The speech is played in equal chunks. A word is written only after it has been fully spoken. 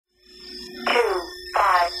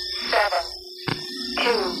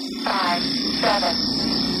7.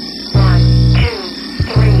 1, 2,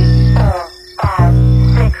 3, 4, 5,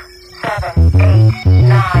 6, 7, 8,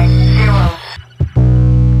 9, 0.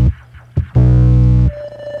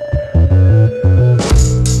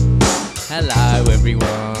 Hello,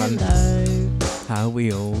 everyone. Hello. How are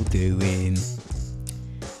we all doing?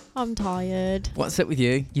 I'm tired. What's up with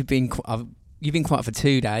you? You've been quiet for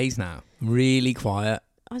 2 days now. Really quiet.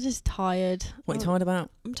 I'm just tired. What are you tired about?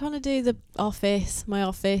 I'm trying to do my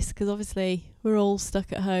office, because obviously we're all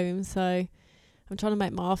stuck at home. So I'm trying to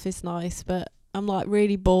make my office nice, but I'm like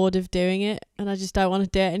really bored of doing it, and I just don't want to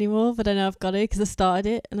do it anymore. But I know I've got to, because I started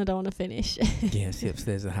it and I don't want to finish. Yes,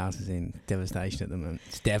 upstairs the house is in devastation at the moment.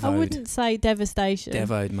 It's devoed. I wouldn't say devastation.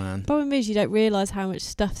 Devoed, man. Problem is, you don't realise how much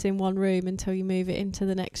stuff's in one room until you move it into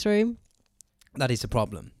the next room. That is the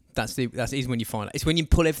problem. That is when you find it. It's when you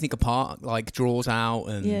pull everything apart, like drawers out,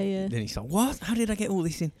 and Yeah. then it's like, what? How did I get all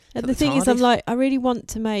this in? And the thing is, I'm like, I really want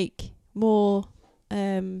to make more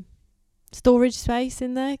storage space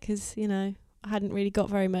in there, because, you know, I hadn't really got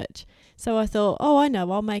very much. So I thought, I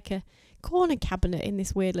know, I'll make a corner cabinet in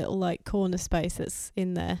this weird little like corner space that's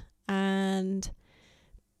in there.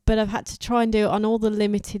 But I've had to try and do it on all the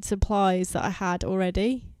limited supplies that I had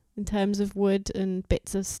already in terms of wood and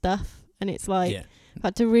bits of stuff. And it's like, yeah. I've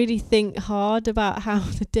had to really think hard about how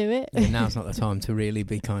to do it. Yeah, now's not the time to really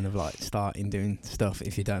be kind of like starting doing stuff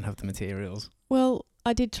if you don't have the materials. Well,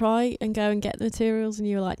 I did try and go and get the materials, and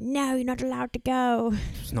you were like, no, you're not allowed to go.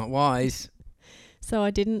 It's not wise. So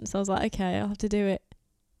I didn't. So I was like, okay, I'll have to do it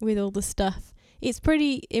with all the stuff. It's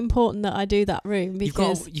pretty important that I do that room,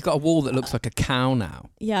 because you've got a wall that looks like a cow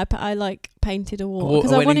now. yeah, I like painted a wall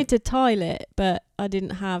because I wanted to tile it, but I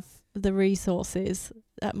didn't have the resources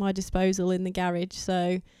at my disposal in the garage.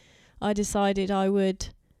 So I decided I would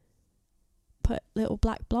put little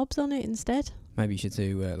black blobs on it instead. Maybe you should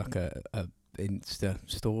do like a Insta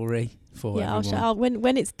story for Yeah, everyone. I'll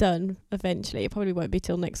when it's done eventually. It probably won't be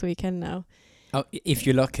till next weekend now. Oh, if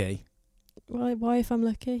you're lucky, Why if I'm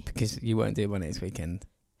lucky? because you won't do one next weekend.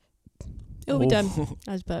 It'll be done.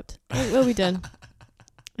 I was burped. It will be done.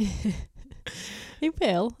 It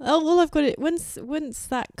will. Oh, well, I've got it. Once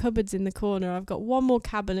that cupboard's in the corner, I've got one more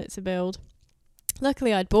cabinet to build.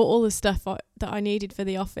 Luckily, I'd bought all the stuff that I needed for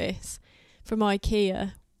the office from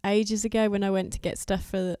IKEA ages ago when I went to get stuff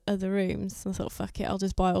for the other rooms. I thought, fuck it, I'll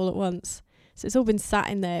just buy it all at once. So it's all been sat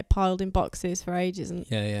in there, piled in boxes for ages. And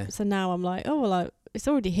Yeah. so now I'm like, it's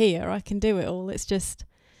already here. I can do it all. It's just...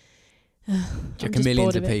 Do you reckon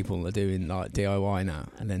millions of people are doing like DIY now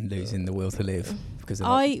and then losing the will to live because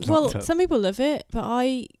of some people love it, but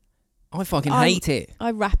I fucking hate it.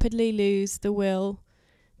 I rapidly lose the will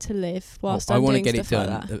to live whilst I I'm want to doing get it stuff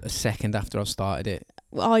done like that. a second after I've started it.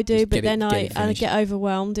 Well, I do, Just but then I finished. get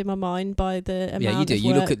overwhelmed in my mind by the amount Yeah, you do. of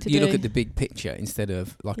You work look at the big picture instead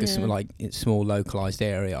of like a small localized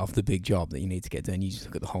area of the big job that you need to get done. You just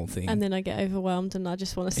look at the whole thing. and then I get overwhelmed and I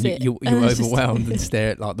just want to And sit. you're and I just- overwhelmed and stare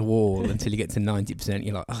at like the wall until you get to 90%.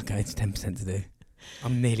 You're like, okay, it's 10% to do.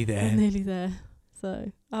 I'm nearly there. I'm nearly there.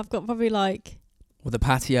 So I've got probably like... Well, the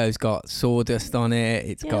patio's got sawdust on it.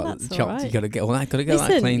 It's got that's chopped. alright. You got to get all that. Got to get that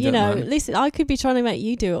Listen, cleaned up. Man. listen, I could be trying to make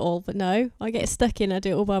you do it all, but no, I get stuck in. I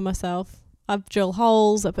do it all by myself. I drill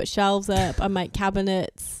holes. I put shelves up. I make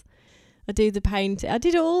cabinets. I do the paint. I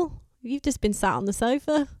did it all. You've just been sat on the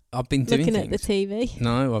sofa I've been doing looking things. at the TV.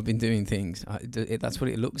 No, I've been doing things. That's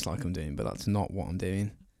what it looks like I'm doing, but that's not what I'm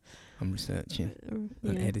doing. I'm researching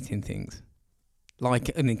and editing things.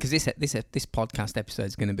 Like, I mean, because this podcast episode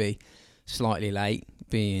is going to be slightly late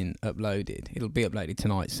being uploaded. It'll be uploaded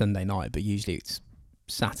tonight, Sunday night, but usually it's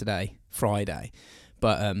Saturday, Friday.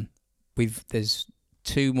 But there's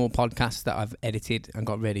 2 more podcasts that I've edited and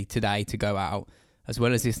got ready today to go out, as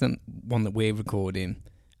well as this one that we're recording,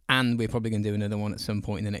 and we're probably going to do another one at some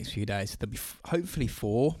point in the next few days. So there'll be hopefully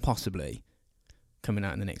 4, possibly, coming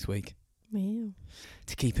out in the next week. Yeah.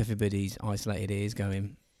 To keep everybody's isolated ears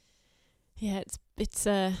going. Yeah, it's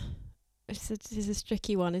a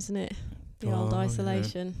tricky one, isn't it? The old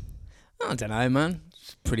isolation. I don't know, man.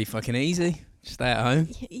 It's pretty fucking easy. Just stay at home.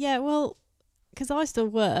 Yeah, well, because I still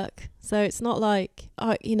work, so it's not like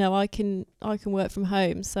I can work from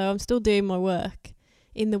home. So I'm still doing my work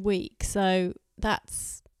in the week. So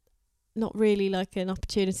that's not really like an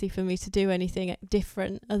opportunity for me to do anything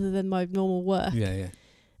different other than my normal work. Yeah.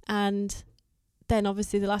 And then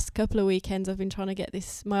obviously the last couple of weekends I've been trying to get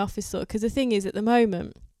my office sorted, because the thing is, at the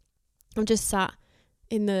moment I'm just sat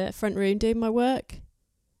in the front room doing my work,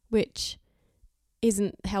 which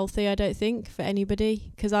isn't healthy, I don't think, for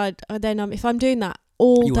anybody, because if I'm doing that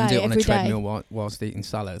all you day, want to do it on a every day. treadmill whilst eating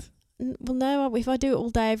salad? Well, no, if I do it all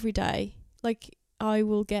day every day, like I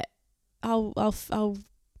will get, I'll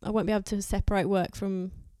won't be able to separate work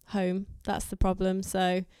from home. That's the problem.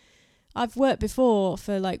 So I've worked before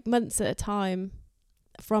for like months at a time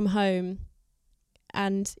from home,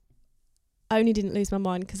 and I only didn't lose my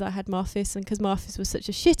mind because I had my office, and because my office was such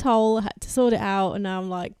a shithole, I had to sort it out, and now I'm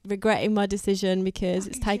like regretting my decision because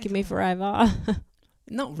it's taken me forever.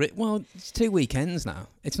 Well, it's 2 weekends now.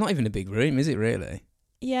 It's not even a big room, is it really?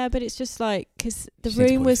 Yeah, but it's just like, because the Just need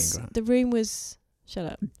to room pull your was, finger out. the room was,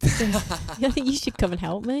 shut up. I think you should come and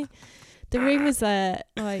help me. The room was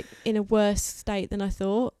like in a worse state than I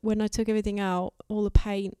thought. When I took everything out, all the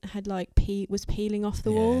paint had like was peeling off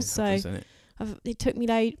the walls. It So happens, doesn't it? it took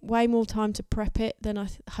me way more time to prep it than I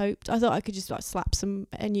hoped. I thought I could just like slap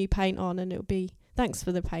a new paint on and it would be. Thanks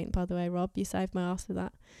for the paint, by the way, Rob. You saved my ass with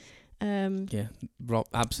that. Yeah,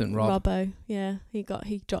 absent Rob. Robbo, yeah, he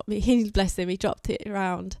dropped me. He bless him. He dropped it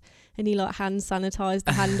around, and he like hand sanitised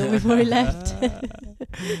the handle before he left.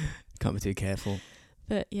 Can't be too careful.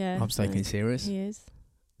 But yeah, Rob's taking it serious. He is.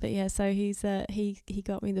 But yeah, so he's he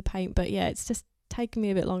got me the paint. But yeah, it's just taken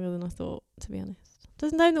me a bit longer than I thought, to be honest.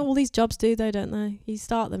 Don't all these jobs do though, don't they? You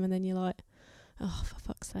start them and then you're like, oh, for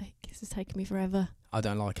fuck's sake, this is taking me forever. I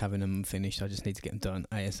don't like having them finished. I just need to get them done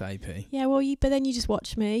ASAP. Yeah, well, but then you just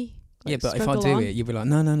watch me. Yeah, but if I do it, you'll be like,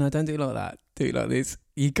 no, don't do it like that. Do it like this.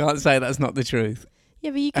 You can't say that's not the truth. Yeah,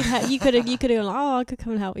 but you could have gone like, oh, I could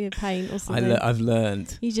come and help you paint or something. I've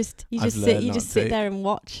learned. You just sit there and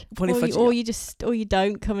watch, Well, or you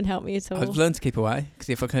don't come and help me at all. I've learned to keep away, because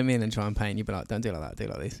if I come in and try and paint, you'd be like, don't do it like that, do it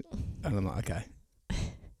like this, and I'm like, okay,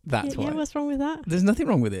 that's why. Yeah, what's wrong with that? There's nothing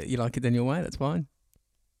wrong with it. You like it, then your way. That's fine.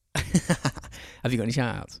 Have you got any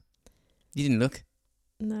shout outs? You didn't look.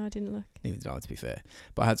 No, I didn't look. Neither did I, to be fair.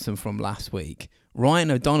 But I had some from last week.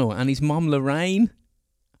 Ryan O'Donnell and his mum Lorraine.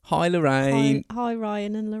 Hi, Lorraine. Hi,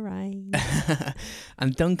 Ryan and Lorraine.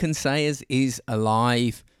 And Duncan Sayers is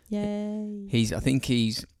alive. Yay. I think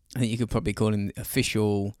you could probably call him the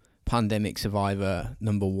official pandemic survivor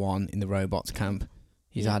 #1 in the robots camp.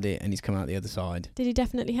 He's had it and he's come out the other side. Did he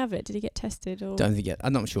definitely have it? Did he get tested? Or Don't think yet.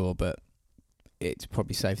 I'm not sure, but it's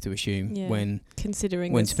probably safe to assume when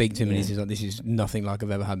speaking to him and he says, like, this is nothing like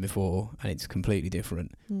I've ever had before and it's completely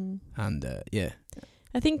different. And yeah.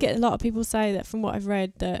 I think a lot of people say that, from what I've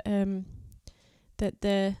read, that that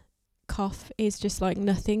the cough is just like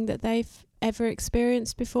nothing that they've ever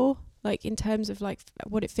experienced before. Like in terms of like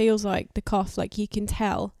what it feels like, the cough, like you can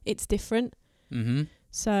tell it's different. Mm-hmm.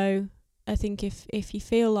 So I think if you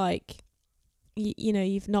feel like you know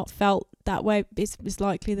you've not felt that way, it's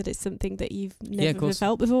likely that it's something that you've never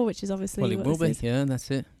felt before, which is obviously well, it what will this be. is. Yeah,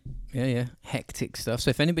 that's it. Yeah, hectic stuff.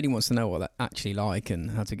 So if anybody wants to know what that's actually like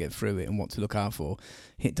and how to get through it and what to look out for,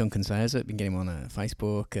 hit Duncan Sayers up and get him on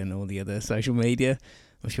Facebook and all the other social media.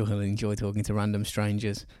 I'm sure he'll enjoy talking to random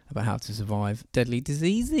strangers about how to survive deadly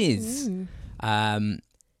diseases.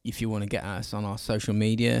 If you want to get us on our social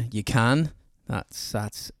media, you can.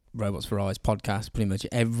 That's Robots for Eyes podcast, pretty much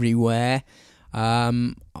everywhere. I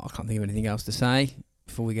can't think of anything else to say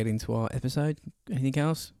before we get into our episode. Anything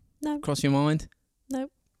else? No. Cross your mind? No.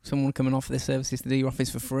 Someone coming off their services to do your office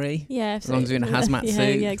for free? Yeah. As long as you're in a hazmat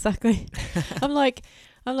suit. Yeah, exactly. I'm like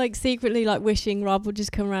secretly like wishing Rob would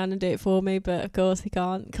just come around and do it for me, but of course he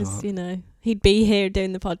can't because, you know, he'd be here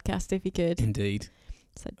doing the podcast if he could. Indeed.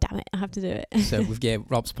 So damn it, I have to do it. So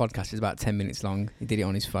Rob's podcast is about 10 minutes long. He did it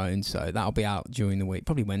on his phone, so that'll be out during the week,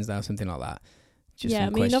 probably Wednesday or something like that. Just yeah, I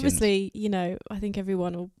mean, questions. obviously, you know, I think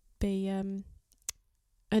everyone will be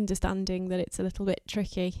understanding that it's a little bit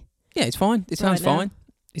tricky. Yeah, it's fine. It sounds fine.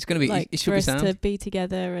 It's going to be, like, it should for be us sound. to be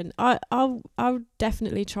together, and I'll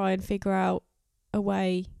definitely try and figure out a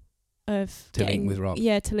way of link with Rob.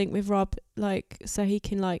 Yeah, to link with Rob, like, so he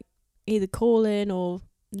can like either call in or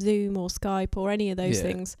Zoom or Skype or any of those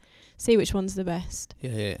things. See which one's the best.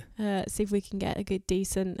 Yeah. See if we can get a good,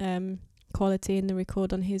 decent quality in the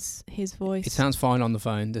record on his voice. It sounds fine on the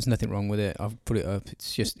phone. There's nothing wrong with it. I've put it up. It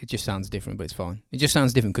just sounds different, but it's fine. It just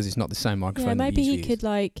sounds different because it's not the same microphone. Yeah, maybe he could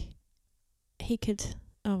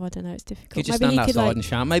Oh, I don't know. It's difficult. He could just maybe stand outside and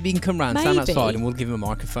shout. Maybe he can come round, stand outside, and we'll give him a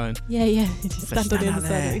microphone. Yeah. Just stand on the other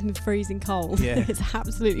side in the freezing cold. Yeah. It's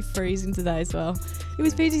absolutely freezing today as well. It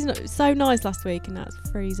was freezing so nice last week, and now it's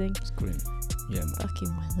freezing. It's grim. Yeah, man.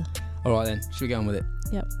 Fucking weather. All right then. Should we get on with it?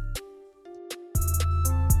 Yep.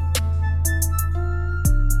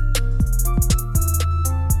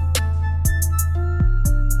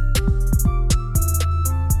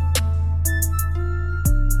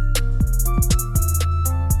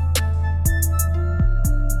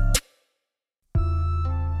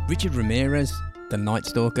 Richard Ramirez, the Night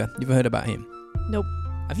Stalker. You ever heard about him? Nope.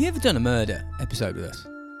 Have you ever done a murder episode with us?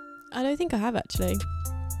 I don't think I have, actually. I'm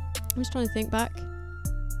just trying to think back.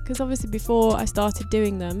 because obviously before I started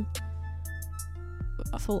doing them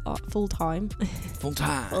full time, Full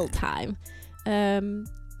time.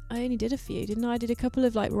 I only did a few, didn't I? I did a couple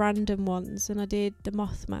of like random ones, and I did the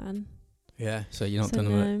Mothman. Yeah, so you're not So done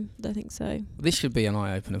them. no, I don't think so. This should be an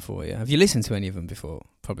eye opener for you. Have you listened to any of them before?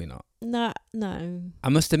 Probably not. No. I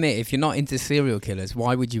must admit, if you're not into serial killers,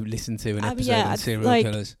 why would you listen to an episode yeah, on I'd serial like-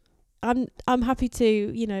 killers? I'm happy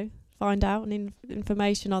to find out and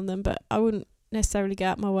information on them, but I wouldn't necessarily go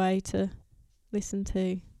out my way to listen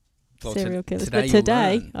to Well, serial killers. today But you'll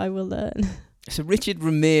today learn. I will learn. So Richard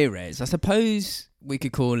Ramirez, I suppose we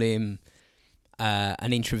could call him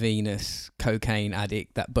an intravenous cocaine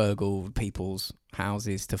addict that burgled people's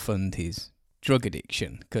houses to fund his drug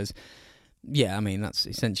addiction. Because, yeah, I mean, that's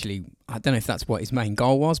essentially, I don't know if that's what his main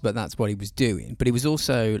goal was, but that's what he was doing. But he was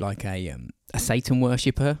also like a Satan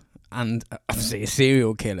worshipper and obviously a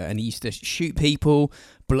serial killer. And he used to shoot people,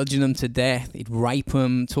 bludgeon them to death, he'd rape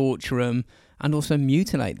them, torture them, and also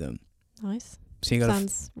mutilate them. Nice. So you got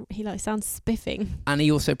Sounds spiffing. and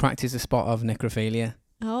he also practiced a spot of necrophilia.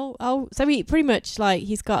 Oh, so he pretty much like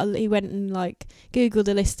he went and like Googled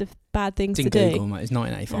a list of bad things Didn't to do. Google, mate. It's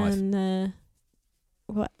 1985. And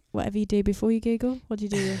whatever you do before you Google, what do you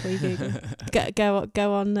do before you Google?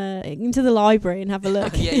 go on into the library and have a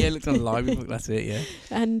look. yeah, looked on the library book. That's it. Yeah,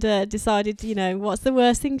 And decided, what's the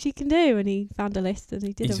worst things you can do, and he found a list and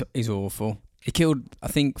he did them. he's awful. He killed, I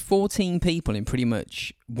think, 14 people in pretty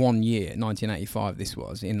much 1 year. 1985. This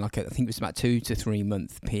was in like I think it was about 2 to 3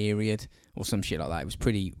 month period or some shit like that. It was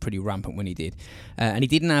pretty rampant when he did, and he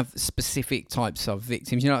didn't have specific types of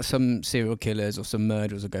victims. Like some serial killers or some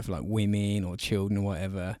murderers will go for like women or children or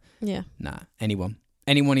whatever. Yeah. Nah, anyone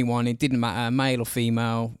he wanted, didn't matter, male or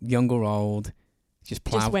female, young or old. Just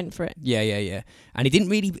went for it. Yeah. And he didn't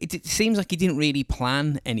really, it seems like he didn't really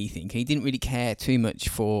plan anything. He didn't really care too much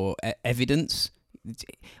for evidence.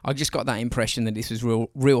 I just got that impression that this was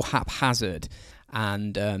real haphazard.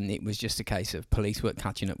 And it was just a case of police weren't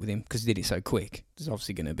catching up with him because he did it so quick. There's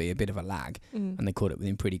obviously going to be a bit of a lag. And they caught up with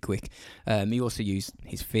him pretty quick. He also used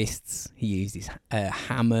his fists. He used his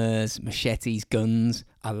hammers, machetes, guns,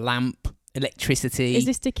 a lamp, electricity. Is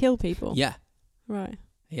this to kill people? Yeah. Right.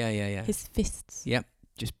 Yeah. His fists. Yep.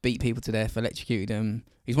 Just beat people to death, electrocuted them.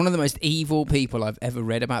 He's one of the most evil people I've ever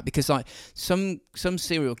read about because like some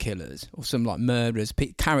serial killers or some like murderers,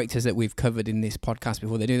 characters that we've covered in this podcast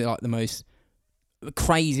before, they do like the most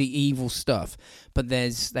crazy evil stuff. But they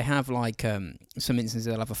have like some instances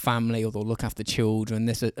they'll have a family or they'll look after children.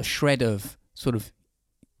 There's a shred of sort of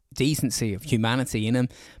decency, of humanity in them.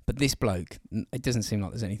 But this bloke, it doesn't seem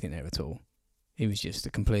like there's anything there at all. He was just a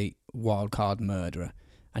complete wild card murderer.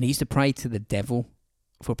 And he used to pray to the devil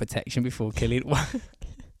for protection before killing. Oh,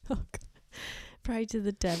 God. Pray to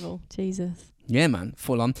the devil. Jesus. Yeah, man,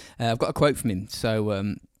 full on. I've got a quote from him. So,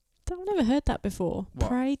 I've never heard that before. What?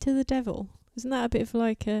 Pray to the devil. Isn't that a bit of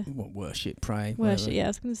like a worship, pray, worship? whatever. Yeah, I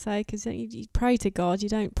was going to say because you pray to God, you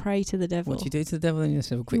don't pray to the devil. What do you do to the devil? Then you just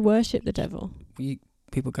have a You quick. worship the devil.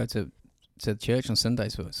 People go to church on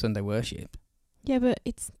Sundays for Sunday worship. Yeah, but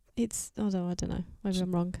it's. I don't know. Maybe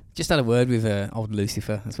I'm wrong. Just had a word with old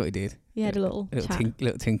Lucifer. That's what he did. He had a little chat.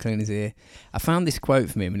 Little tinkle in his ear. I found this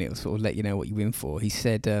quote from him, and it'll sort of let you know what you're in for. He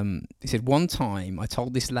said, "One time I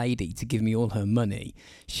told this lady to give me all her money.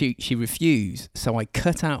 She refused, so I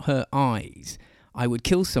cut out her eyes. I would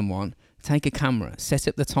kill someone, take a camera, set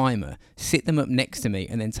up the timer, sit them up next to me,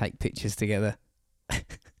 and then take pictures together."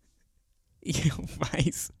 Your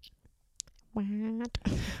face. What?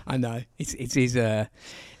 I know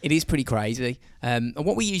it is pretty crazy. And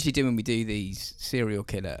what we usually do when we do these serial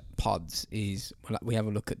killer pods is we have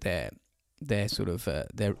a look at their sort of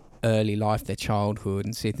their early life, their childhood,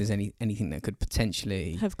 and see if there's anything that could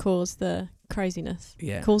potentially Have caused the craziness.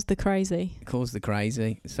 yeah Caused the crazy. cause the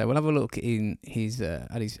crazy. So we'll have a look in his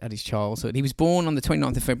at his childhood. He was born on the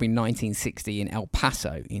 29th of February 1960 in El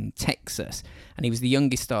Paso in Texas, and he was the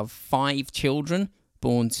youngest of 5 children.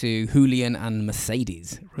 Born to Julian and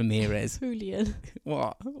Mercedes Ramirez. Julian.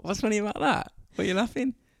 What? What's funny about that? What are you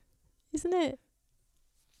laughing? Isn't it?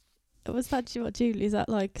 Was that what Julian? Is that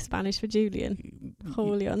like Spanish for Julian?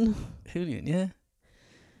 Julian. Julian, yeah.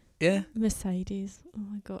 Yeah. Mercedes. Oh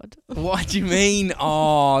my God. What do you mean?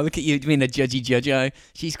 Oh, look at you being a judgy judgo.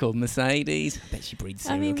 She's called Mercedes. I bet she breeds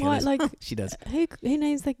I serial mean, killers. what? Like, She does. who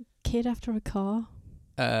names their kid after a car?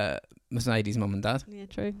 Mercedes' mum and dad. Yeah,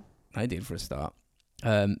 true. They did for a start.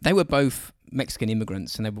 They were both Mexican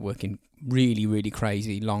immigrants, and they were working really, really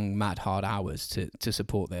crazy, long, mad, hard hours to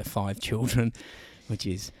support their 5 children, which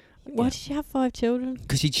is Why did she have 5 children?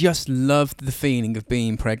 Because she just loved the feeling of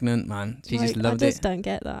being pregnant, man. She just loved I just it. don't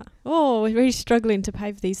get that. Oh, we're really struggling to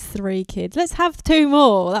pay for these 3 kids. Let's have 2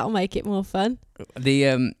 more. That'll make it more fun.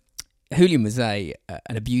 The Julian was an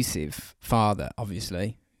abusive father,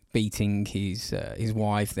 obviously, beating his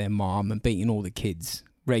wife, their mom, and beating all the kids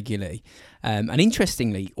regularly. And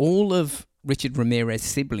interestingly, all of Richard Ramirez's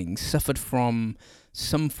siblings suffered from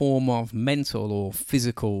some form of mental or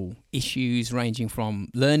physical issues, ranging from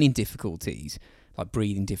learning difficulties, like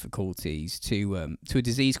breathing difficulties, to a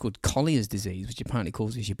disease called Collier's disease, which apparently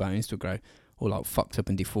causes your bones to grow all like fucked up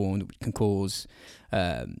and deformed, which can cause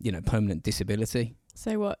permanent disability.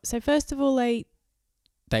 So what? So first of all, they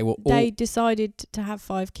decided to have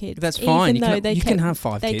 5 kids. That's fine. Even though You can have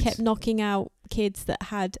 5 kids. They kept knocking out kids that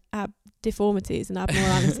had deformities and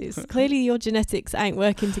abnormalities. Clearly, your genetics ain't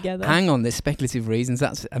working together. Hang on, there's speculative reasons.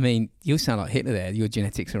 You sound like Hitler there. Your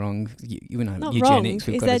genetics are wrong. You know, Not eugenics.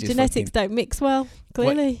 wrong. Is their genetics don't mix well?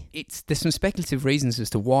 Clearly. Well, there's some speculative reasons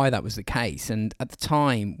as to why that was the case. And at the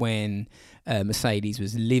time when Mercedes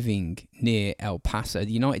was living near El Paso,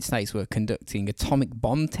 the United States were conducting atomic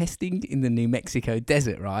bomb testing in the New Mexico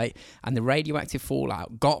desert, right? And the radioactive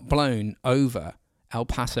fallout got blown over El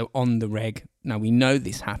Paso on the reg. Now, we know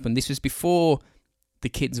this happened. This was before the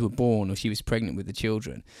kids were born, or she was pregnant with the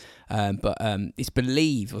children. But it's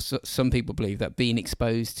believed, or some people believe, that being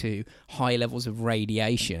exposed to high levels of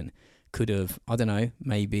radiation could have, I don't know,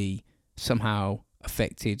 maybe somehow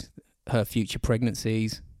affected her future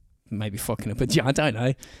pregnancies, maybe fucking up I don't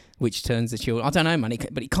know, which turns the children. I don't know, man.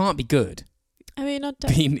 But it can't be good. I mean, I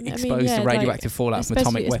don't, being exposed to radioactive fallout from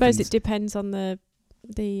atomic weapons. I suppose it depends on the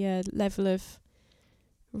level of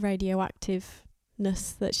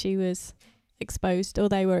radioactiveness that she was exposed, or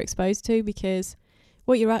they were exposed to, because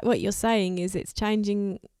what you're saying is it's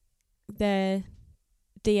changing their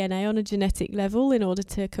DNA on a genetic level in order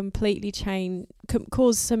to completely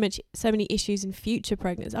cause so many issues in future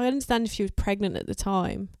pregnancies. I understand if she was pregnant at the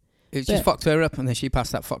time. It just fucked her up, and then she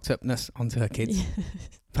passed that fucked upness onto her kids.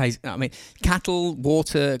 I mean, cattle,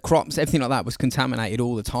 water, crops, everything like that was contaminated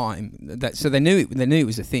all the time. So they knew it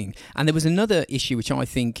was a thing. And there was another issue which I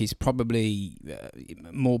think is probably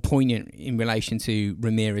more poignant in relation to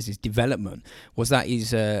Ramirez's development, was that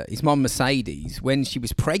his mom Mercedes, when she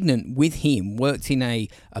was pregnant with him, worked in a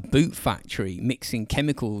boot factory mixing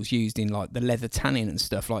chemicals used in like the leather tanning and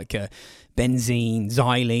stuff, like benzene,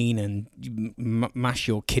 xylene, and mash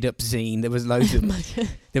your kid up zine. There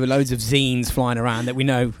were loads of zines flying around that we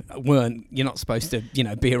know you're not supposed to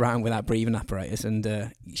be around without breathing apparatus,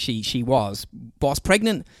 and she was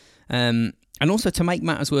pregnant, and also, to make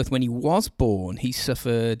matters worse, when he was born, he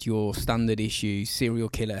suffered your standard issue serial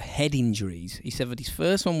killer head injuries. He suffered his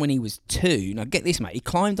first one when he was 2. Now get this, mate, he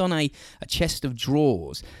climbed on a chest of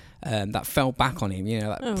drawers that fell back on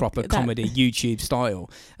him, proper comedy YouTube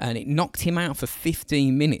style, and it knocked him out for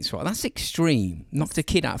 15 minutes. Right, that's extreme. Knocked a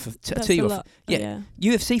kid out for two. Yeah,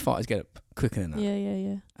 UFC fighters get up quicker than that.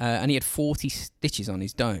 Yeah. And he had 40 stitches on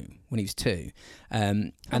his dome when he was 2,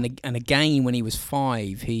 and again when he was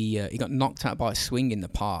 5, he got knocked out by a swing in the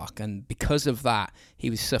park, and because of that,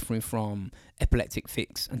 he was suffering from epileptic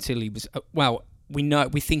fits until he was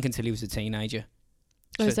we think until he was a teenager.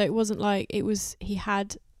 So it wasn't like he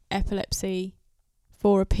had epilepsy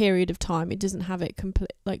for a period of time. It doesn't have it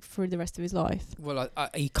for the rest of his life. Well,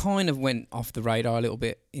 he kind of went off the radar a little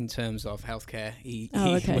bit in terms of healthcare.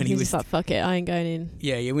 When he was just like, fuck it, I ain't going in.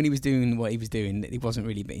 Yeah. When he was doing what he was doing, he wasn't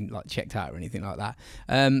really being like checked out or anything like that.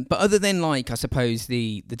 But other than I suppose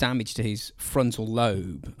the damage to his frontal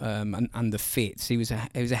lobe and the fits, he was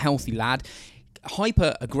a healthy lad,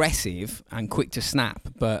 hyper aggressive and quick to snap,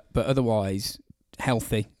 but otherwise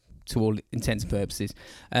healthy to all intents and purposes.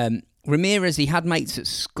 Ramirez, he had mates at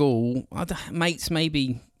school. Mates,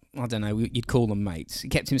 maybe, I don't know, you'd call them mates. He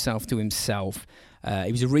kept himself to himself.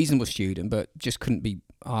 He was a reasonable student, but just couldn't be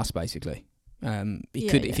arsed, basically.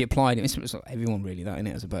 If he applied it, it's like everyone really, that,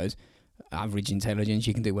 innit, I suppose. Average intelligence,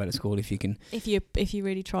 you can do well at school if you can. If you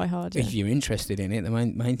really try hard. If you're interested in it, the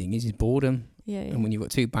main thing is boredom. Yeah. And when you've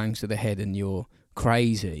got 2 bangs to the head and you're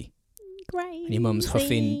crazy. And your mum's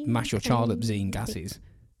huffing mash your child up zine gases,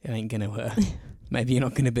 it ain't going to maybe you're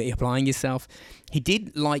not going to be applying yourself. He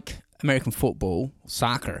did like American football,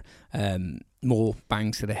 soccer, more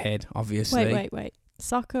bangs to the head, obviously. Wait.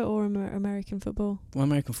 Soccer or American football? Well,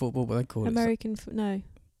 American football, but they call no.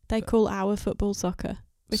 They call our football soccer.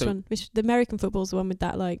 Which one? The American football's the one with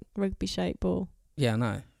that like rugby shaped ball. Yeah,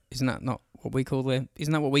 no. Isn't that not what we call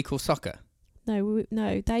isn't that what we call soccer? No,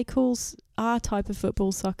 they call our type of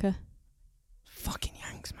football soccer. Fucking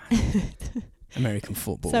Yanks, man. American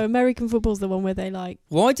football. So American football's the one where they like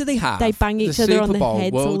Why do they have they bang the each other Super on the Bowl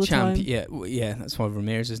heads world all the time. Yeah, that's why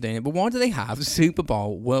Ramirez is doing it. But why do they have Super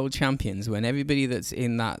Bowl world champions when everybody that's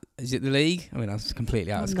in that, is it the league? I mean, that's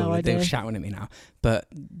completely out of I've school. no They're idea. shouting at me now. But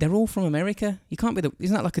they're all from America. You can't be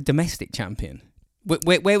isn't that like a domestic champion?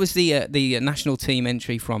 Where was the national team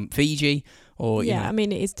entry from? Fiji? Or, Yeah, you know, I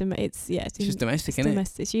mean it's it's just domestic, it's isn't it?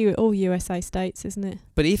 domestic. It's all USA states, isn't it?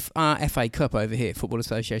 But if our FA Cup over here, Football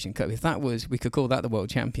Association Cup, if that was, we could call that the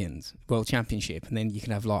World Championship, and then you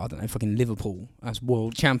can have like, I don't know, fucking Liverpool as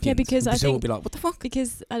world champions. Yeah, because I Brazil think would be like, what the fuck?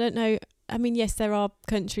 because I don't know. I mean, yes, there are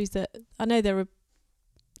countries that I know there are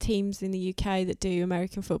teams in the UK that do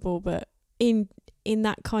American football, but in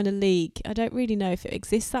that kind of league, I don't really know if it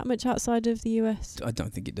exists that much outside of the US. I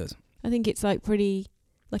don't think it does. I think it's like pretty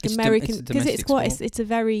like It's American it's a because it's domestic quite sport. it's a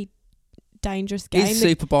very dangerous game. Is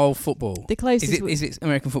Super Bowl football? The closest Is it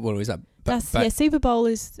American football or is that? that's yeah. Super Bowl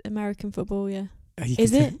is American football. Yeah, You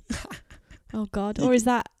is can it? Oh God, or is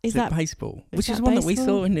that Is it baseball? is Which is that one that we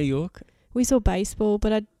baseball? saw in New York. we saw baseball?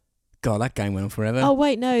 But I God, that game went on forever. oh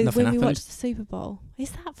wait no, Nothing when we happened. watched the Super Bowl,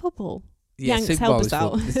 is that football? yeah, Yanks Super help Bowl us is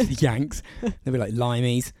out. football. It's Yanks. They'll be like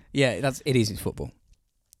limeys. Yeah, it's football.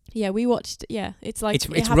 Yeah, we watched. Yeah, it's like It's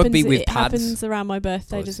rugby with it pads. happens around my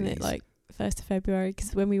birthday, Oh, doesn't it? jeez. Like 1st of February,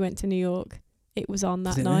 because when we went to New York, it was on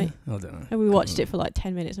that Is it night, there? I don't know. and we Can't watched remember. it for like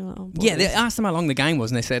 10 minutes. And I'm like, oh, Yeah, boy. they asked them how long the game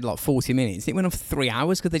was, and they said like 40 minutes. It went on for 3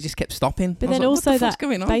 hours because they just kept stopping. But I was then like, also what the fuck's that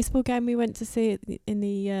going on? baseball game we went to see in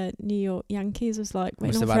the New York Yankees was like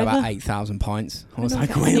went Must on have had forever. about 8,000 pints. I was And like,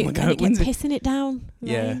 and where it- am I and going? it When's kept it? pissing it down.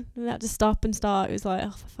 Yeah. We had to stop and start. It was like,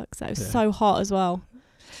 oh, for fuck's sake. It was Yeah. so hot as well.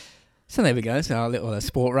 So there we go. So our little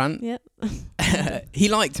sport rant. Yep. He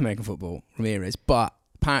liked American football, Ramirez, but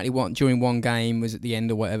apparently during one game was at the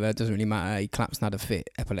end or whatever, doesn't really matter. He collapsed and had a fit,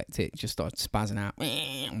 epileptic, just started spazzing out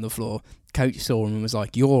on the floor. Coach saw him and was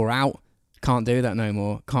like, "You're out. Can't do that no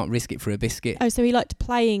more. Can't risk it for a biscuit." Oh, so he liked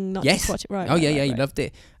playing, not Yes. just watch it. Right. Oh right, yeah, right, yeah, he right. loved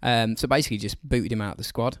it. So basically, just booted him out of the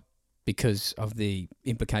squad because of the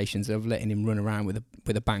implications of letting him run around with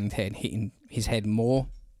a banged head, hitting his head more.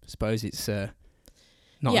 I suppose it's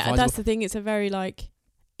not Yeah, advisable. that's the thing. It's a very like,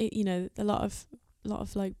 a lot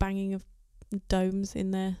of like banging of domes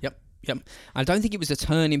in there. I don't think it was a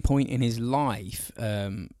turning point in his life.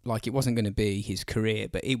 Like it wasn't going to be his career,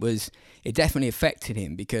 but it definitely affected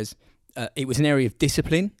him because it was an area of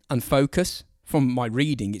discipline and focus. From my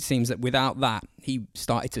reading, it seems that without that, he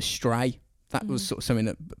started to stray. That was sort of something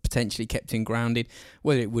that potentially kept him grounded.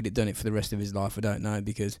 Whether it would have done it for the rest of his life, I don't know,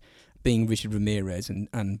 because being Richard Ramirez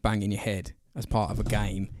and banging your head as part of a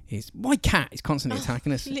game is... My cat is constantly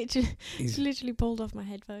attacking us. He's literally pulled off my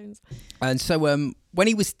headphones. And so when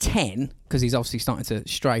he was 10, because he's obviously starting to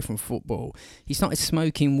stray from football, he started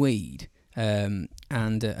smoking weed. And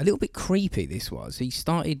a little bit creepy this was. He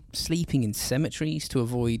started sleeping in cemeteries to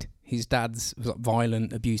avoid his dad's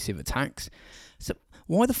violent, abusive attacks. So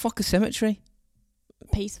why the fuck a cemetery?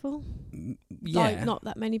 Peaceful. Yeah. Like not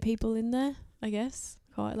that many people in there, I guess.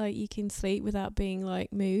 Quite like you can sleep without being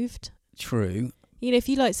like moved. True. If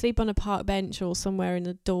you like sleep on a park bench or somewhere in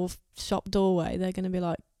a shop doorway, they're going to be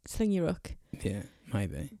like, sling your hook. Yeah,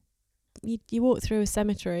 maybe. You walk through a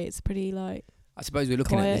cemetery, it's pretty like... I suppose we're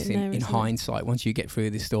looking at Quiet this in there, in isn't it? hindsight. Once you get through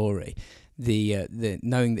the story, the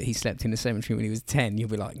knowing that he slept in a cemetery when he was 10, you'll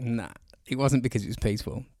be like, nah, it wasn't because it was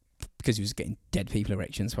peaceful, because he was getting dead people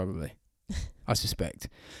erections probably. I suspect.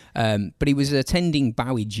 But he was attending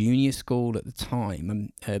Bowie Junior School at the time,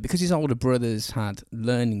 and because his older brothers had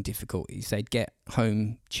learning difficulties, they'd get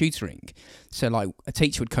home tutoring. So, like, a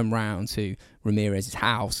teacher would come round to Ramirez's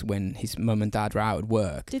house when his mum and dad were out at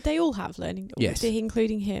work. Did they all have learning? Yes.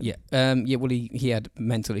 Including him? Yeah. Well, he had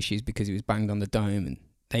mental issues because he was banged on the dome, and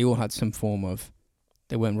they all had some form of...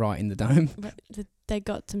 They weren't right in the dome. They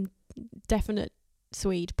got some definite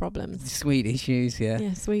Swede problems. Sweet issues, yeah.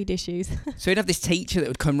 Yeah, Swede issues. So he'd have this teacher that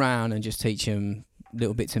would come round and just teach him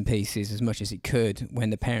little bits and pieces as much as he could when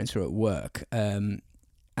the parents were at work. And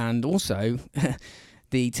also,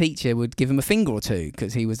 the teacher would give him a finger or two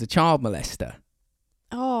because he was a child molester.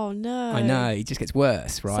 Oh, no. I know, it just gets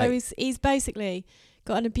worse, right? So he's basically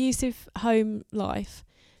got an abusive home life,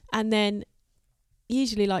 and then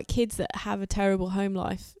usually like kids that have a terrible home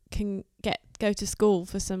life can go to school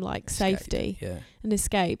for some like safety Yeah. and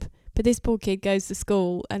escape. But this poor kid goes to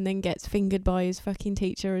school and then gets fingered by his fucking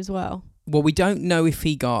teacher as well. Well, we don't know if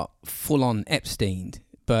he got full-on Epsteined,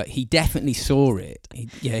 but he definitely saw it.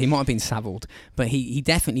 He might have been saddled, but he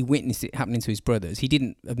definitely witnessed it happening to his brothers. He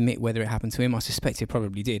didn't admit whether it happened to him. I suspect it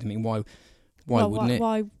probably did. I mean, why wouldn't it?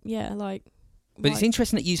 Why? Yeah, like. But it's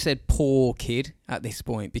interesting that you said poor kid at this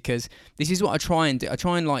point, because this is what I try and do. I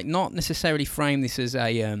try and like not necessarily frame this as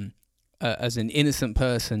a as an innocent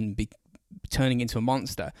person turning into a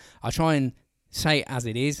monster. I try and say it as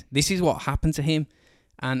it is. This is what happened to him.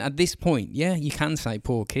 And at this point, yeah, you can say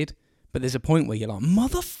poor kid, but there's a point where you're like,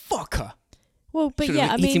 motherfucker. Well, but Should've yeah,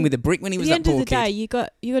 I hit mean, him with a brick when he was at that the end poor of the kid. day,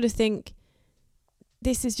 you got to think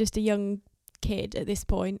this is just a young kid at this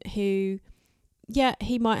point who, yeah,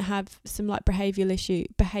 he might have some like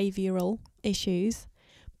behavioural issues,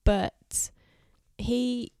 but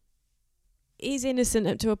he is innocent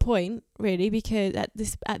up to a point, really, because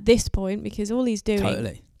at this point, because all he's doing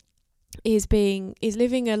Totally. is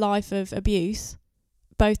living a life of abuse,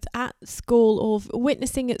 both at school or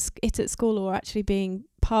witnessing it at school, or actually being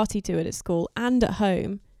party to it at school and at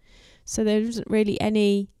home. So there isn't really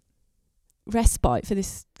any respite for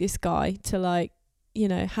this guy to, like, you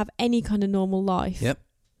know, have any kind of normal life. Yep.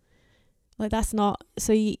 Like, that's not,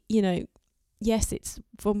 so you know, yes, it's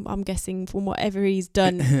from, I'm guessing, from whatever he's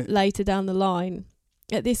done later down the line.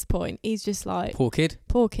 At this point, he's just like, Poor kid.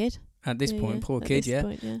 At this Yeah, point, yeah, poor at kid, this yeah.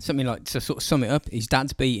 point, yeah. Something like, to sort of sum it up, his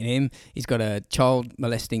dad's beating him. He's got a child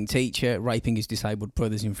molesting teacher raping his disabled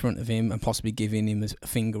brothers in front of him and possibly giving him a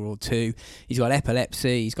finger or two. He's got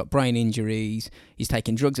epilepsy. He's got brain injuries. He's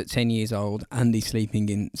taking drugs at 10 years old, and he's sleeping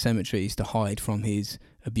in cemeteries to hide from his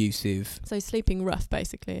abusive. So he's sleeping rough,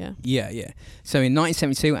 basically, yeah. Yeah. So in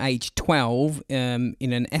 1972, age 12, in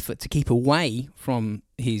an effort to keep away from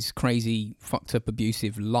his crazy, fucked up,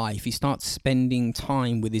 abusive life, he starts spending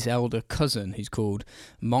time with his elder cousin, who's called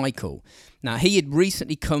Michael. Now, he had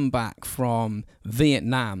recently come back from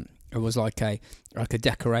Vietnam. It was like a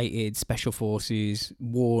decorated special forces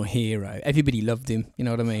war hero. Everybody loved him. You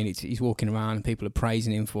know what I mean? He's walking around and people are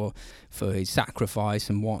praising him for his sacrifice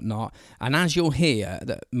and whatnot. And as you'll hear,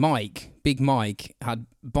 that Big Mike, had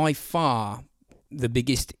by far the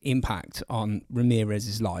biggest impact on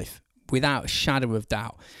Ramirez's life, without a shadow of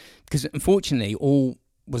doubt. Because unfortunately, all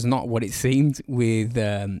was not what it seemed with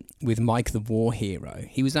Mike the war hero.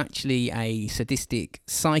 He was actually a sadistic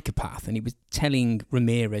psychopath, and he was telling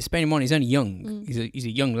Ramirez, bearing in mind he's only young, he's a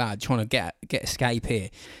young lad trying to get escape here.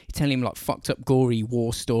 He's telling him like fucked up, gory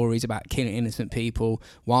war stories about killing innocent people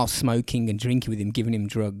while smoking and drinking with him, giving him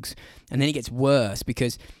drugs. And then it gets worse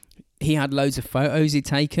because he had loads of photos he'd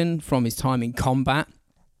taken from his time in combat.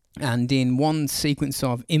 And in one sequence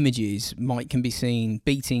of images, Mike can be seen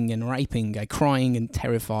beating and raping a crying and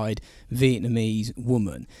terrified Vietnamese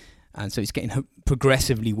woman. And so it's getting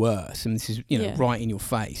progressively worse. And this is, right in your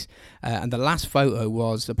face. And the last photo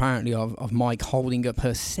was apparently of Mike holding up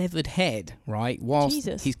her severed head, right? Whilst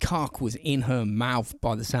Jesus. his cock was in her mouth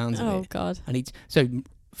by the sounds of it. Oh, God. And so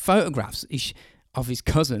photographs of his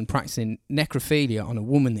cousin practicing necrophilia on a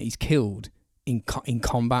woman that he's killed in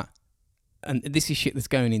combat. And this is shit that's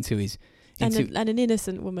going into his... And an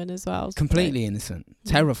innocent woman as well. Completely innocent.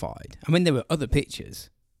 Terrified. I mean, there were other pictures.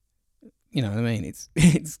 You know what I mean?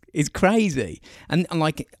 It's crazy. And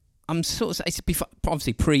like, I'm sort of... It's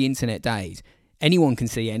obviously pre-internet days. Anyone can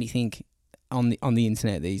see anything on the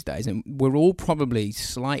internet these days. And we're all probably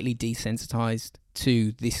slightly desensitized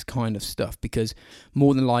to this kind of stuff, because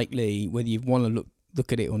more than likely, whether you want to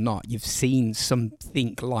look at it or not, you've seen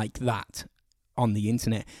something like that on the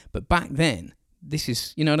internet. But back then, this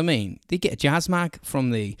is, you know what I mean? They get a jazz mag from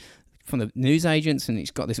the news agents, and it's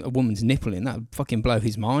got a woman's nipple in. That would fucking blow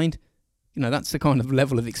his mind. You know, that's the kind of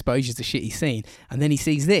level of exposure to shit he's seen. And then he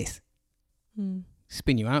sees this.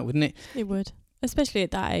 Spin you out, wouldn't it? It would, especially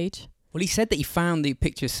at that age. Well, he said that he found the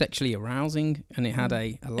picture sexually arousing, and it had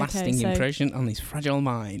a lasting impression on his fragile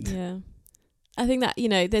mind. Yeah, I think that,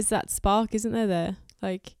 there's that spark, isn't there?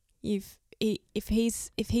 Like, if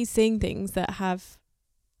he's seeing things that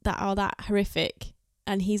are that horrific,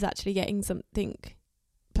 and he's actually getting something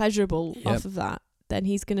pleasurable off of that, then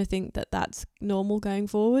he's going to think that that's normal going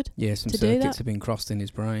forward. Yeah, some circuits have been crossed in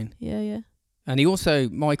his brain. Yeah.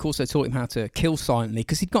 And Mike also taught him how to kill silently,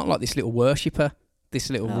 because he'd got like this little worshipper, this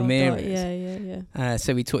little Ramirez. God, yeah.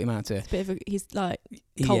 So he taught him how to... It's a bit of he's like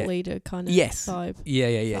cult leader kind of vibe.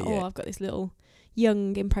 Yeah. Like, oh, I've got this little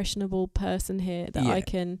young impressionable person here that I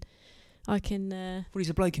can well, he's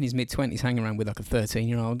a bloke in his mid-20s hanging around with like a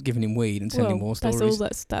 13-year-old, giving him weed and telling him war stories.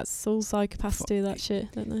 That's all psychopaths do that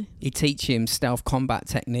shit, don't they? He'd teach him stealth combat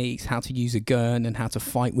techniques, how to use a gun and how to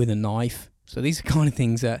fight with a knife. So these are kind of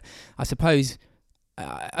things that I suppose...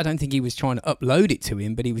 I don't think he was trying to upload it to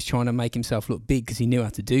him, but he was trying to make himself look big because he knew how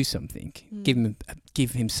to do something.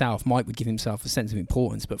 Mike would give himself a sense of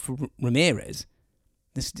importance. But for Ramirez,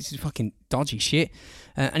 this is fucking dodgy shit.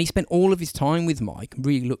 And he spent all of his time with Mike,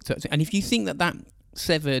 really looked up to. And if you think that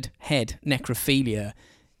severed head necrophilia,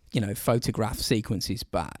 photograph sequence is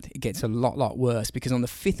bad, it gets a lot worse, because on the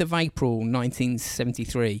 5th of April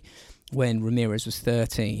 1973, when Ramirez was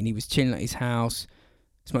 13. He was chilling at his house,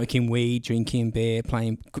 smoking weed, drinking beer,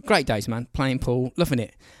 playing. Great days, man. Playing pool, loving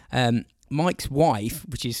it. Mike's wife,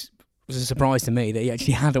 which was a surprise to me that he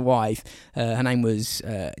actually had a wife. Her name was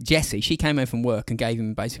Jessie. She came home from work and gave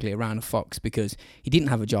him basically a round of fox because he didn't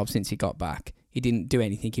have a job since he got back. He didn't do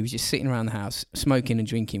anything. He was just sitting around the house, smoking and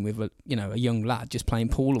drinking with a young lad, just playing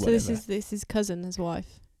pool or whatever. So this is cousin, his wife.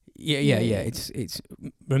 Yeah. It's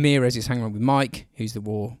Ramirez is hanging around with Mike, who's the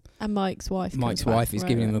war. And Mike's wife. Is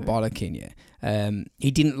giving him a bollocking. Yeah.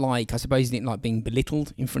 He didn't like. I suppose he didn't like being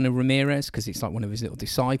belittled in front of Ramirez because it's like one of his little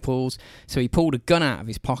disciples. So he pulled a gun out of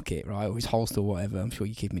his pocket, right, or his holster, or whatever. I'm sure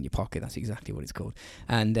you keep them in your pocket. That's exactly what it's called.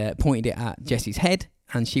 And pointed it at Jessie's head,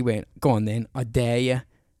 and she went, "Go on then, I dare you."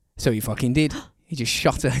 So he fucking did. He just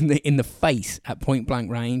shot her in the face at point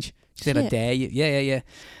blank range. She said, "I dare you." Yeah.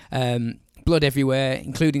 Blood everywhere,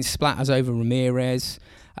 including splatters over Ramirez.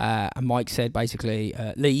 And Mike said basically,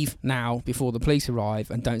 leave now before the police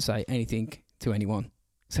arrive and don't say anything to anyone.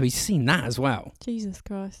 So he's seen that as well. Jesus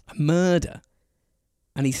Christ. A murder.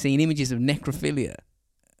 And he's seen images of necrophilia.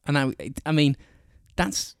 And I mean,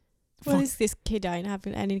 that's... Well, this kid ain't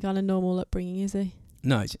having any kind of normal upbringing, is he?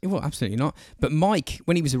 No, well, absolutely not. But Mike,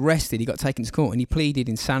 when he was arrested, he got taken to court and he pleaded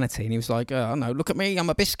insanity. And he was like, "Oh no, look at me, I'm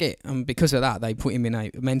a biscuit." And because of that, they put him in a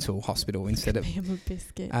mental hospital instead of... I'm a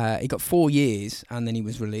biscuit. He got 4 years and then he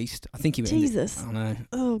was released. I think he went... Jesus. I know.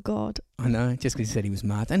 Oh, God. I know, just because he said he was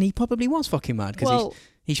mad. And he probably was fucking mad because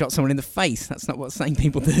he shot someone in the face. That's not what sane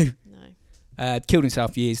people do. No. Killed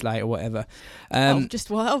himself years later, whatever. He just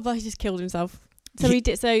killed himself. So he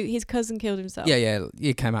did. So his cousin killed himself. Yeah.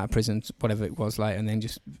 He came out of prison, whatever it was, later, and then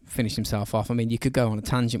just finished himself off. I mean, you could go on a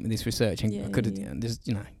tangent with this research, and there's,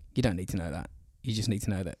 you don't need to know that. You just need to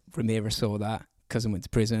know that Ramirez saw that. Cousin went to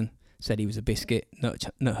prison, said he was a biscuit, nut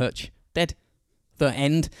hutch, dead. The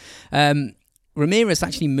end. Ramirez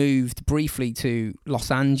actually moved briefly to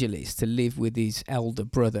Los Angeles to live with his elder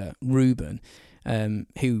brother Ruben.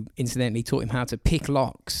 Who incidentally taught him how to pick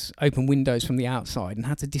locks, open windows from the outside, and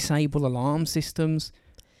how to disable alarm systems.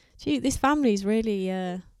 Gee, this family's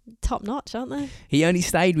really top notch, aren't they? He only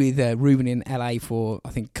stayed with Ruben in LA for I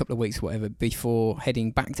think a couple of weeks or whatever before heading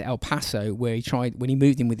back to El Paso, where when he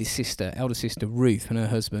moved in with his elder sister Ruth and her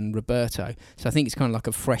husband Roberto. So I think it's kind of like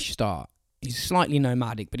a fresh start. He's slightly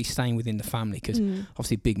nomadic, but he's staying within the family because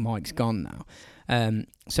obviously Big Mike's gone now.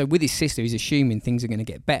 So with his sister, he's assuming things are going to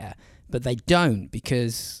get better. But they don't,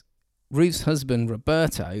 because Ruth's husband,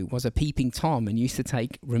 Roberto, was a peeping Tom and used to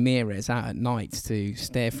take Ramirez out at night to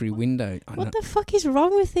stare through windows. What the fuck is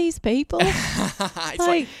wrong with these people? it's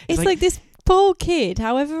like this poor kid,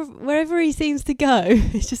 wherever he seems to go,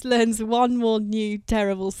 he just learns one more new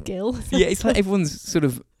terrible skill. Yeah, it's like everyone's sort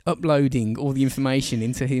of uploading all the information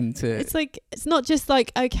into him to... It's like, it's not just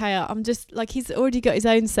like, okay, I'm just, like, he's already got his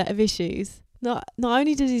own set of issues. Not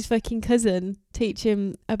only does his fucking cousin teach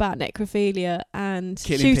him about necrophilia and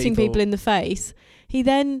shooting people in the face, he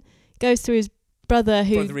then goes to his brother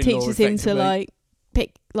who teaches him to like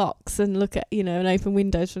pick locks and look at, and open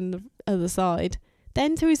windows from the other side.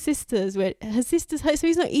 Then to his sisters, so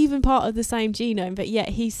he's not even part of the same genome, but yet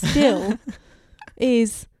he still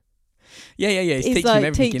is. Yeah. He's teaching like him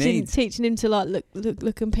everything he needs. Teaching him to like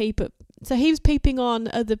look and peep at. So he was peeping on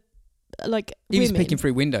other. He was peeking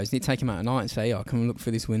through windows and he'd take him out at night and say, "Oh, come and look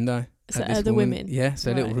through this window." So other women. Yeah,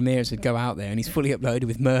 so little Ramirez would go out there and he's fully uploaded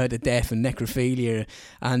with murder, death and necrophilia.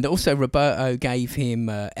 And also Roberto gave him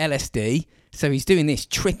LSD. So he's doing this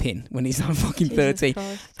tripping when he's like fucking 13.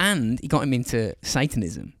 Christ. And he got him into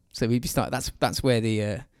Satanism. So he'd be that's where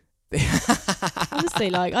the...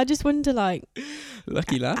 Honestly, I just wonder,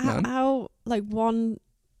 lucky lad, man. How, one...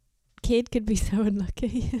 kid could be so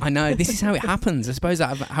unlucky. I know, this is how it happens. I suppose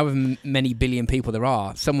out of however many billion people there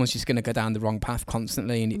are, someone's just going to go down the wrong path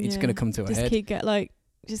constantly and it's going to come to a head.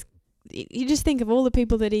 You just think of all the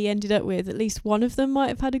people that he ended up with, at least one of them might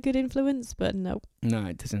have had a good influence, but no. No,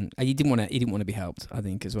 it doesn't. He didn't want to be helped, I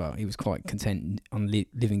think, as well. He was quite content on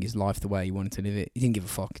living his life the way he wanted to live it. He didn't give a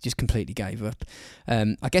fuck. He just completely gave up.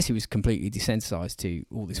 I guess he was completely desensitized to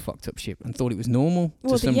all this fucked up shit and thought it was normal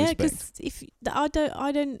to some respect. Because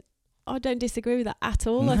I don't disagree with that at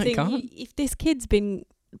all. No, I think if this kid's been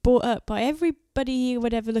brought up by everybody he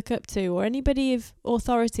would ever look up to or anybody of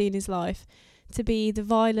authority in his life to be the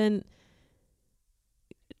violent,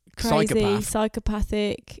 crazy,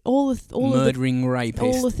 psychopathic, murdering rapist,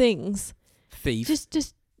 all the things, thief,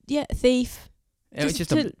 thief.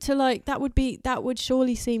 It that would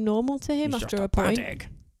surely seem normal to him after a point.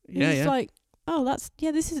 Yeah. Like, oh,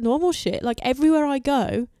 this is normal shit. Like everywhere I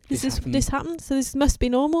go, this happens. So this must be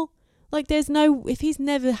normal. Like if he's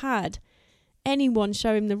never had anyone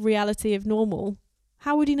show him the reality of normal,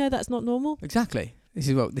 How would he know that's not normal? Exactly. This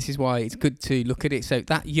is why it's good to look at it. So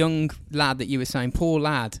that young lad that you were saying, poor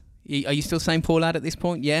lad. Are you still saying poor lad at this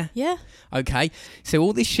point? Yeah. Yeah. Okay. So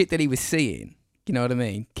all this shit that he was seeing, you know what I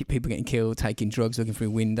mean? People getting killed, taking drugs, looking through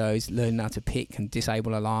windows, learning how to pick and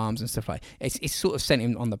disable alarms and stuff like that. It's sort of sent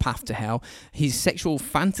him on the path to hell. His sexual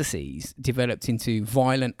fantasies developed into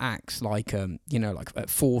violent acts like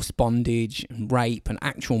forced bondage and rape and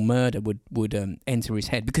actual murder would enter his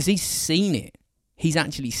head because he's seen it. He's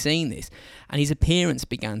actually seen this, and his appearance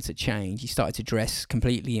began to change. He started to dress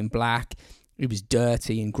completely in black. He was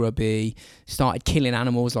dirty and grubby. Started killing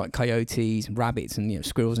animals like coyotes and rabbits and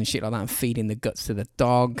squirrels and shit like that, and feeding the guts to the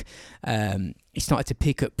dog. He started to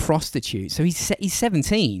pick up prostitutes. So he's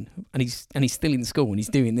 17 and he's still in school and he's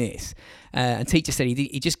doing this. And teacher said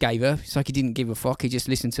he just gave up. It's like he didn't give a fuck. He just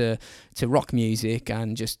listened to rock music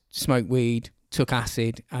and just smoked weed, took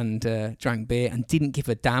acid and drank beer and didn't give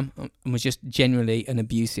a damn and was just generally an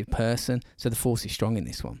abusive person. So the force is strong in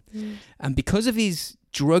this one. And because of his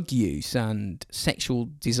drug use and sexual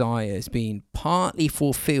desires being partly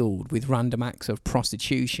fulfilled with random acts of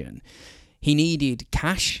prostitution, he needed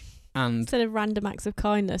cash. And instead of random acts of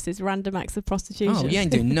kindness, it's random acts of prostitution. Oh, yeah,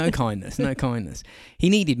 doing no kindness. He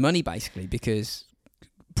needed money basically because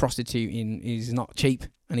prostituting is not cheap.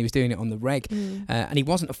 And he was doing it on the reg, and he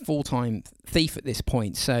wasn't a full-time thief at this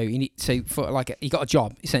point. So he got a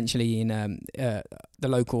job essentially in the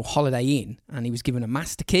local Holiday Inn, and he was given a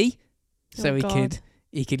master key, so he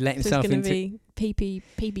could let himself into. It's going to be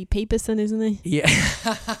P.P. Peeperson, isn't he? Yeah.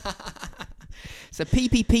 So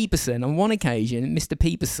P.P. Peeperson, on one occasion, Mr.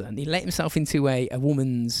 Peeperson, he let himself into a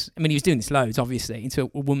woman's... I mean, he was doing this loads, obviously,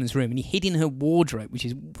 into a woman's room, and he hid in her wardrobe, which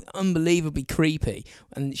is unbelievably creepy,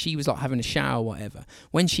 and she was, like, having a shower or whatever.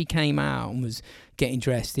 When she came out and was getting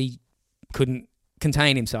dressed, he couldn't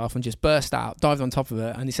contain himself and just burst out, dived on top of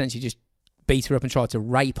her, and essentially just beat her up and tried to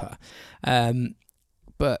rape her.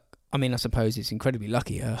 But, I mean, I suppose it's incredibly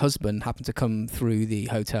lucky. Her husband happened to come through the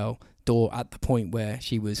hotel door at the point where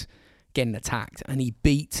she was getting attacked, and he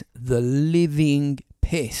beat the living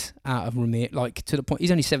piss out of Ramir, like to the point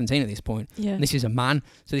he's only 17 at this point. Yeah. And this is a man,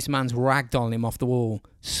 so this man's ragdolling him off the wall,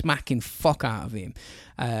 smacking fuck out of him,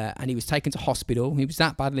 and he was taken to hospital. He was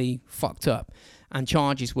that badly fucked up, and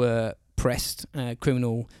charges were pressed.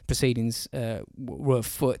 Criminal proceedings were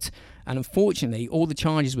afoot, and unfortunately all the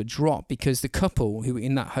charges were dropped because the couple who were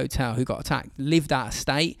in that hotel who got attacked lived out of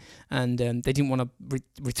state, and they didn't want to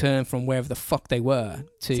return from wherever the fuck they were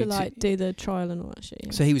to do the trial and all that shit.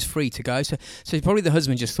 Yeah. So he was free to go. So probably the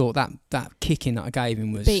husband just thought that kicking that I gave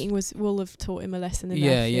him was beating will have taught him a lesson.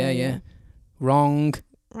 Yeah. Wrong.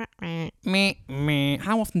 Meh.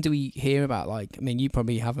 How often do we hear about, like, I mean, you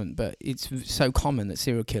probably haven't, but it's so common that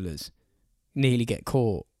serial killers nearly get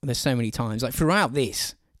caught. There's so many times, like throughout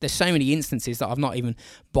this, there's so many instances that I've not even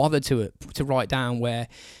bothered to write down where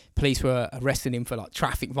police were arresting him for like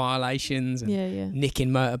traffic violations and nicking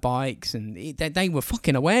motorbikes, and they were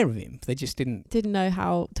fucking aware of him. They just didn't know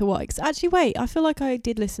how to what. Actually, wait, I feel like I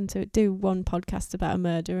did listen to do one podcast about a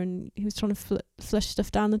murder, and he was trying to flush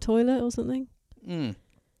stuff down the toilet or something.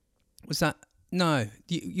 Was that no?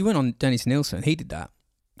 You went on Dennis Nielsen. He did that.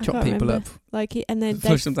 Chop people remember. up. Like and then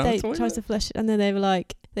they tried to flush it, and then they were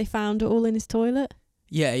like they found it all in his toilet.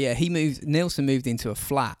 Yeah. Nielsen moved into a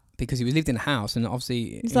flat because he lived in a house, and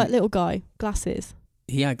obviously he's like little guy, glasses.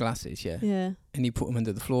 He had glasses, yeah. Yeah. And he put them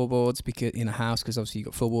under the floorboards because in a house, because obviously you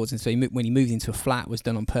got floorboards, and so when he moved into a flat, it was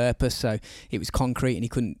done on purpose. So it was concrete, and he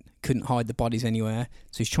couldn't hide the bodies anywhere.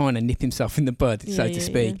 So he's trying to nip himself in the bud, so to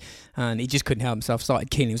speak, and he just couldn't help himself. Started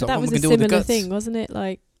killing. He was like, that was a similar thing, wasn't it?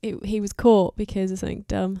 Like he was caught because of something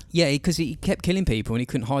dumb. Yeah, because he kept killing people, and he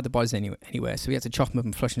couldn't hide the bodies anywhere. So he had to chop them up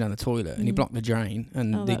and flush them down the toilet, and he blocked the drain.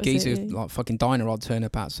 And the geezer, like fucking diner rod, turned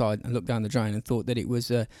up outside and looked down the drain and thought that it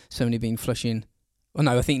was somebody being flushing. Well,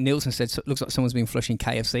 no, I think Nielsen said it looks like someone's been flushing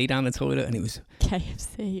KFC down the toilet, and it was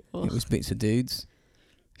KFC. Oh. It was bits of dudes.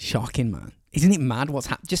 Shocking, man. Isn't it mad?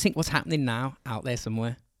 Just think what's happening now out there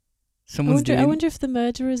somewhere. I wonder if the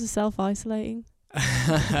murderers are self-isolating.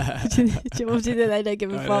 do you think they don't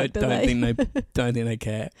give a fuck? Don't think they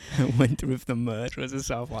care. I wonder if the murderers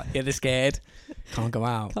are they're scared. Can't go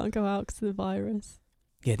out because of the virus.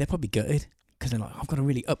 Yeah, they're probably gutted. Because they're like, I've got to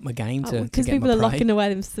really up my game to get people my are prey. locking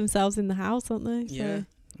away themselves in the house, aren't they? Yeah,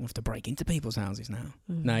 we'll have to break into people's houses now.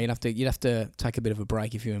 No, you'd have to take a bit of a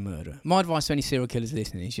break if you're a murderer. My advice to any serial killers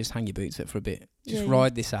listening is just hang your boots up for a bit. Just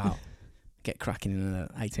ride this out. Get cracking in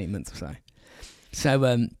 18 months or so.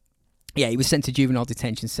 So, he was sent to juvenile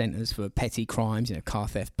detention centres for petty crimes, car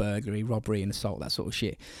theft, burglary, robbery and assault, that sort of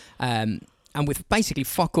shit. And with basically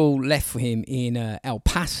fuck all left for him in El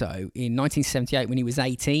Paso in 1978, when he was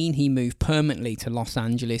 18, he moved permanently to Los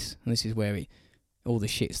Angeles, and this is where all the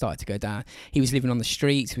shit started to go down. He was living on the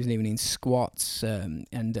streets, he was living in squats, and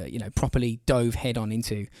properly dove head on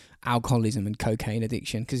into alcoholism and cocaine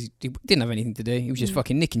addiction, because he didn't have anything to do. He was just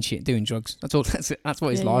fucking nicking shit, doing drugs. That's all. That's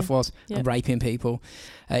what his life was, and raping people.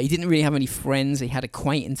 He didn't really have any friends. He had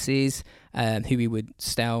acquaintances who he would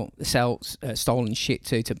sell stolen shit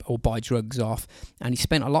to or buy drugs off, and he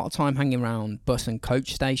spent a lot of time hanging around bus and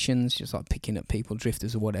coach stations, just like picking up people,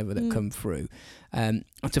 drifters or whatever that come through. And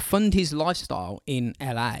to fund his lifestyle in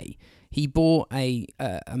LA, he bought a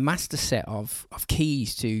master set of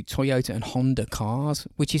keys to Toyota and Honda cars,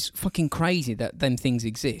 which is fucking crazy that them things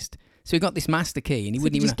exist. So he got this master key, and he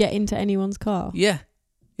wouldn't even just get into anyone's car. Yeah.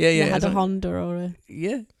 Had a Honda or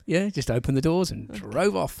a just opened the doors and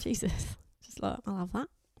drove off. Jesus, just like, I'll have that.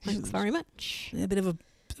 Thanks very much. A bit of a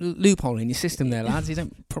loophole in your system there, lads. You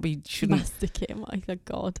shouldn't. Master key, my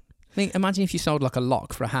God. I mean, imagine if you sold like a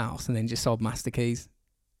lock for a house and then just sold master keys.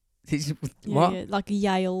 What? Yeah, like a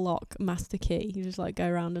Yale lock master key. You just like go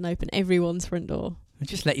around and open everyone's front door. And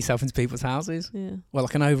just let yourself into people's houses. Yeah. Well,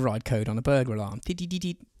 like an override code on a burglar alarm.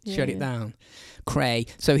 Shut it down. Cray.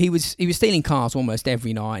 So he was stealing cars almost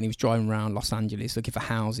every night, and he was driving around Los Angeles looking for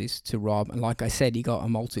houses to rob. And like I said, he got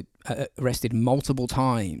arrested multiple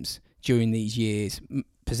times during these years.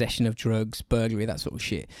 Possession of drugs, burglary, that sort of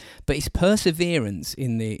shit. But his perseverance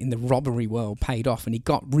in the robbery world paid off, and he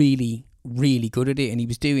got really good at it, and he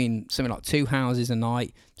was doing something like 2 houses a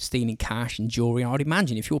night, stealing cash and jewelry. I'd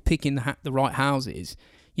imagine if you're picking the right houses,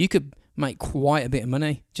 you could make quite a bit of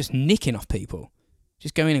money just nicking off people.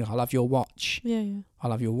 Just going in, I'll have your watch,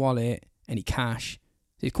 I'll have your wallet, any cash.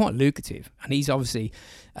 So it's quite lucrative, and he's obviously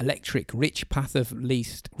electric, rich, path of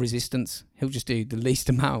least resistance. He'll just do the least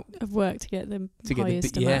amount of work to get the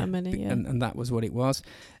highest amount of money. Yeah. And that was what it was.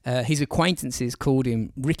 His acquaintances called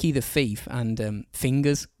him Ricky the Thief and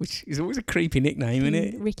Fingers, which is always a creepy nickname, isn't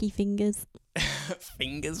it? Ricky Fingers.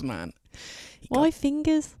 Fingers, man. Why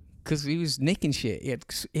Fingers? Because he was nicking shit.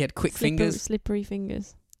 He had quick fingers. Slippery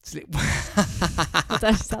fingers. Is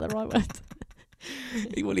that the right word?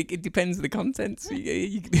 Well, it depends on the contents.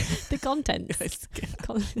 The contents.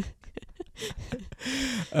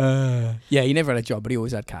 He never had a job, but he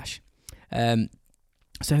always had cash.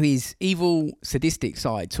 So his evil, sadistic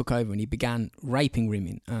side took over, and he began raping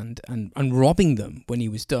women and robbing them when he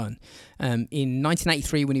was done. In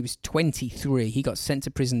 1983, when he was 23, he got sent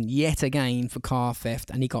to prison yet again for car theft,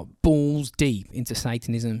 and he got balls deep into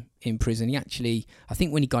Satanism in prison. He actually, I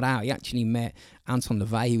think when he got out, he actually met Anton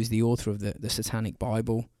LaVey, who was the author of the Satanic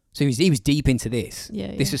Bible. So he was deep into this.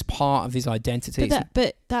 This was part of his identity.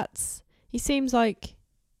 But he seems like,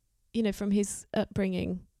 from his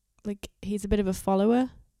upbringing, like he's a bit of a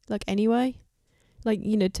follower, like anyway, like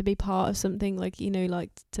to be part of something, like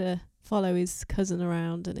like to follow his cousin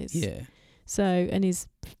around and his and his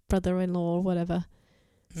brother-in-law or whatever.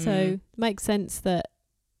 So makes sense that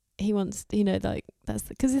he wants, like that's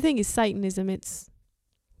because the thing is Satanism, it's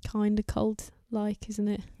kind of cult like, isn't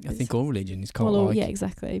it? I think all religion is cult like. Well, yeah,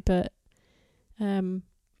 exactly, but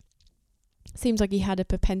seems like he had a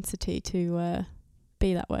propensity to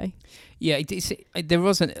be that way. Yeah, there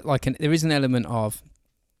is an element of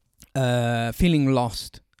feeling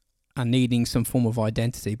lost and needing some form of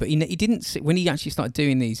identity, but he didn't. When he actually started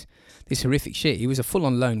doing this horrific shit, he was a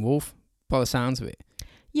full-on lone wolf by the sounds of it.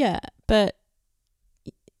 Yeah, but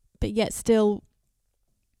yet still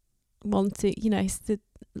wanted, still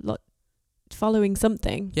following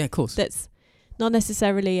something. Yeah, of course. That's not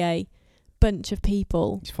necessarily a bunch of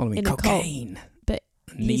people. He's following cocaine, but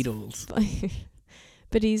needles.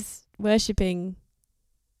 But he's worshipping,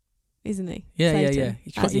 isn't he? Yeah, Satan,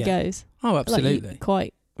 as he goes. Oh, absolutely. Like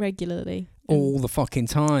quite regularly. All the fucking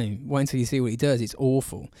time. Wait until you see what he does. It's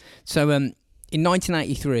awful. So in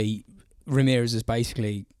 1983, Ramirez has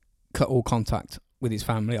basically cut all contact with his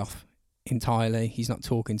family off entirely. He's not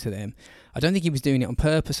talking to them. I don't think he was doing it on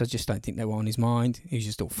purpose. I just don't think they were on his mind. He was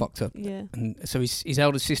just all fucked up. Yeah. And so his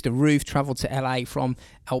elder sister Ruth travelled to LA from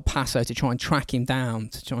El Paso to try and track him down,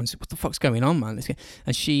 to try and say, what the fuck's going on, man?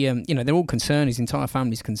 And she, they're all concerned. His entire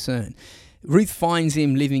family's concerned. Ruth finds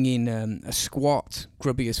him living in a squat,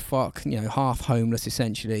 grubby as fuck, half homeless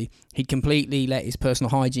essentially. He'd completely let his personal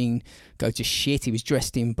hygiene go to shit. He was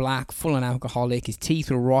dressed in black, full-on alcoholic. His teeth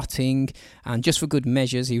were rotting. And just for good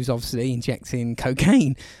measures, he was obviously injecting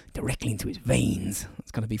cocaine directly into his veins. That's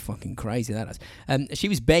going to be fucking crazy, that is. She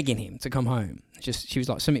was begging him to come home. She was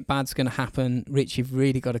like, something bad's going to happen. Rich, you've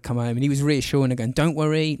really got to come home. And he was reassuring her, going, don't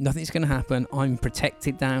worry, nothing's going to happen. I'm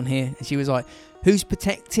protected down here. And she was like, who's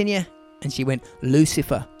protecting you? And she went,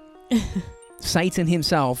 Lucifer. Satan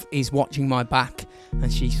himself is watching my back,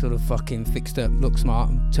 and she sort of fucking fixed up, looked smart,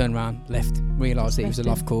 and turned around, left, realised it was a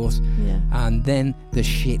lost cause, and then the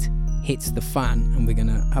shit hits the fan, and we're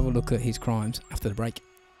gonna have a look at his crimes after the break.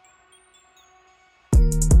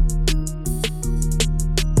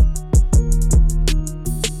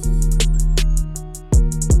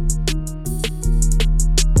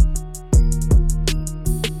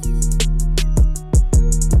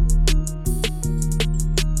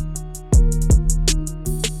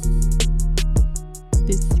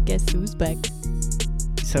 Guess who's back?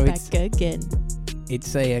 So Back again.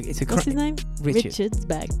 it's a What's his name? Richard. Richard's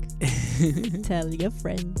back. Tell your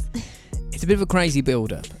friends. It's a bit of a crazy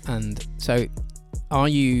build-up, and so are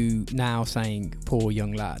you now saying, poor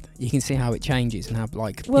young lad? You can see how it changes and how,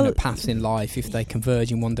 like, paths in life, if they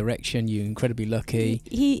converge in one direction, you're incredibly lucky.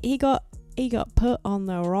 He got put on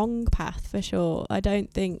the wrong path for sure. I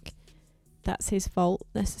don't think that's his fault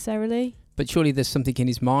necessarily. But surely there's something in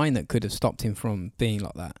his mind that could have stopped him from being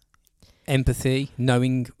like that. Empathy,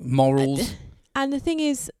 knowing morals. And the thing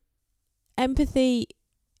is, empathy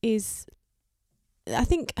is, I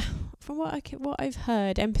think, from what I've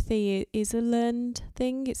heard, empathy is a learned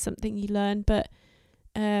thing. It's something you learn. But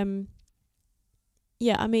yeah,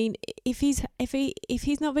 I mean, if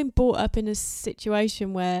he's not been brought up in a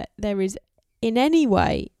situation where there is in any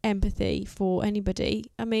way empathy for anybody,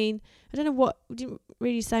 I mean, I don't know we didn't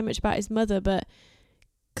really say much about his mother, but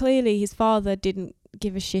clearly his father didn't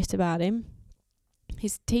give a shit about him.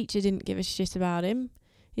 His teacher didn't give a shit about him.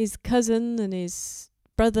 His cousin and his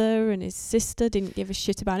brother and his sister didn't give a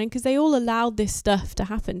shit about him because they all allowed this stuff to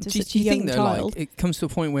happen to such a young child. Like, it comes to a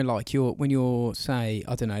point where, like, when you're, say,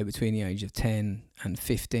 I don't know, between the age of 10 and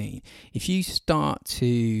 15, if you start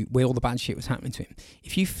to, where all the bad shit was happening to him,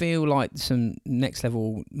 if you feel like some next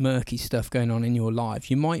level murky stuff going on in your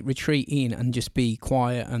life, you might retreat in and just be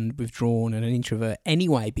quiet and withdrawn and an introvert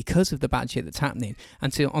anyway because of the bad shit that's happening.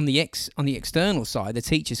 Until on the external side, the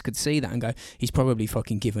teachers could see that and go, he's probably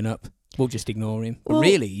fucking given up. We'll just ignore him. But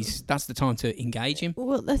really, that's the time to engage him.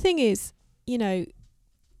 Well, the thing is,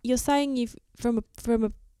 you're saying you've from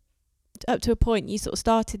a up to a point you sort of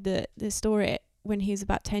started the story when he was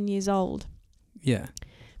about 10 years old. Yeah.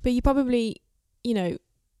 But you probably,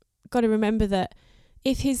 got to remember that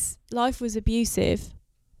if his life was abusive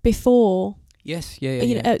before, yes,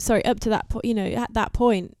 yeah. Up to that point, at that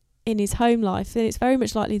point in his home life, then it's very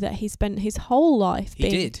much likely that he spent his whole life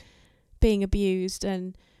being abused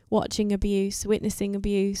and watching abuse, witnessing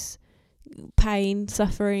abuse, pain,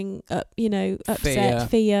 suffering, upset,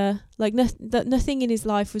 fear. Like nothing in his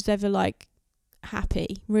life was ever like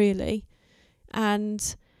happy, really.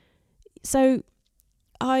 And so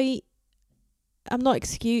I'm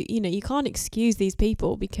not you can't excuse these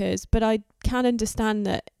people but I can understand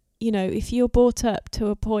that, if you're brought up to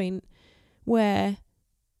a point where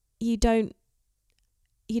you don't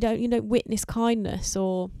witness kindness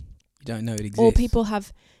or you don't know it exists, or people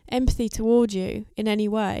have empathy toward you in any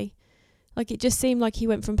way, like it just seemed like he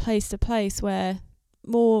went from place to place where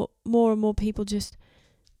more and more people just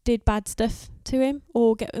did bad stuff to him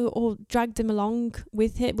or dragged him along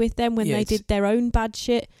with them when they did their own bad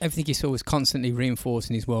shit. Everything he saw was constantly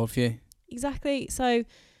reinforcing his worldview. Exactly. So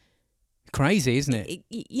crazy, isn't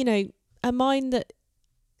it? A mind that,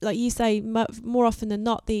 like you say, more often than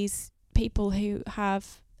not, these people who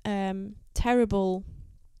have terrible,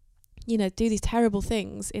 do these terrible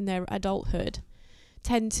things in their adulthood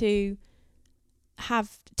tend to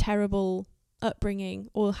have terrible upbringing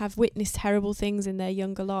or have witnessed terrible things in their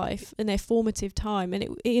younger life, in their formative time.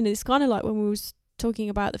 And it's kind of like when we was talking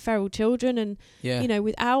about the feral children and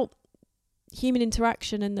without human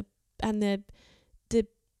interaction and the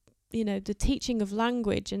teaching of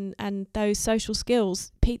language and those social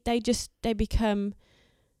skills, they become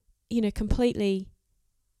completely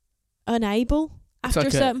unable after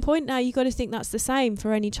a certain point. Now you got to think that's the same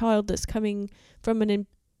for any child that's coming from an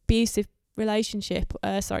abusive relationship,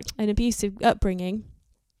 an abusive upbringing,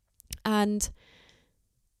 and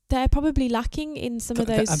they're probably lacking in some of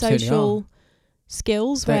those social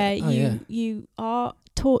skills where you are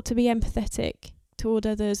taught to be empathetic toward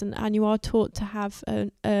others and you are taught to have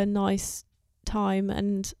a nice time.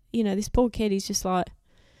 And this poor kid, he's just like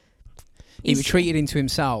he retreated into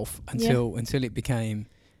himself until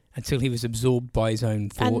he was absorbed by his own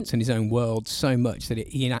thoughts and his own world so much that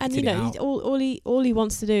he enacted it out. All he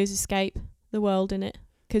wants to do is escape the world in it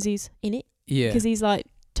because he's in it. Yeah. Because he's like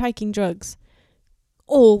taking drugs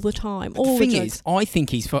all the time. The thing is, I think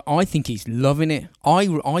he's loving it.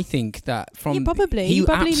 I think that he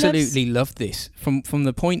absolutely loved this from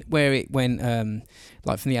the point where it went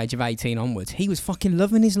like from the age of 18 onwards. He was fucking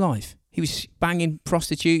loving his life. He was banging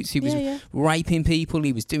prostitutes. He was yeah. raping people.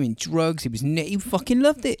 He was doing drugs. He fucking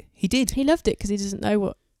loved it. He did. He loved it because he doesn't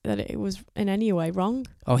know that it was in any way wrong.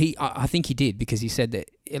 Oh, I think he did, because he said that,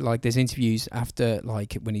 like, there's interviews after,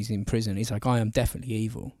 like, when he's in prison. He's like, I am definitely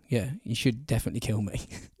evil. Yeah, you should definitely kill me.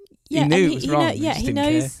 Yeah, he knew and it was wrong. he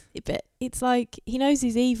knows. But it's like he knows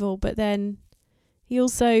he's evil, but then he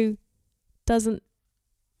also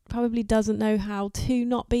probably doesn't know how to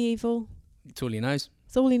not be evil. It's all he knows.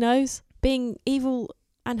 It's all he knows. Being evil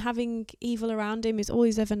and having evil around him is all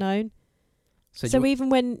he's ever known. So even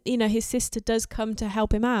when, his sister does come to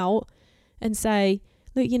help him out and say,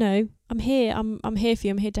 look, I'm here. I'm here for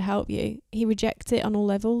you. I'm here to help you. He rejects it on all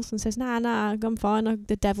levels and says, nah, I'm fine.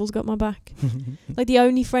 The devil's got my back. Like, the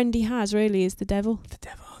only friend he has really is the devil. The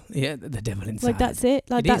devil. Yeah, the devil inside. Like, that's it.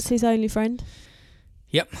 Like, that's his only friend.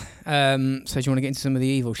 Yep. So do you want to get into some of the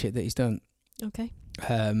evil shit that he's done? Okay.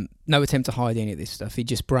 No attempt to hide any of this stuff. He'd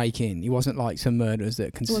just break in. He wasn't like some murderers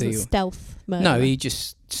that conceal. It wasn't stealth murder. No, he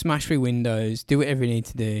just smash through windows, do whatever he needed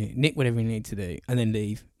to do, nick whatever he needed to do, and then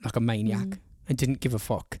leave like a maniac. And didn't give a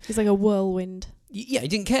fuck. He's like a whirlwind. Yeah, he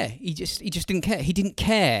didn't care. He just didn't care. He didn't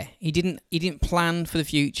care. He didn't plan for the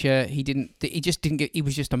future. He just didn't get. He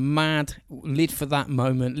was just a mad, lived for that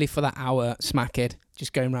moment, lived for that hour, smackhead,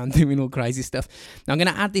 just going around doing all crazy stuff. Now I'm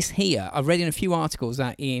going to add this here. I've read in a few articles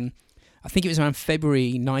that I think it was around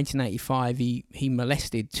February 1985, he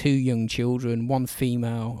molested 2 young children, 1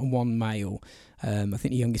 female and 1 male. I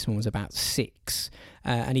think the youngest one was about 6.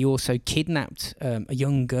 And he also kidnapped a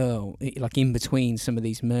young girl, like in between some of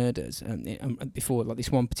these murders. Before, like,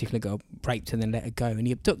 this one particular girl raped her and then let her go. And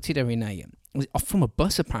he abducted her from a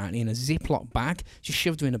bus, apparently, in a Ziploc bag. Just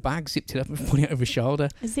shoved her in a bag, zipped it up and put it over her shoulder.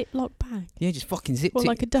 A Ziploc bag? Yeah, just fucking zipped it.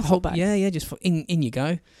 Like a duffel bag? Yeah, just in you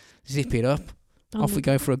go. Zip it up. Off we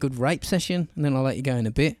go for a good rape session, and then I'll let you go in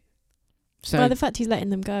a bit. So, well, the fact he's letting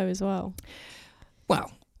them go as well.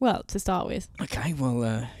 Well, to start with. Okay,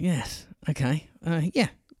 well, yes. Okay. Yeah,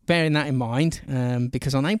 bearing that in mind,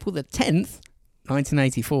 because on April the 10th,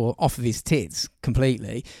 1984, off of his tits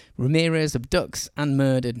completely, Ramirez abducts and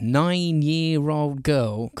murdered 9-year-old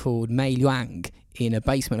girl called Mei Luang in a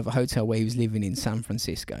basement of a hotel where he was living in San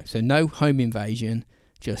Francisco. So no home invasion,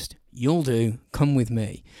 just, you'll do, come with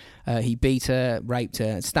me. He beat her, raped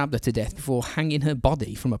her, stabbed her to death before hanging her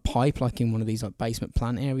body from a pipe, like in one of these like basement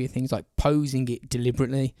plant area things, like posing it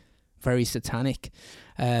deliberately. Very satanic.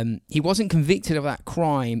 He wasn't convicted of that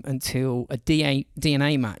crime until a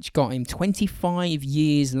DNA match got him 25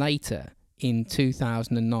 years later in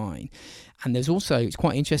 2009. And there's also, it's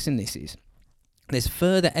quite interesting, there's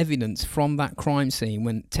further evidence from that crime scene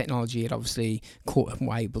when technology had obviously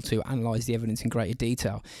were able to analyse the evidence in greater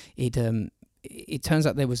detail. It turns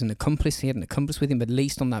out there was an accomplice. He had an accomplice with him, at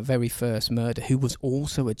least on that very first murder, who was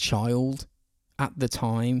also a child at the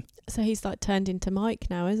time. So he's like turned into Mike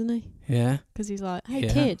now, isn't he? Yeah. Because he's like, hey,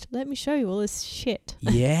 kid, let me show you all this shit.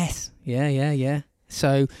 Yes. Yeah.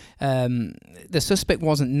 So the suspect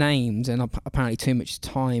wasn't named, and apparently too much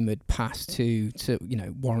time had passed to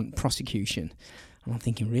warrant prosecution. And I'm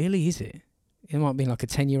thinking, really, is it? It might be like a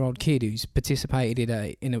 10-year-old kid who's participated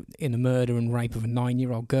in a murder and rape of a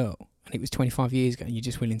 9-year-old girl. And it was 25 years ago, and you're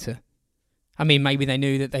just willing to... I mean, maybe they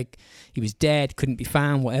knew that he was dead, couldn't be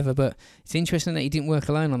found, whatever, but it's interesting that he didn't work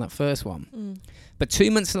alone on that first one. But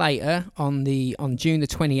 2 months later, on June the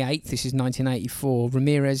 28th, this is 1984,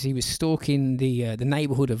 Ramirez, he was stalking the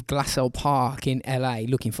neighbourhood of Glassell Park in LA,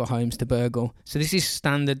 looking for homes to burgle. So this is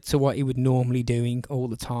standard to what he would normally doing all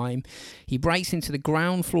the time. He breaks into the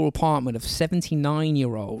ground floor apartment of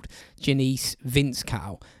 79-year-old Janice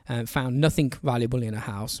Vinskow, and found nothing valuable in her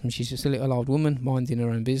house. And she's just a little old woman, minding her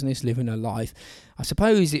own business, living her life. I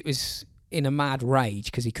suppose it was in a mad rage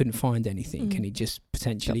because he couldn't find anything, and he just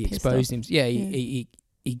potentially exposed him. Yeah, he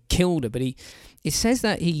killed her, but it says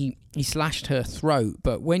that he slashed her throat.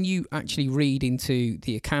 But when you actually read into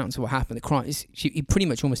the accounts of what happened, the crime, he pretty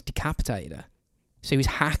much almost decapitated her. So he was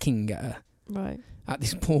hacking at her, at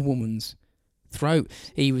this poor woman's throat.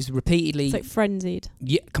 He was repeatedly... It's like frenzied.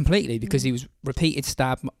 Yeah, completely, because he was repeated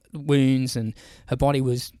stab wounds, and her body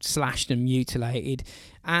was slashed and mutilated.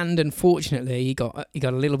 And unfortunately, he got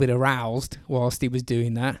a little bit aroused whilst he was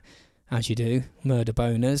doing that, as you do, murder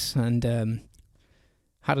boners, and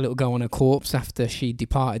had a little go on her corpse after she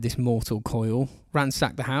departed this mortal coil,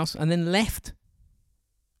 ransacked the house, and then left.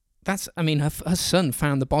 Her son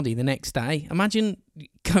found the body the next day. Imagine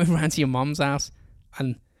going around to your mum's house,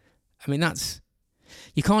 and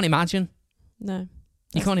you can't imagine. No.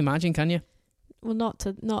 You can't imagine, can you? Well, not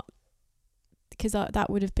because that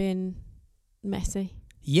would have been messy.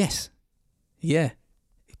 Yes. Yeah.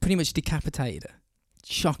 Pretty much decapitated her.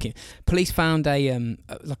 shocking. Police found a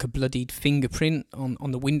bloodied fingerprint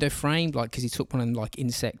on the window frame, like because he took one of them like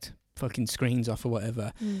insect fucking screens off or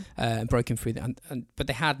whatever, and broken through that. But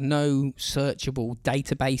they had no searchable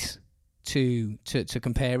database to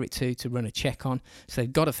compare it to run a check on. So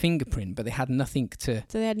they've got a fingerprint, but they had nothing to.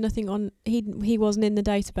 So they had nothing on. He wasn't in the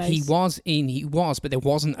database. He was, but there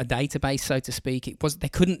wasn't a database, so to speak. It was. They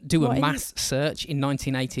couldn't do a mass search in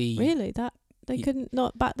 1980. Really, that they couldn't,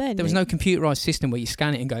 not back then. There was no computerized system where you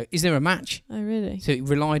scan it and go, "Is there a match?" Oh, really? So it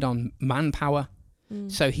relied on manpower.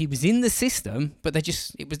 So he was in the system, but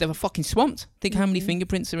they were fucking swamped. Think how many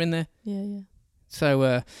fingerprints are in there. Yeah.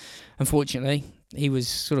 So unfortunately, he was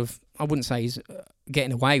sort of. I wouldn't say he's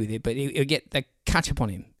getting away with it, but they catch up on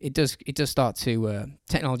him. It does start to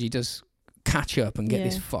technology does catch up and get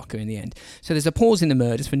this fucker in the end. So there's a pause in the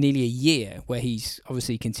murders for nearly a year where he's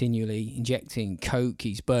obviously continually injecting coke,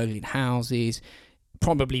 he's burgling houses,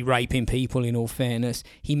 probably raping people. In all fairness,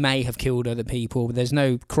 he may have killed other people, but there's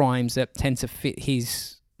no crimes that tend to fit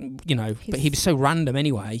his. But he was so random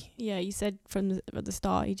anyway. Yeah, you said at the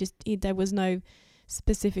start, there was no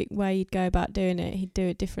specific way he'd go about doing it. He'd do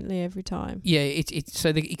it differently every time. Yeah,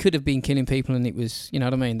 he could have been killing people, and it was, you know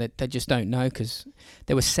what I mean. They just don't know, because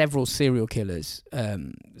there were several serial killers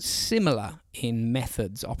similar in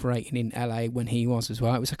methods operating in LA when he was as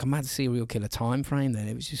well. It was like a mad serial killer time frame. Then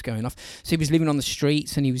it was just going off. So he was living on the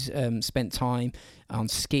streets, and he was spent time on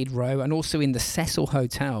Skid Row, and also in the Cecil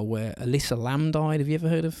Hotel where Alyssa Lamb died. Have you ever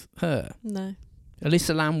heard of her? No.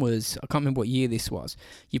 Alyssa Lamb was, I can't remember what year this was.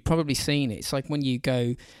 You've probably seen it. It's like when you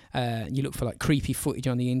go, you look for like creepy footage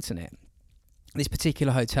on the internet. This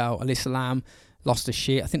particular hotel, Alyssa Lamb lost her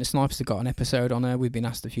shit. I think the Snipers have got an episode on her. We've been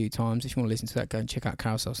asked a few times. If you want to listen to that, go and check out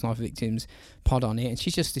Carousel Sniper Victims pod on it. And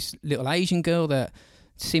she's just this little Asian girl that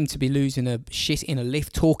seemed to be losing her shit in a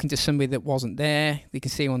lift, talking to somebody that wasn't there. You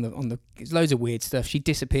can see her on the there's loads of weird stuff. She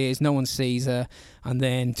disappears, no one sees her, and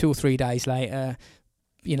then 2 or 3 days later,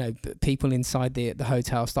 people inside the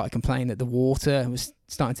hotel started complaining that the water was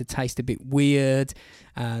starting to taste a bit weird,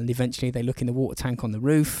 and eventually they look in the water tank on the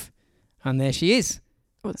roof, and there she is.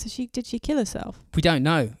 What? So did she kill herself? We don't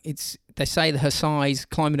know. They say that her size,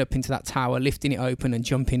 climbing up into that tower, lifting it open and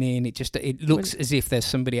jumping in, it looks as if there's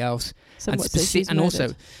somebody else. Also,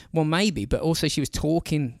 well, maybe, but also she was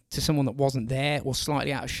talking to someone that wasn't there or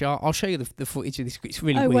slightly out of shot. I'll show you the footage of this. It's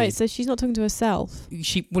really weird. Oh wait, so she's not talking to herself?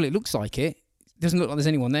 Well, it looks like it. Doesn't look like there's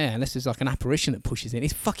anyone there unless there's like an apparition that pushes in.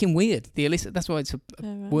 It's fucking weird. That's why it's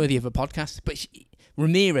worthy of a podcast. But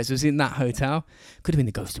Ramirez was in that hotel. Could have been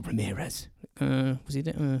the ghost of Ramirez. Was he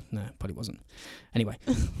there? No, probably wasn't. Anyway.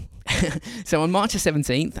 So on March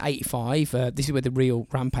 17th, 85, this is where the real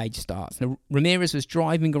rampage starts. Now, Ramirez was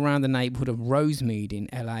driving around the neighborhood of Rosemead in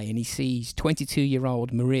LA, and he sees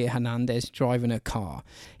 22-year-old Maria Hernandez driving her car.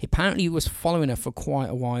 He apparently was following her for quite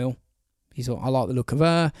a while. He thought, I like the look of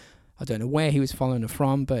her. I don't know where he was following her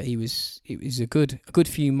from, but it was a good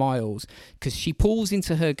few miles, because she pulls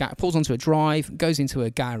onto a drive, goes into her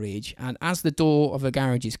garage, and as the door of her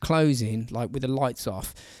garage is closing, like with the lights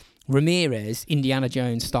off, Ramirez, Indiana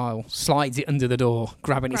Jones style, slides it under the door,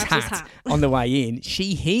 grabbing his hat on the way in.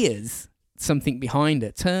 She hears something behind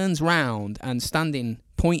her, turns round, and standing,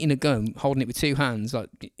 pointing a gun, holding it with two hands, like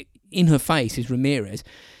in her face is Ramirez.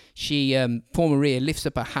 She, poor Maria, lifts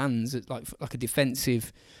up her hands like a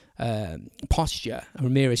defensive posture, and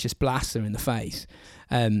Ramirez just blasts her in the face.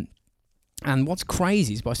 And what's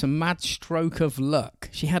crazy is, by some mad stroke of luck,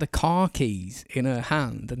 she had a car keys in her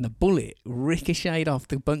hand, and the bullet ricocheted off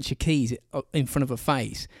the bunch of keys in front of her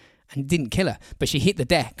face and didn't kill her, but she hit the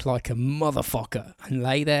deck like a motherfucker and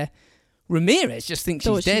lay there. Ramirez just thinks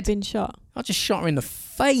she's dead. She'd been shot. I just shot her in the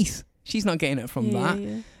face. She's not getting it from that.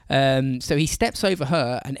 Yeah. So he steps over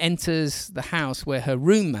her and enters the house where her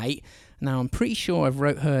roommate. Now, I'm pretty sure I've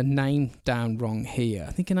wrote her name down wrong here.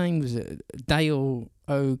 I think her name was Dale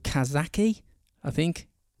Okazaki, I think.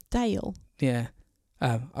 Dale? Yeah.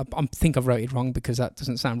 I think I've wrote it wrong because that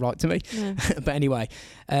doesn't sound right to me. No. But anyway,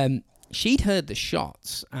 she'd heard the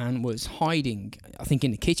shots and was hiding, I think,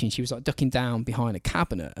 in the kitchen. She was like ducking down behind a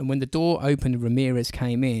cabinet. And when the door opened and Ramirez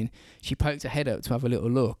came in, she poked her head up to have a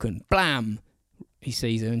little look, and blam, he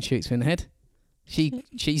sees her and shoots her in the head. She's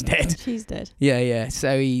dead. She's dead. Yeah.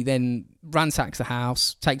 So he then ransacks the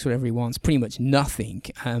house, takes whatever he wants, pretty much nothing.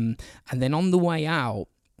 And then on the way out,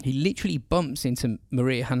 he literally bumps into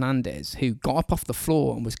Maria Hernandez, who got up off the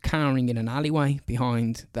floor and was cowering in an alleyway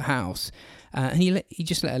behind the house. And he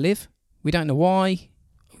just let her live. We don't know why.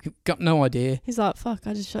 Got no idea. He's like, fuck,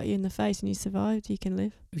 I just shot you in the face and you survived. You can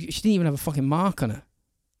live. She didn't even have a fucking mark on her.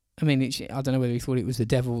 I mean, I don't know whether he thought it was the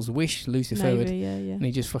devil's wish, Lucifer. Maybe, yeah. And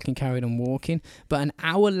he just fucking carried on walking. But an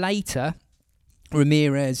hour later,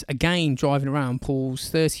 Ramirez, again driving around,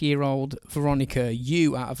 pulls 30-year-old Veronica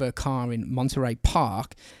Yu out of her car in Monterey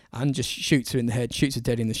Park and just shoots her in the head, shoots her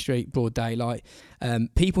dead in the street, broad daylight.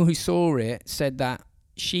 People who saw it said that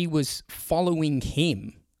she was following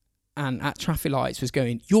him and at traffic lights was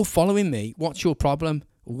going, "You're following me. What's your problem?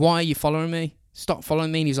 Why are you following me? Stop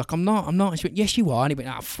following me." And he was like, I'm not. And she went, "Yes, you are." And he went,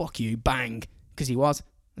 "Ah, fuck you," bang. Because he was.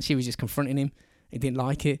 And she was just confronting him. He didn't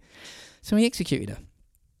like it. So he executed her.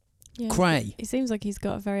 Yeah, Cray. It seems like he's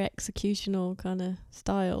got a very executional kind of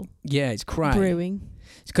style. Yeah, it's cray. Brewing.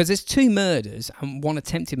 It's because there's 2 murders and 1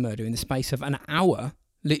 attempted murder in the space of an hour.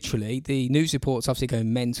 Literally, the news reports obviously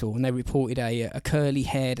going mental, and they reported a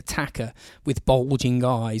curly-haired attacker with bulging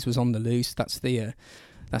eyes was on the loose. That's the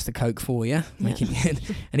coke for you, making it.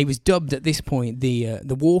 And he was dubbed at this point the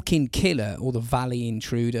walk-in killer or the Valley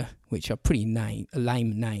Intruder, which are pretty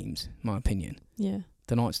lame names, in my opinion. Yeah.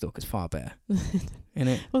 The Night Stalker's far better, isn't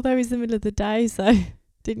it? Although it's the middle of the day, so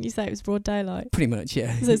didn't you say it was broad daylight? Pretty much,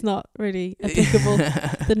 yeah. So it's not really applicable.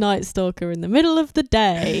 The Night Stalker in the middle of the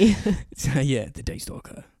day. So, yeah, the Day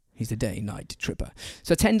Stalker. He's the day-night tripper.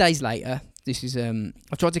 So 10 days later, this is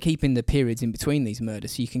I've tried to keep in the periods in between these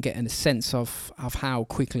murders so you can get a sense of how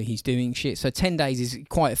quickly he's doing shit. So 10 days is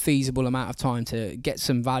quite a feasible amount of time to get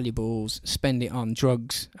some valuables, spend it on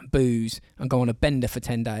drugs and booze, and go on a bender for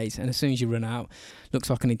 10 days. And as soon as you run out,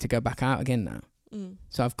 looks like I need to go back out again now.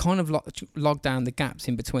 So I've kind of logged down the gaps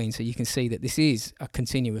in between so you can see that this is a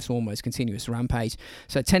almost continuous rampage.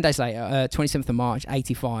 So 10 days later, 27th of March,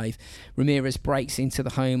 85, Ramirez breaks into the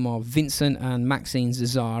home of Vincent and Maxine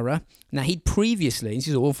Zazara. Now, he previously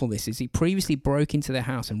broke into their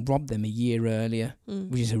house and robbed them a year earlier,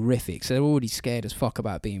 which is horrific. So they're already scared as fuck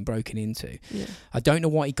about being broken into. Yeah. I don't know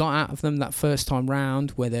what he got out of them that first time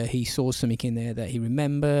round, whether he saw something in there that he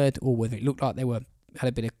remembered or whether it looked like they had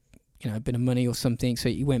a bit of money or something. So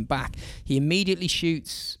he went back. He immediately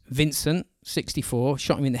shoots Vincent, 64,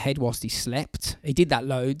 shot him in the head whilst he slept. He did that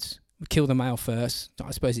loads. Kill the male first. I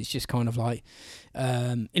suppose it's just kind of like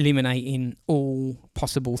eliminating all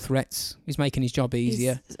possible threats. He's making his job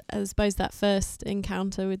easier. I suppose that first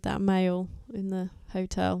encounter with that male in the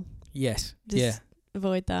hotel. Yes. Just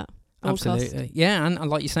avoid that. Absolutely. Cost. Yeah, and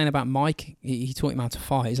like you're saying about Mike, he taught him how to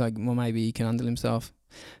fight. He's like, well, maybe he can handle himself.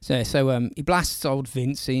 So he blasts old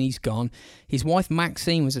Vince and he's gone. His wife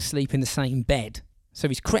Maxine was asleep in the same bed. So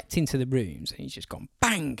he's crept into the rooms and he's just gone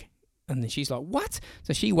bang. And then she's like, what?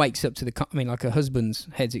 So she wakes up to like her husband's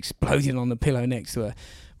head's exploding on the pillow next to her.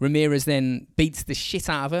 Ramirez then beats the shit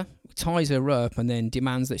out of her, ties her up, and then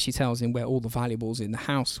demands that she tells him where all the valuables in the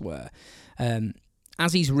house were.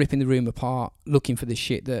 As he's ripping the room apart, looking for the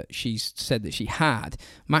shit that she's said that she had,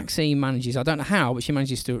 Maxine manages, I don't know how, but she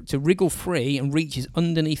manages to wriggle free and reaches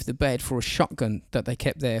underneath the bed for a shotgun that they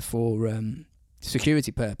kept there for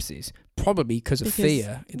security purposes, probably because of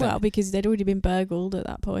fear. Well, because they'd already been burgled at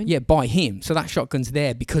that point. Yeah, by him. So that shotgun's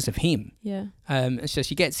there because of him. Yeah. So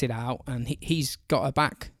she gets it out, and he's got her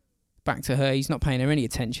back to her. He's not paying her any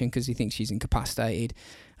attention because he thinks she's incapacitated,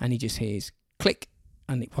 and he just hears click,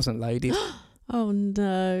 and it wasn't loaded. Oh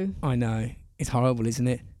no. I know. It's horrible, isn't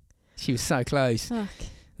it? She was so close. Fuck.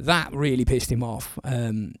 That really pissed him off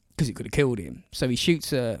because it could have killed him. So he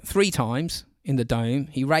shoots her 3 times in the dome.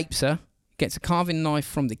 He rapes her, gets a carving knife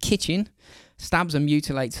from the kitchen, stabs and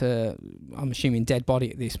mutilates her, I'm assuming dead body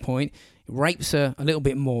at this point, rapes her a little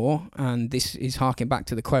bit more, and this is harking back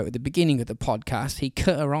to the quote at the beginning of the podcast. He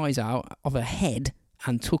cut her eyes out of her head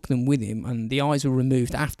and took them with him, and the eyes were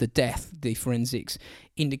removed after death, the forensics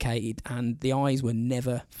indicated, and the eyes were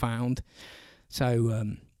never found. So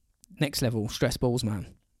next level stress balls, man.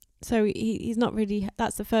 So he's not really,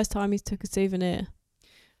 that's the first time he's took a souvenir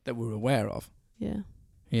that we're aware of. Yeah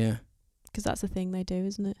Because that's a thing they do,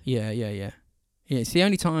 isn't it? Yeah, it's the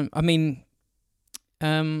only time, I mean,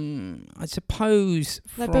 I suppose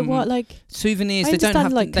like, but what, like souvenirs, I they don't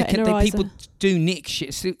have like people do nick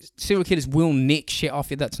shit. Serial killers will nick shit off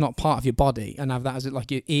you that's not part of your body and have that as like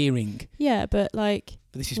your earring. Yeah, but like,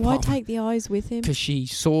 this is why take the eyes with him? Because she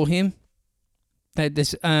saw him.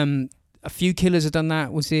 There's a few killers have done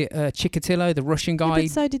that. Was it Chikatilo, the Russian guy? Yeah,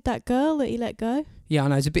 but so did that girl that he let go. Yeah, I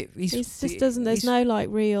know. It's a bit. He just doesn't. There's no like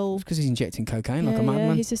real. Because he's injecting cocaine like a madman.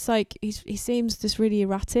 Yeah, he's just like he seems just really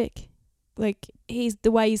erratic. Like he's the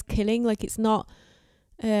way he's killing. Like it's not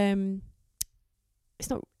really.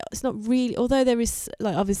 Although there is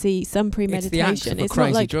like obviously some premeditation. It's the act of a it's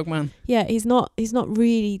crazy not like, drug man. Yeah, he's not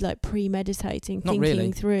really like premeditating, Not thinking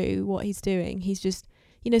really. through what he's doing. He's just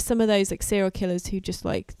some of those like serial killers who just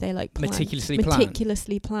like they like meticulously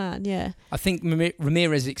plan. Yeah. I think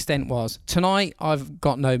Ramirez's extent was, tonight I've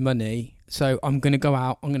got no money, so I'm going to go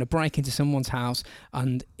out, I'm going to break into someone's house,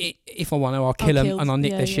 and if I want to, I'll kill them and I'll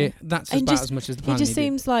nick their shit. That's about as much as the plan. He just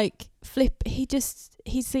seems like he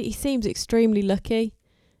seems extremely lucky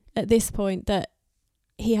at this point that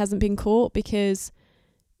he hasn't been caught, because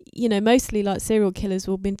mostly like serial killers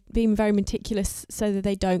will be being very meticulous so that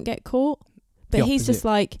they don't get caught. But he's just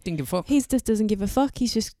like, he just doesn't give a fuck.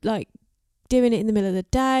 He's just like doing it in the middle of the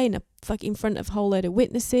day in front of a whole load of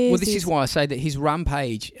witnesses. Well, this is why I say that his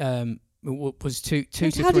rampage was two to 3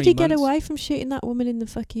 months. How did he get away from shooting that woman in the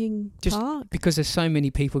fucking park? Because there's so many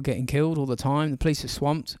people getting killed all the time. The police are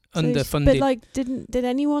swamped, underfunded. But like, did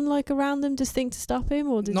anyone like around them just think to stop him,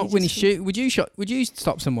 or did not when he shoot? Would you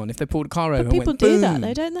stop someone if they pulled a car over? But people do that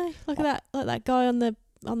though, don't they? Like that guy on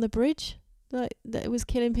the bridge. Like that was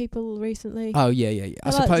killing people recently. Oh yeah. I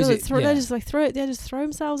suppose they just throw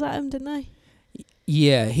themselves at him, didn't they?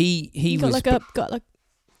 Yeah, he was.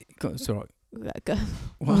 It's all right.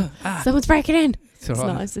 What? Someone's breaking in. It's all right.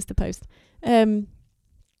 Not. It's just the post. I've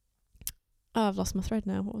lost my thread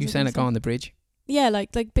now. You saying a guy on the bridge? Yeah,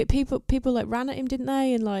 like but people like ran at him, didn't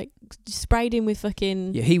they? And like sprayed him with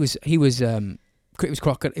fucking. Yeah, he was. It was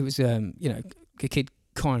Crockett. It was a kid.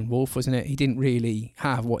 Kyle Wolf, wasn't it? He didn't really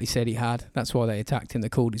have what he said he had. That's why they attacked him. They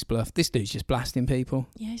called his bluff. This dude's just blasting people.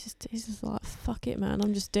 Yeah, he's just like, fuck it, man.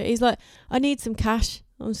 He's like, I need some cash.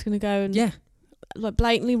 I'm just gonna go and like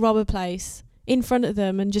blatantly rob a place in front of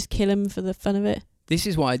them and just kill him for the fun of it. This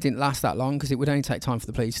is why it didn't last that long, because it would only take time for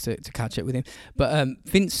the police to catch up with him. But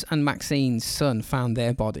Vince and Maxine's son found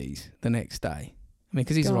their bodies the next day. I mean,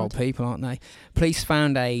 because these are old people, aren't they? Police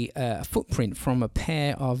found a footprint from a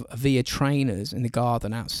pair of Avia trainers in the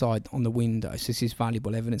garden outside on the window. So this is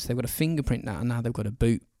valuable evidence. They've got a fingerprint now, and now they've got a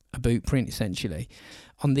boot print, essentially.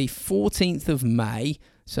 On the 14th of May,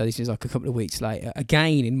 so this is like a couple of weeks later,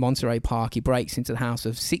 again in Monterey Park, he breaks into the house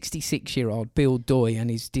of 66-year-old Bill Doy and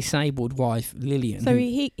his disabled wife, Lillian. So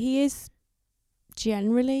he is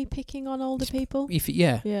generally picking on older people?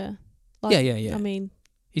 Yeah. Yeah. Yeah. I mean...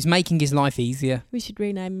 He's making his life easier. We should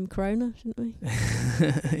rename him Corona, shouldn't we?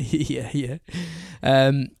 Yeah.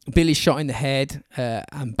 Bill is shot in the head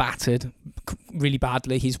and battered really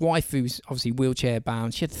badly. His wife, who's obviously wheelchair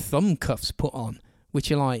bound, she had thumb cuffs put on, which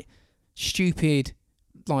are like stupid,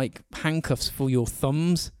 like handcuffs for your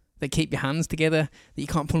thumbs that keep your hands together, that you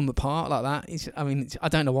can't pull them apart like that. I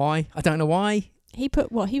don't know why. He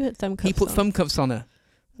put thumb cuffs on? He put thumb cuffs on her.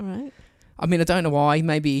 All right. I mean, I don't know why.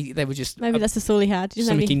 Maybe they were just... Maybe that's all he had.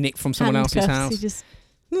 Something he nicked from someone else's house. He just...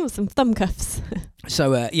 some thumb cuffs.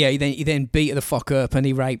 So, he then beat her the fuck up and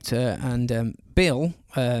he raped her. And Bill,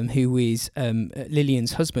 who is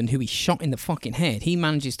Lillian's husband, who he shot in the fucking head, he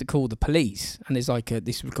manages to call the police. And there's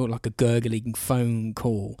this was called like a gurgling phone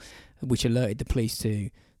call, which alerted the police to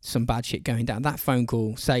some bad shit going down. That phone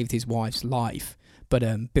call saved his wife's life.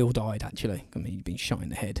 But Bill died, actually. I mean, he'd been shot in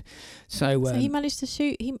the head. So he managed to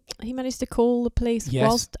shoot. He managed to call the police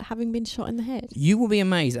whilst having been shot in the head. You will be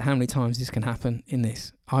amazed at how many times this can happen in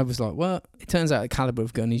this. I was like, well, it turns out the calibre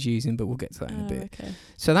of gun he's using, but we'll get to that in a bit. Okay.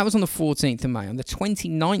 So that was on the 14th of May. On the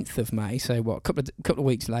 29th of May, so a couple of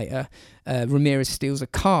weeks later, Ramirez steals a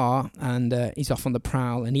car and he's off on the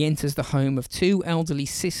prowl, and he enters the home of two elderly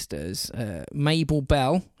sisters, Mabel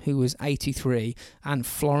Bell, who was 83, and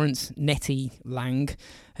Florence Nettie Lang,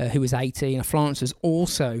 who was 80. And Florence was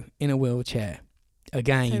also in a wheelchair.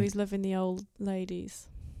 Again. So he's loving the old ladies.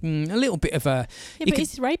 A little bit of a... Yeah, but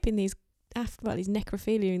he's raping these... he's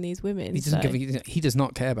necrophiliaing these women. He does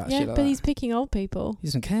not care about shit like that. Yeah, but he's picking old people. He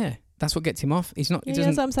doesn't care. That's what gets him off. He's not. That's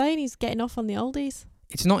what I'm saying. He's getting off on the oldies.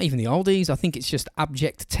 It's not even the oldies. I think it's just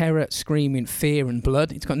abject terror, screaming, fear, and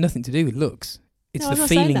blood. It's got nothing to do with looks. It's the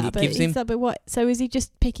feeling it gives him. But what? So is he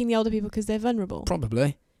just picking the older people because they're vulnerable?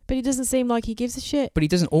 Probably. But he doesn't seem like he gives a shit. But he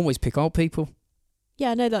doesn't always pick old people.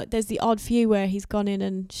 Yeah, I know that there's the odd few where he's gone in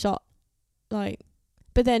and shot, but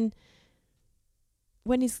then.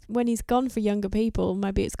 When he's gone for younger people,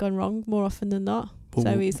 maybe it's gone wrong more often than not. Ooh,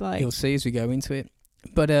 so he's like... You'll see as we go into it.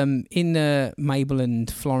 But in Mabel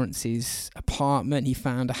and Florence's apartment, he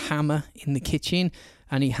found a hammer in the kitchen,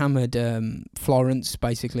 and he hammered Florence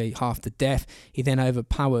basically half to death. He then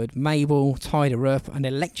overpowered Mabel, tied her up, and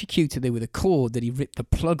electrocuted her with a cord that he ripped the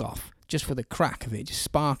plug off just for the crack of it, just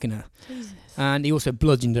sparking her. Jesus. And he also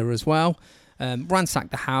bludgeoned her as well. Ransacked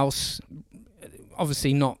the house,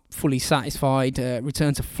 obviously not fully satisfied,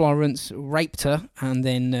 returned to Florence, raped her, and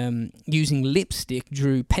then using lipstick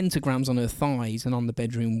drew pentagrams on her thighs and on the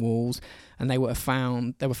bedroom walls. And they were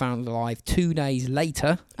found alive 2 days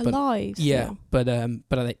later. Alive? Yeah, still?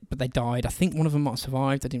 but they died. I think one of them might have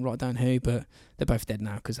survived. I didn't write down who, but they're both dead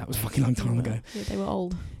now because that was a fucking long time ago. Yeah, they were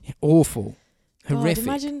old. Yeah, awful, God, horrific.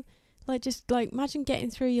 imagine, imagine getting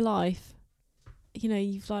through your life. You know,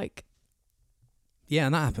 you've Yeah,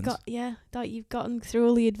 and that happens. You've gotten through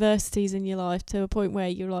all the adversities in your life to a point where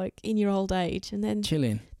you're like in your old age, and then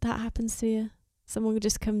Chilling. that happens to you. Someone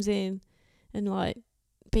just comes in and like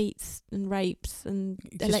beats and rapes and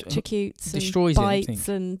Just, electrocutes destroys and bites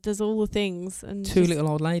everything. and does all the things. And Two just- little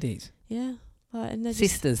old ladies, yeah, and they're just,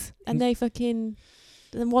 sisters, and they fucking,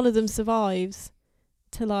 and one of them survives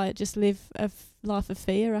to like just live a life of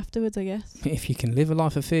fear afterwards, I guess. If you can live a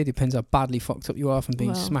life of fear, depends how badly fucked up you are from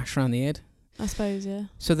being Well. smashed around the head. I suppose, yeah.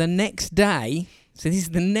 So the next day, so this is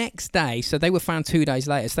the next day, so they were found 2 days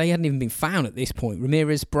later, so they hadn't even been found at this point.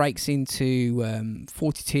 Ramirez breaks into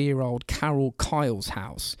 42-year-old Carol Kyle's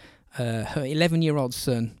house. Her 11-year-old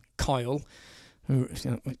son, Kyle,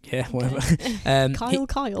 yeah, whatever.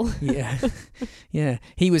 Kyle. Yeah, yeah.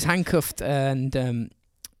 He was handcuffed, and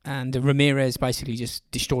Ramirez basically just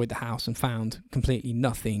destroyed the house and found completely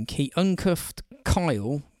nothing. He uncuffed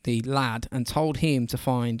Kyle, the lad, and told him to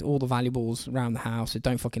find all the valuables around the house. So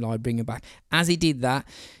don't fucking lie, bring him back. As he did that,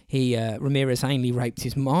 Ramirez anally raped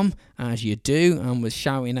his mom, as you do, and was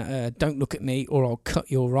shouting at her, "Don't look at me or I'll cut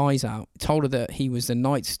your eyes out." Told her that he was the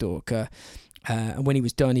Night Stalker, and when he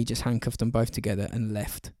was done, he just handcuffed them both together and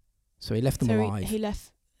left. So he left them alive. He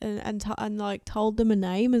left and like told them a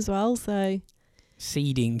name as well. So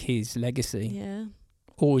Seeding his legacy. yeah.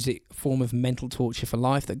 Or is it a form of mental torture for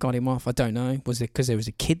life that got him off? I don't know. Was it because there was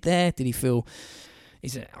a kid there? Did he feel...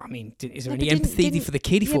 Is there any but empathy for the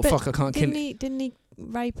kid? He thought, fuck, I can't kill him. Didn't he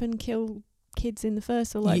rape and kill kids in the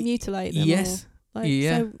first, or like mutilate them? Yes. Or, like,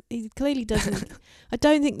 Yeah. So he clearly doesn't... I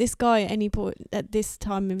don't think this guy at any point at this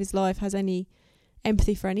time of his life has any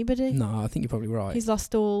empathy for anybody. No, I think you're probably right. He's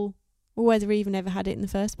lost all... Or whether he even ever had it in the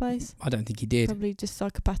first place. I don't think he did. Probably just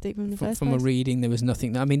psychopathic from the first From a place. reading, there was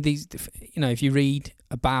nothing. I mean, if you read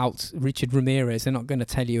about Richard Ramirez, they're not going to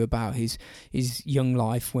tell you about his young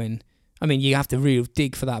life when... I mean, you have to really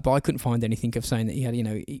dig for that, but I couldn't find anything of saying that he had,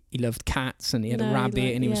 he loved cats and he had a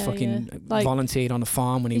rabbit and he was fucking volunteered on a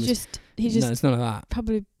farm when he was... No, it's none of that.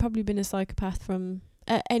 Probably been a psychopath from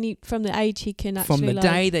the age he can actually... From the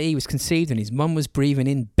day that he was conceived and his mum was breathing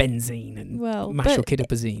in benzene and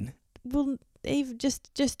methylkidopazine. Well, even just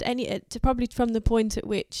any probably from the point at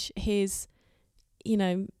which he's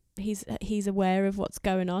aware of what's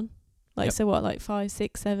going on. Like, Yep. so what, like 5,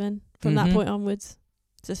 6, 7 from that point onwards,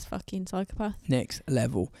 just fucking psychopath. Next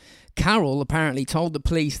level. Carroll apparently told the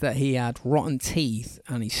police that he had rotten teeth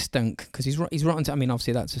and he stunk because he's rotten. I mean,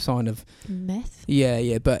 obviously that's a sign of meth.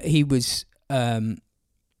 Yeah, but he was.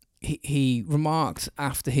 He remarked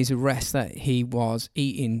after his arrest that he was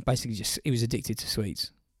eating basically he was addicted to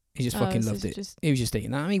sweets. He just fucking loved it. He was just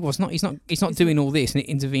eating that. I mean, he's not doing all this and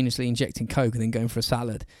intravenously injecting coke and then going for a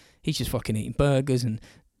salad. He's just fucking eating burgers and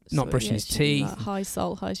not brushing his teeth. Like high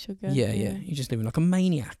salt, high sugar. Yeah. He's just living like a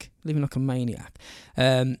maniac.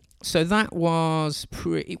 So that was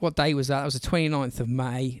what day was that? That was the 29th of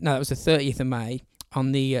May. No, that was the 30th of May.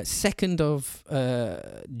 On the 2nd of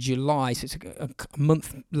July, so it's a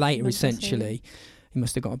month later, essentially, he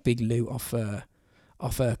must have got a big loot off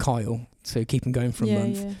Kyle to keep him going for a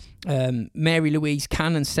month. Yeah. Mary Louise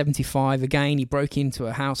Cannon, 75, again, he broke into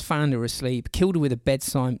her house, found her asleep, killed her with a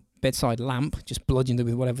bedside lamp, just bludgeoned her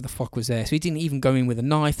with whatever the fuck was there. So he didn't even go in with a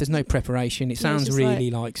knife. There's no preparation. It sounds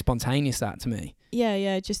really like spontaneous, that to me.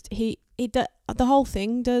 Yeah. Just the whole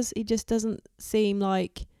thing does. It just doesn't seem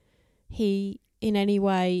like he in any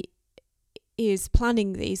way is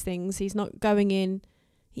planning these things. He's not going in.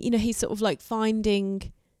 He's sort of like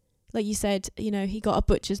finding. Like you said, he got a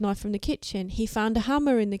butcher's knife from the kitchen. He found a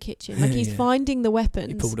hammer in the kitchen. Like he's finding the weapons.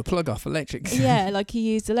 He pulled a plug off electric. Yeah, like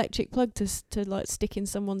he used electric plug to like stick in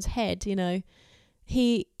someone's head.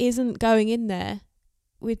 He isn't going in there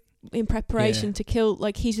in preparation to kill.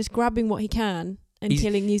 Like he's just grabbing what he can and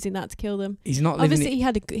using that to kill them. He's not. Obviously,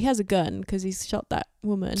 he has a gun because he's shot that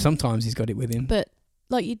woman. Sometimes he's got it with him. But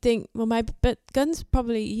like you'd think, well, maybe, but guns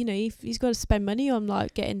probably, he's got to spend money on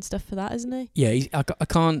like getting stuff for that, isn't he? Yeah, I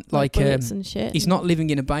can't like bullets and shit. He's not living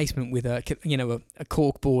in a basement with a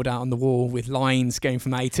cork board out on the wall with lines going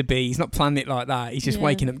from A to B. He's not planning it like that. He's just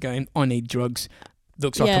waking up going, I need drugs.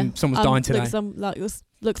 Looks like someone's dying today.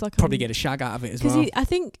 Looks like probably get a shag out of it as well. I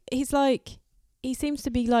think he seems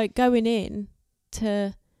to be like going in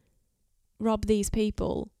to rob these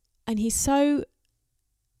people, and he's so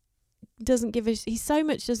doesn't give a he so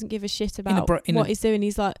much doesn't give a shit about in what a- he's doing.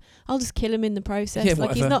 He's like, I'll just kill him in the process. Yeah,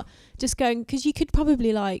 like he's whatever. not just going, because you could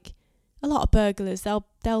probably like a lot of burglars, they'll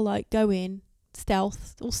like go in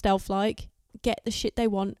stealth like, get the shit they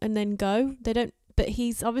want and then go. They don't. But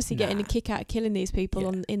he's obviously getting a Nah. kick out of killing these people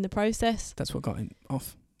Yeah. in the process. That's what got him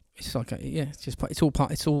off. It's like it's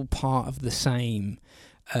all part of the same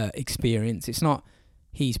experience. It's not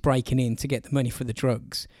he's breaking in to get the money for the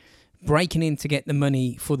drugs, breaking in to get the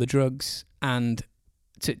money for the drugs and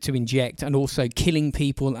to inject, and also killing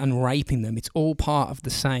people and raping them. It's all part of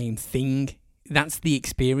the same thing. That's the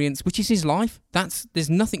experience, which is his life. There's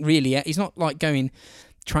nothing really. He's not like going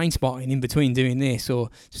train spotting in between doing this or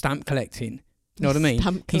stamp collecting. You know what I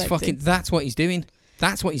mean? He's fucking. That's what he's doing.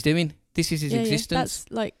 That's what he's doing. This is his existence.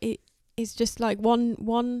 That's like it's just like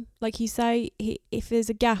one like you say. If there's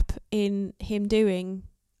a gap in him doing,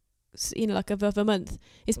 like of a month,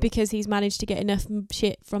 it's because he's managed to get enough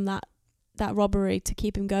shit from that robbery to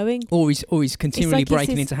keep him going. Or he's continually like it's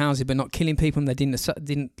breaking his- into houses but not killing people, and they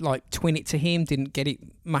didn't like twin it to him, didn't get it,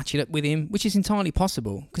 match it up with him, which is entirely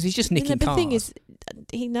possible because he's just nicking But the cars thing is,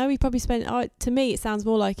 he probably spent. To me, it sounds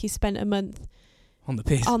more like he spent a month on the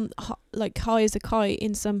piss. on like high as a kite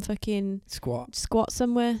in some fucking Squat.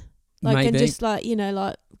 somewhere, like Maybe. and just like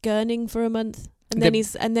like gurning for a month, and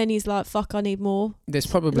then he's like, fuck, I need more. There's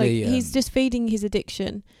probably Like, he's just feeding his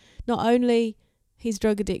addiction, not only his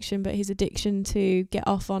drug addiction, but his addiction to get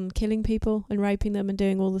off on killing people and raping them and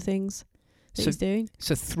doing all the things that he's doing.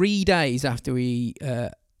 So 3 days after he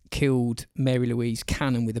killed Mary Louise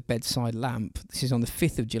Cannon with a bedside lamp, this is on the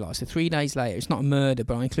 5th of July, so 3 days later, it's not a murder,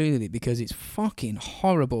 but I included it because it's fucking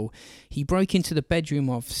horrible. He broke into the bedroom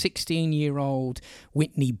of 16-year-old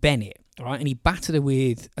Whitney Bennett, right, and he battered her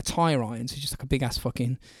with a tire iron, so just like a big-ass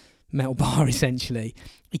fucking metal bar, essentially.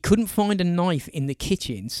 He couldn't find a knife in the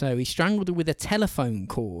kitchen, so he strangled her with a telephone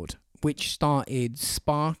cord, which started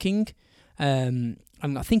sparking.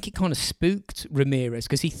 And I think it kind of spooked Ramirez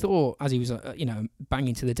because he thought, as he was,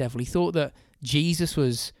 banging to the devil, he thought that Jesus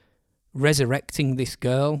was resurrecting this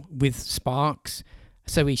girl with sparks.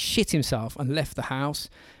 So he shit himself and left the house.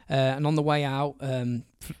 And on the way out,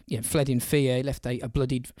 fled in fear. He left a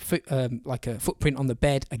bloodied a footprint on the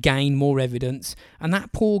bed. Again, more evidence. And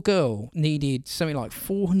that poor girl needed something like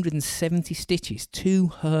 470 stitches to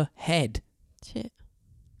her head. Shit.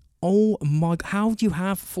 Oh my! How do you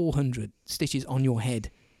have 400 stitches on your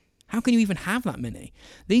head? How can you even have that many?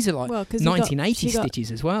 These are like 1980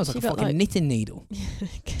 stitches as well. It's like a fucking knitting needle.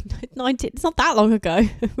 90. It's not that long ago.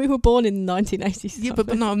 We were born in the 1980s. Yeah,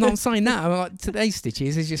 but no, I'm not saying that. I'm like, today's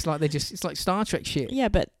stitches is just like it's like Star Trek shit. Yeah,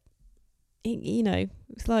 but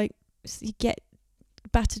it's like you get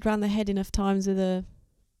battered around the head enough times with a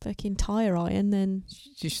fucking tire iron, then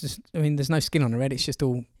there's no skin on her head. It's just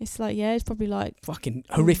all. It's like, yeah, it's probably like fucking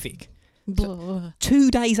horrific. Blah. 2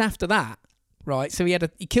 days after that, right? So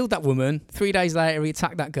he killed that woman. 3 days later, he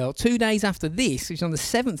attacked that girl. 2 days after this, which is on the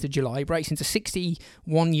 7th of July, he breaks into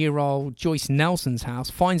 61-year-old Joyce Nelson's house,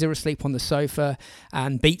 finds her asleep on the sofa,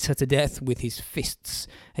 and beats her to death with his fists.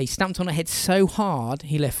 He stamped on her head so hard,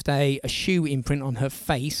 he left a shoe imprint on her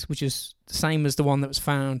face, which is the same as the one that was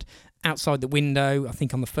found outside the window, I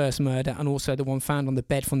think, on the first murder, and also the one found on the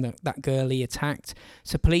bed from that girl he attacked.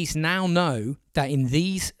 So police now know that in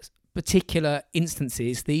these particular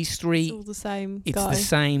instances, these three, it's all the same guy. It's the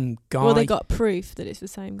same guy. Well, they got proof that it's the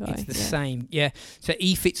same guy. It's the same, yeah. So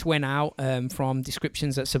EFITS went out from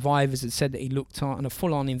descriptions that survivors had said that he looked at, and a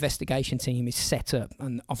full-on investigation team is set up.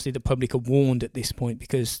 And obviously the public are warned at this point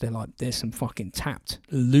because they're like, there's some fucking tapped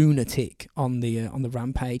lunatic on the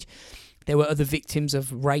rampage. There were other victims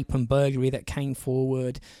of rape and burglary that came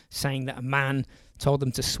forward, saying that a man told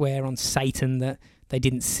them to swear on Satan that they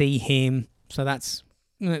didn't see him. So that's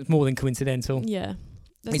more than coincidental. Yeah.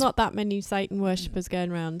 There's not that many Satan worshippers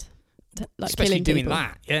going around, especially killing doing people.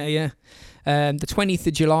 that. Yeah. The 20th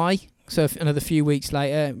of July, so another few weeks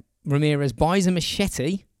later, Ramirez buys a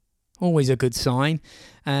machete, always a good sign,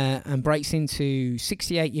 and breaks into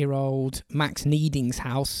 68-year-old Max Needing's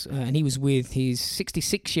house, and he was with his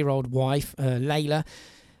 66-year-old wife, Layla.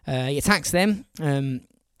 He attacks them,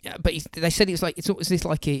 but they said it was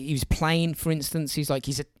like he was playing. For instance,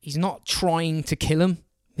 he's not trying to kill them;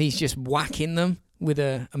 he's just whacking them with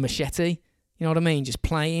a machete. You know what I mean? Just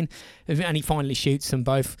playing. And he finally shoots them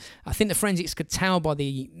both. I think the forensics could tell by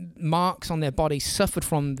the marks on their bodies suffered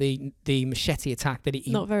from the machete attack that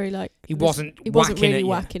he wasn't really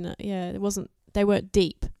whacking it. Yeah, it wasn't. They weren't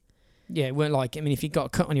deep. Yeah, it weren't like. I mean, if you've got a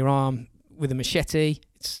cut on your arm with a machete,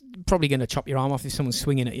 it's probably going to chop your arm off if someone's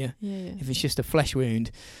swinging at you. Yeah. If it's just a flesh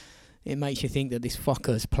wound, it makes you think that this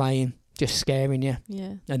fucker's playing. just scaring you,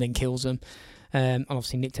 Yeah. and then kills them. And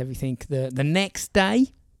obviously nicked everything. The next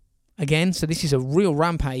day, again, so this is a real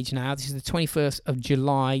rampage now. This is the 21st of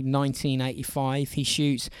July, 1985. He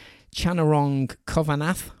shoots Chanarong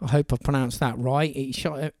Kovanath. I hope I've pronounced that right. He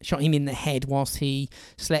shot him in the head whilst he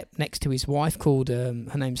slept next to his wife, called her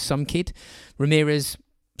name's Sumkid. Ramirez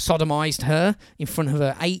sodomized her in front of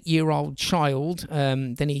her 8-year-old child.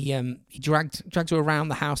 Then he dragged her around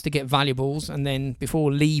the house to get valuables, and then before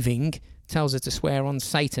leaving, tells her to swear on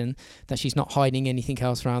Satan that she's not hiding anything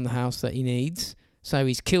else around the house that he needs. So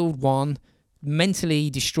he's killed one, mentally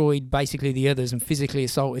destroyed basically the others, and physically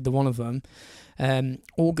assaulted the one of them.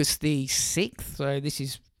 August the 6th, so this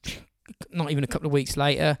is not even a couple of weeks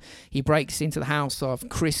later, he breaks into the house of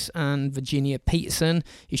Chris and Virginia Peterson.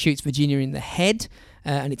 He shoots Virginia in the head,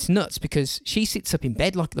 and it's nuts because she sits up in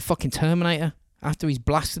bed like the fucking Terminator after he's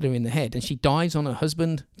blasted her in the head, and she dives on her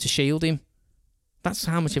husband to shield him. That's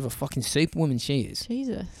how much of a fucking superwoman she is.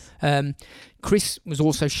 Jesus. Chris was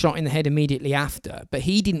also shot in the head immediately after, but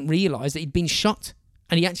he didn't realise that he'd been shot,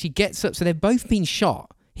 and he actually gets up. So they've both been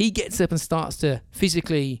shot. He gets up and starts to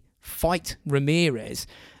physically fight Ramirez,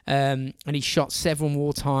 and he's shot several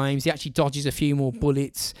more times. He actually dodges a few more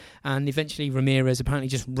bullets, and eventually Ramirez apparently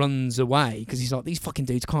just runs away because he's like, these fucking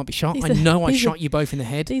dudes can't be shot. I know I shot you both in the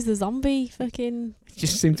head. These are zombie fucking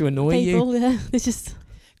Just seem to annoy people. you. Yeah, they just.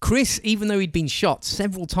 Chris, even though he'd been shot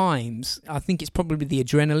several times, I think it's probably the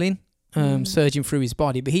adrenaline surging through his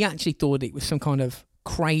body, but he actually thought it was some kind of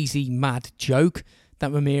crazy, mad joke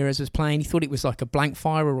that Ramirez was playing. He thought it was like a blank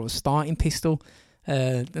firer or a starting pistol,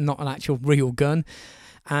 not an actual real gun.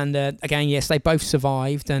 And again, yes, they both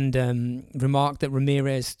survived, and remarked that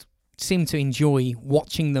Ramirez seemed to enjoy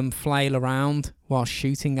watching them flail around while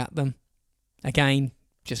shooting at them. Again,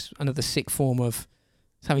 just another sick form of...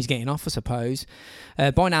 That's how he's getting off, I suppose.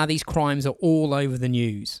 By now, these crimes are all over the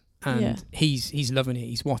news, and he's loving it.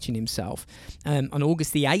 He's watching himself. On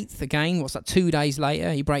August the 8th, again, 2 days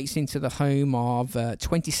later, he breaks into the home of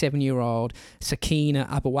 27-year-old Sakina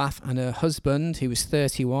Abouaf and her husband, who was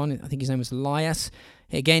 31. I think his name was Elias.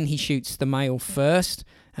 Again, he shoots the male first,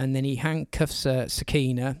 and then he handcuffs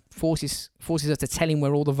Sakina, forces her to tell him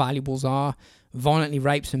where all the valuables are, violently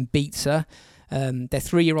rapes and beats her. Their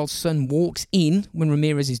 3-year-old son walks in when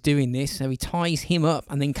Ramirez is doing this, so he ties him up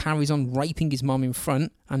and then carries on raping his mum in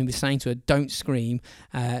front, and he was saying to her, don't scream,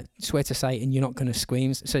 swear to Satan, you're not going to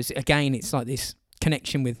scream. So it's like this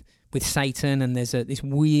connection with Satan, and there's this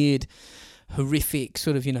weird, horrific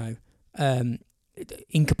sort of,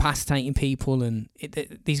 incapacitating people, and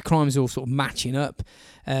these crimes are all sort of matching up.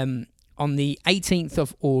 On the 18th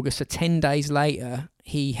of August, so 10 days later,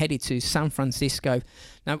 he headed to San Francisco.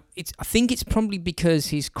 Now, I think it's probably because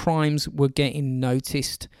his crimes were getting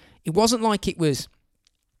noticed. It wasn't like it was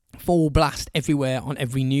full blast everywhere on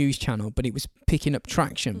every news channel, but it was picking up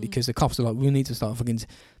traction because the cops are like, we need to start fucking...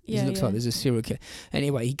 This looks like there's a serial killer.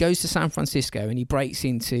 Anyway, he goes to San Francisco and he breaks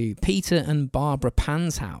into Peter and Barbara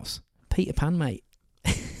Pan's house. Peter Pan, mate.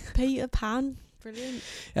 Peter Pan. Brilliant.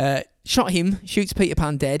 Shoots Peter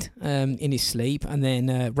Pan dead in his sleep, and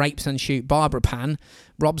then rapes and shoots Barbara Pan,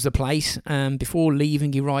 robs the place, and before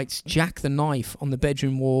leaving he writes Jack the Knife on the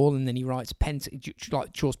bedroom wall, and then he writes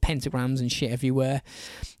draws pentagrams and shit everywhere.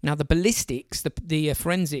 Now the ballistics, the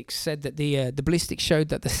forensics said that the ballistics showed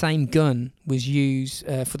that the same gun was used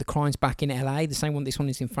for the crimes back in LA, the same one. This one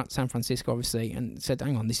is in San Francisco, obviously, and said,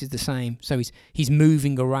 hang on, this is the same. So he's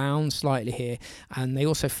moving around slightly here, and they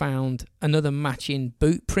also found another matching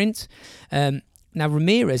boot print. Now,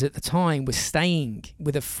 Ramirez at the time was staying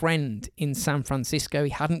with a friend in San Francisco. He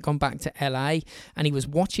hadn't gone back to LA, and he was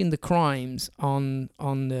watching the crimes on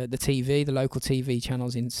the TV, the local TV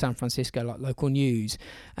channels in San Francisco, like local news.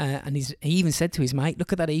 And he even said to his mate,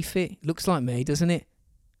 look at that e-fit. Looks like me, doesn't it?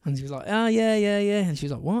 And he was like, oh, yeah. And she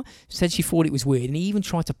was like, what? Said she thought it was weird. And he even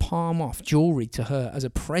tried to palm off jewellery to her as a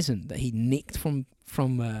present that he nicked from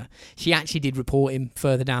she actually did report him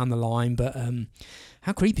further down the line, but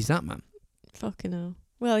how creepy is that, man? Fucking hell.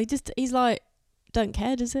 Well, he's like, don't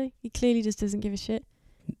care, does he? He clearly just doesn't give a shit.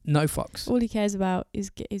 No fucks. All he cares about is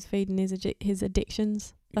feeding his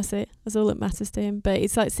addictions. That's it. That's all that matters to him. But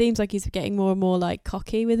it's like, seems like he's getting more and more like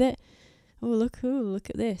cocky with it. Oh, look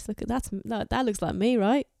at this. Look at that looks like me,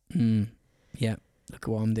 right? Yeah. Look at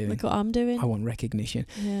what I'm doing. Look what I'm doing. I want recognition.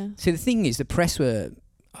 Yeah. So the thing is, the press were,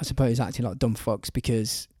 I suppose, acting like dumb fucks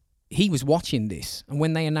because he was watching this, and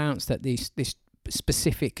when they announced that this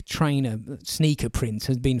specific sneaker print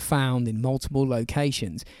has been found in multiple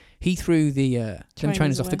locations, he threw the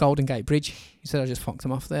trainers off the Golden Gate Bridge. He said, I just fucked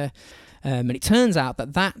them off there. And it turns out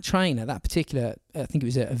that trainer, that particular, I think it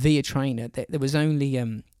was a Via trainer, there was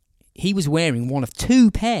only, he was wearing one of two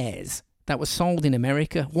pairs that was sold in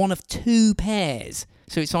America. One of 2 pairs.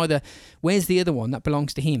 So it's either, where's the other one that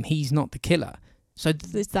belongs to him? He's not the killer. So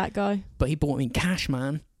It's that guy. but he bought them in cash,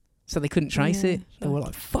 man. So they couldn't trace Yeah, it. They were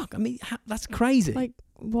like, fuck. I mean, that's crazy. Like,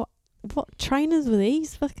 what trainers were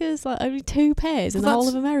these fuckers? Like, only 2 pairs in Well, the whole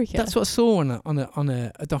of America? That's what I saw on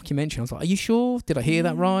a documentary. I was like, are you sure? Did I hear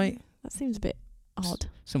that right? That seems a bit odd.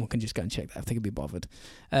 Someone can just go and check that if they could be bothered.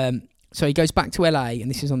 So he goes back to LA, and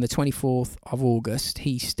this is on the 24th of August.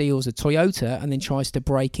 He steals a Toyota and then tries to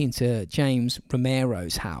break into James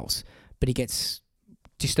Romero's house, but he gets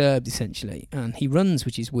disturbed essentially, and he runs,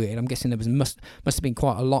 which is weird. I'm guessing there must have been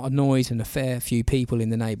quite a lot of noise and a fair few people in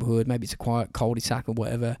the neighbourhood. Maybe it's a quiet cul-de-sac or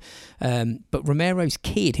whatever. But Romero's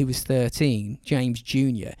kid, who was 13, James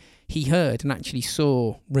Jr., he heard and actually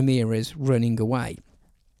saw Ramirez running away.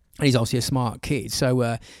 And he's obviously a smart kid,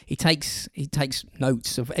 so he takes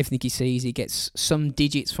notes of everything he sees. He gets some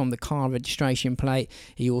digits from the car registration plate.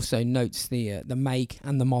 He also notes the make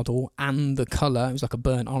and the model and the colour. It was like a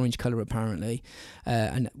burnt orange colour apparently,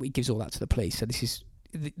 and he gives all that to the police. So this is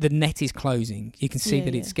the net is closing. You can see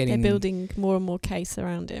that it's getting. They're building more and more case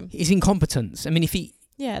around him. His incompetence. I mean, if he.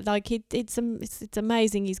 Yeah, like it's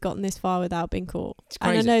amazing he's gotten this far without being caught. It's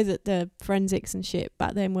crazy. And I know that the forensics and shit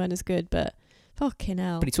back then weren't as good, but. Fucking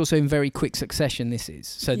hell. But it's also in very quick succession, this is.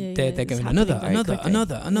 So they're going, happening another,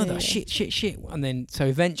 quickly. shit. And then, so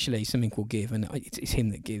eventually something will give, and it's him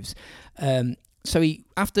that gives. So he,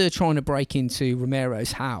 after trying to break into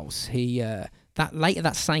Romero's house, he later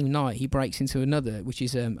that same night, he breaks into another, which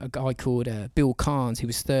is a guy called Bill Carnes, who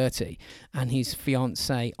was 30, and his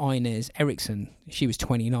fiancée, Inez Erickson, she was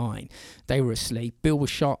 29. They were asleep. Bill was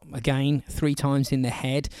shot again 3 times in the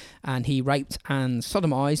head, and he raped and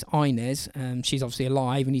sodomized Inez. She's obviously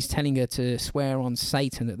alive, and he's telling her to swear on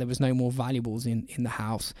Satan that there was no more valuables in the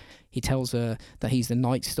house. He tells her that he's the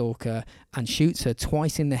Night Stalker and shoots her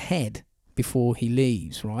twice in the head before he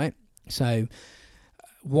leaves, right? So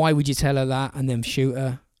why would you tell her that and then shoot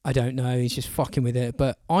her? I don't know. He's just fucking with it.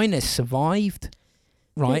 But Inez survived,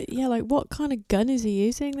 right? Yeah, like what kind of gun is he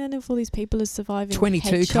using then if all these people are surviving?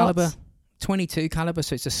 22 caliber. 22 caliber,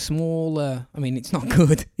 so it's a smaller... I mean, it's not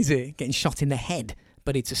good, is it? Getting shot in the head.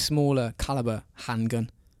 But it's a smaller caliber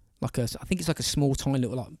handgun. I think it's like a small, tiny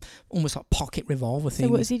little, like almost like pocket revolver thing.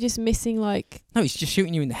 So what, is he just missing like... No, he's just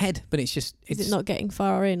shooting you in the head, but it's just... Is it not getting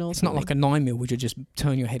far in or It's something? not like a 9mm, which would just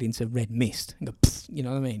turn your head into red mist and go, pfft, you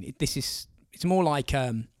know what I mean? It's more like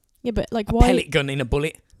yeah, but like a why... pellet gun in a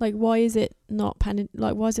bullet. Like why is it not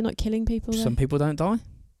why is it not killing people then? Some people don't die.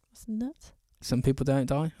 That's nuts. Some people don't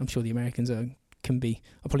die. I'm sure the Americans are probably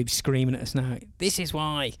be screaming at us now. This is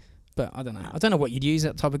why. But I don't know. I don't know what you'd use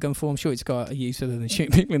that type of gun for. I'm sure it's got a use other than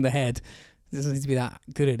shooting people in the head. It doesn't need to be that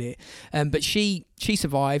good at it. But she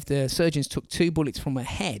survived. The surgeons took 2 bullets from her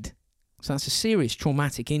head. So that's a serious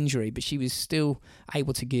traumatic injury. But she was still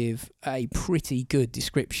able to give a pretty good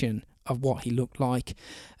description of what he looked like.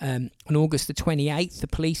 On August the 28th, the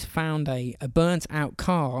police found a burnt out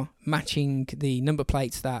car matching the number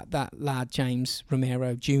plates that lad, James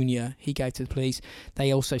Romero Jr., he gave to the police.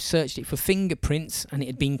 They also searched it for fingerprints, and it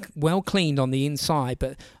had been well cleaned on the inside,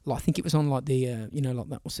 but I think it was on like the, like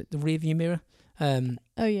that, what's it, the rear view mirror?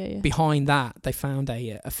 Behind that, they found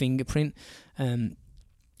a fingerprint. And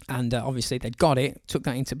obviously they'd got it, took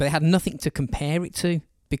that into, but they had nothing to compare it to,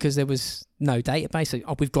 because there was no database.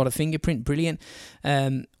 So, we've got a fingerprint, brilliant.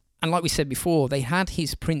 And like we said before, they had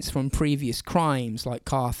his prints from previous crimes like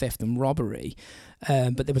car theft and robbery,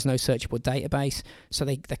 but there was no searchable database. So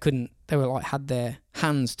they couldn't, they were like, had their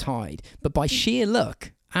hands tied. But by sheer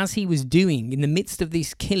luck, as he was doing in the midst of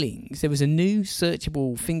these killings, there was a new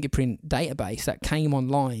searchable fingerprint database that came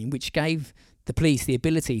online, which gave the police the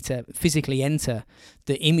ability to physically enter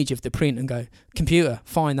the image of the print and go, computer,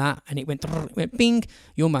 find that. And it went bing,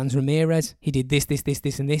 your man's Ramirez. He did this,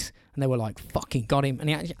 and this. And they were like, fucking got him. And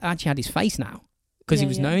he actually had his face now because he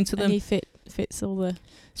was known to them. And he fits all the...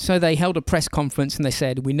 So they held a press conference and they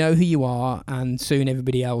said, we know who you are and soon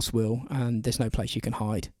everybody else will, and there's no place you can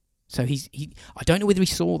hide. So I don't know whether he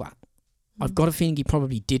saw that. I've got a feeling he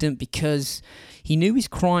probably didn't, because he knew his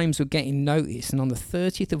crimes were getting noticed. And on the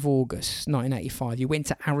 30th of August, 1985, he went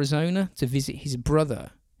to Arizona to visit his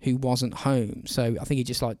brother who wasn't home. So I think he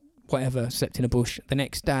just slept in a bush. The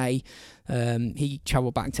next day, he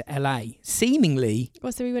travelled back to LA, seemingly...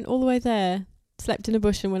 Well, so he went all the way there, slept in a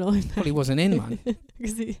bush and went all the way back. Well, he wasn't in, man.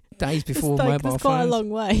 Days before mobile phones. It's quite a long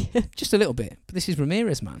way. Just a little bit. But this is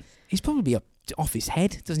Ramirez, man. He's probably off his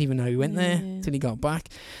head. Doesn't even know he went there until he got back.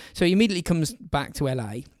 So he immediately comes back to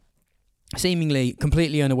LA. seemingly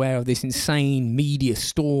completely unaware of this insane media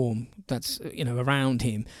storm that's around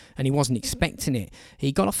him, and he wasn't expecting it.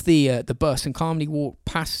 He got off the bus and calmly walked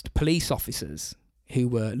past police officers who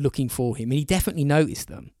were looking for him, and he definitely noticed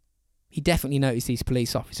them. He definitely noticed these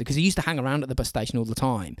police officers because he used to hang around at the bus station all the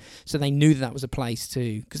time, so they knew that was a place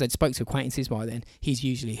to, because they'd spoke to acquaintances by then. He's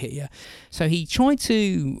usually here, so he tried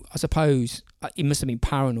to, I suppose, he must have been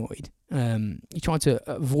paranoid. He tried to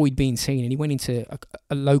avoid being seen, and he went into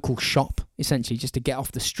a local shop, essentially, just to get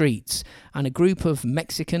off the streets. And a group of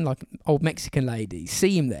old Mexican ladies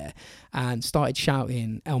see him there and started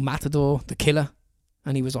shouting, "El Matador, the killer."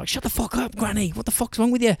 And he was like, "Shut the fuck up, Granny. What the fuck's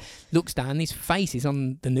wrong with you?" Looks down, his face is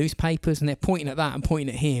on the newspapers, and they're pointing at that and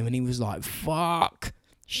pointing at him. And he was like, "Fuck,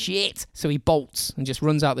 shit." So he bolts and just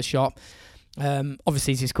runs out the shop.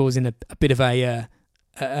 Obviously, this is causing a bit of a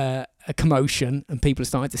commotion, and people are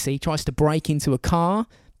starting to see. He tries to break into a car,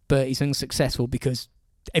 but he's unsuccessful because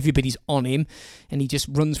everybody's on him, and he just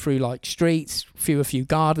runs through like streets, through a few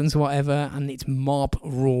gardens or whatever, and it's mob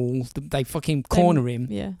rule. They fucking corner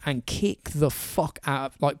him and kick the fuck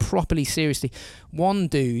out, like properly seriously. One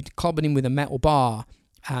dude clobbered him with a metal bar,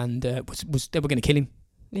 and they were going to kill him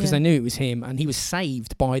because they knew it was him, and he was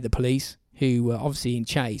saved by the police, who were obviously in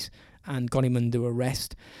chase and got him under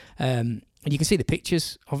arrest. And you can see the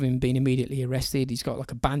pictures of him being immediately arrested. He's got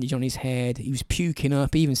like a bandage on his head. He was puking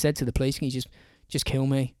up. He even said to the police, "Can you just kill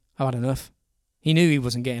me? I've had enough." He knew he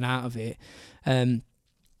wasn't getting out of it. And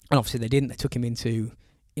obviously they didn't. They took him into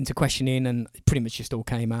questioning, and pretty much just all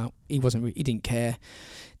came out. He didn't care.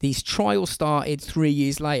 These trials started 3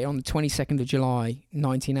 years later on the 22nd of July,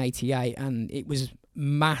 1988, and it was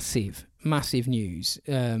massive news.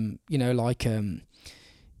 I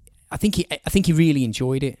think he really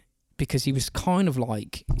enjoyed it, because he was kind of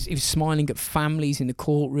like, he was smiling at families in the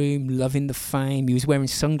courtroom, loving the fame. He was wearing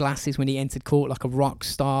sunglasses when he entered court like a rock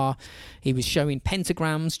star. He was showing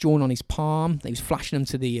pentagrams drawn on his palm. He was flashing them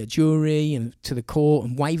to the jury and to the court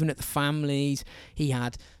and waving at the families. He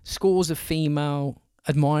had scores of female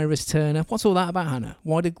admirers turn up. What's all that about, Hannah?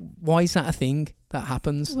 Why is that a thing that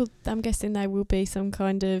happens? Well, I'm guessing there will be some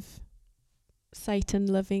kind of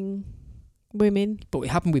Satan-loving women. But it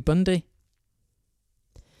happened with Bundy.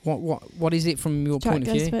 What is it from your point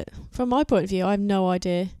of view? From my point of view, I have no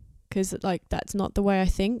idea, because like that's not the way I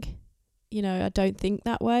think. I don't think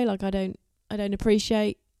that way. Like I don't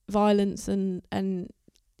appreciate violence and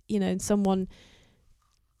someone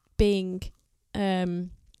being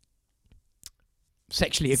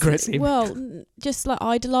sexually aggressive. Well, just like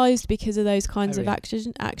idolized because of those kinds of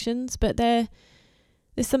actions. But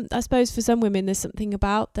there's some, I suppose, for some women, there's something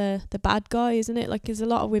about the bad guy, isn't it? Like, there's a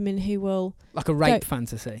lot of women who will, like a rape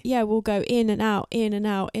fantasy. Yeah, will go in and out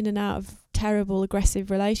of terrible,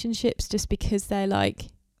 aggressive relationships just because they're like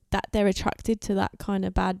that. They're attracted to that kind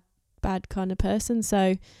of bad kind of person.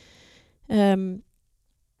 So,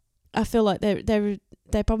 I feel like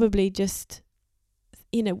they're probably just,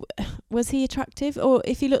 was he attractive? Or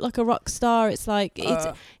if he looked like a rock star, it's like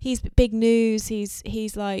he's big news.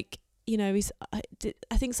 He's like.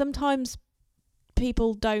 I think sometimes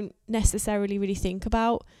people don't necessarily really think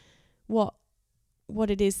about what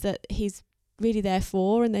it is that he's really there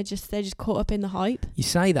for, and they're just caught up in the hype. You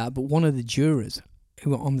say that, but one of the jurors who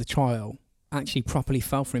were on the trial actually properly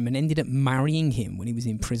fell for him and ended up marrying him when he was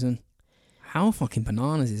in prison. How fucking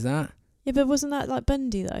bananas is that? Yeah, but wasn't that like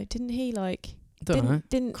Bundy though? Didn't he like? Can't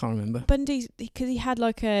remember. Bundy, because he had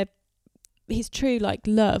like his true like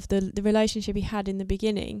love, the relationship he had in the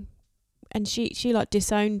beginning. And she like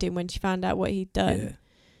disowned him when she found out what he'd done. Yeah.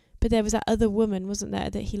 But there was that other woman, wasn't there,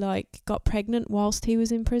 that he like got pregnant whilst he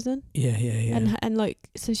was in prison. Yeah. And like,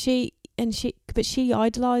 so she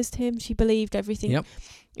idolized him. She believed everything. Yep.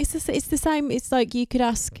 It's the same. It's like you could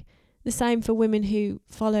ask the same for women who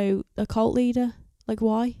follow a cult leader. Like,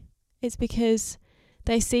 why? It's because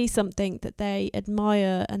they see something that they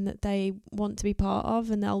admire and that they want to be part of,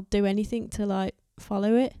 and they'll do anything to like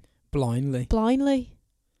follow it blindly.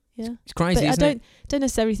 Yeah. It's crazy, but isn't it? I don't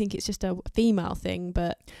necessarily think it's just a female thing,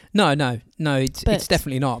 but... No, it's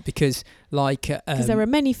definitely not, because like... Because there are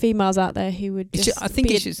many females out there who would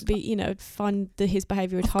find his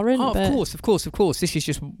behaviour abhorrent. Of course. This is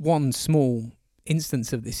just one small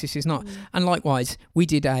instance of this. This is not... And likewise, we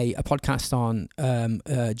did a podcast on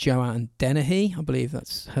Joanne Dennehy, I believe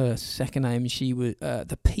that's her second name. She was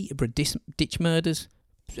the Peterborough Ditch Murders,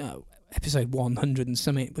 episode 100 and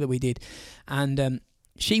something that we did. And...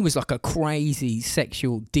 she was like a crazy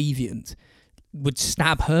sexual deviant, would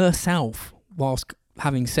stab herself whilst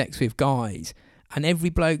having sex with guys. And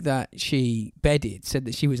every bloke that she bedded said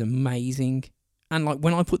that she was amazing. And like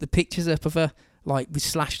when I put the pictures up of her, like with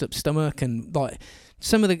slashed up stomach, and like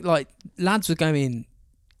some of the like lads were going,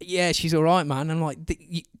 yeah, she's all right, man. And like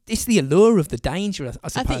it's the allure of the danger, I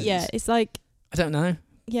suppose. I think it's like I don't know.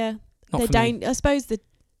 Yeah, Not for me. I suppose the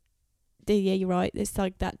yeah, you're right. It's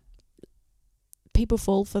like that. People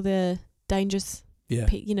fall for the dangerous. Yeah.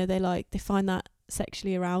 You know, they find that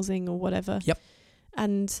sexually arousing or whatever. Yep.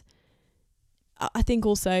 And I think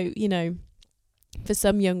also, you know, for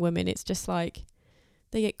some young women, it's just like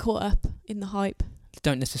they get caught up in the hype.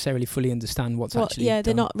 Don't necessarily fully understand what's actually they're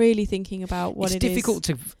done. not really thinking about what it's it is. It's difficult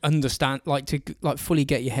to understand, to fully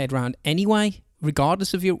get your head around anyway,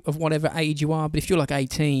 regardless of whatever age you are. But if you're like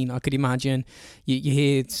 18, I could imagine you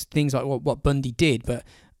hear things like what Bundy did, but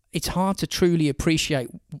it's hard to truly appreciate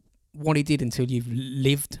what he did until you've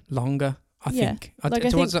lived longer, I think. Do you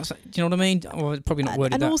know what I mean? Or probably not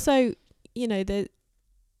worded and that. And also, you know,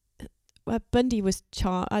 Bundy was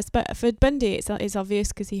for Bundy, it's obvious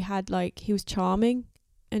because he was charming,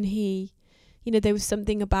 and he, you know, there was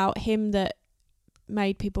something about him that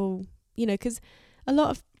made people, you know, because a lot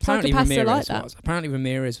of psychopaths are like that. Apparently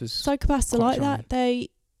Ramirez was. Psychopaths are like charming.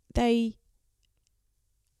 that.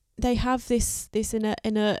 They have this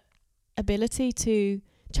inner ability to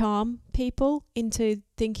charm people into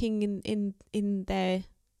thinking in their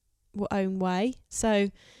own way. So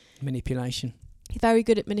manipulation. He's very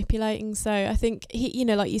good at manipulating. So I think he, you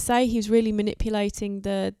know, like you say, he's really manipulating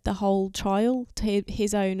the whole trial to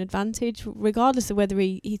his own advantage, regardless of whether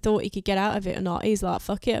he thought he could get out of it or not. He's like,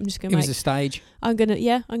 fuck it, I'm just gonna. It was a stage. I'm gonna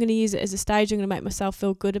use it as a stage. I'm gonna make myself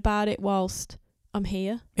feel good about it whilst I'm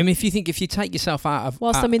here. I mean, if you take yourself out of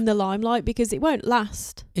whilst I'm in the limelight, because it won't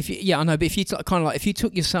last. I know, but if you if you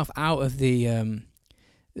took yourself out of the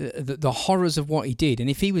horrors of what he did, and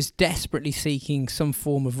if he was desperately seeking some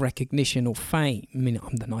form of recognition or fame, I mean,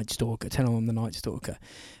 I'm the Night Stalker, tell him I'm the Night Stalker,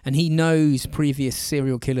 and he knows previous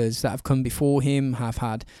serial killers that have come before him have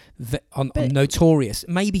had notorious.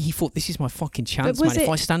 Maybe he thought, this is my fucking chance, man. If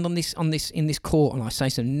I stand in this court and I say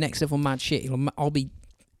some next level mad shit, I'll be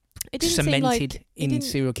cemented in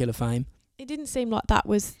serial killer fame. It didn't seem like that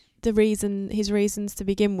was his reasons to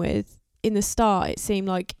begin with. In the start, it seemed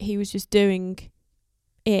like he was just doing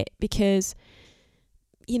it because,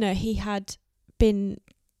 you know, he had been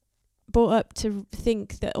brought up to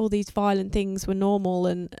think that all these violent things were normal,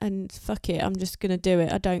 and fuck it, I'm just gonna do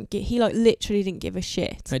it. He literally didn't give a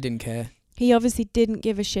shit. I didn't care. He obviously didn't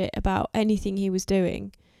give a shit about anything he was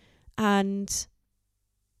doing, but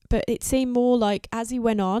it seemed more like as he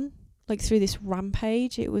went on, like through this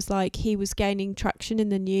rampage, it was like he was gaining traction in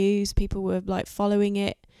the news. People were like following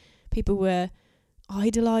it. People were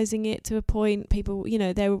idolizing it to a point. People, you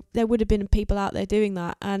know, there would have been people out there doing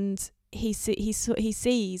that, and he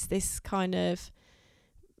sees this kind of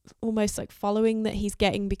almost like following that he's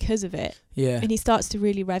getting because of it. Yeah. And he starts to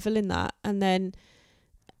really revel in that, and then,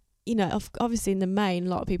 you know, obviously in the main, a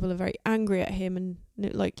lot of people are very angry at him, and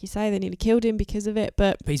like you say, they nearly killed him because of it.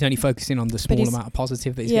 But he's only focusing on the small amount of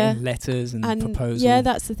positive that he's getting, letters and proposals. Yeah,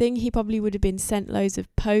 that's the thing. He probably would have been sent loads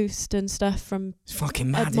of posts and stuff from it's fucking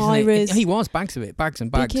mad, admirers. Isn't it? He was bags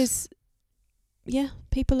and bags. Because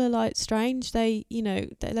people are like strange. They, you know,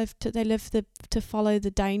 they live to follow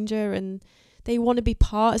the danger, and they want to be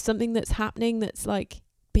part of something that's happening that's like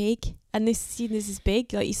big. And this is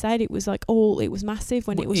big, like you said. It was like it was massive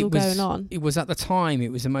when it was going on. It was at the time.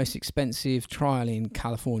 It was the most expensive trial in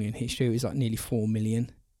Californian history. It was like nearly $4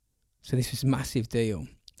 million. So this was a massive deal.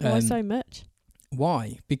 Why so much?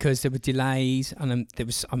 Why? Because there were delays, and there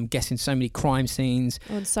was, I'm guessing, so many crime scenes.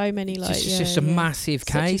 And so many just a massive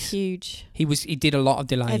case. Such a huge. He did a lot of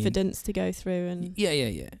delaying. Evidence to go through, and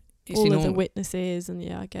It's all enormous. of the witnesses,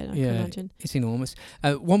 and I can imagine. It's enormous.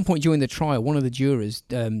 At one point during the trial, one of the jurors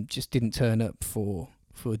just didn't turn up for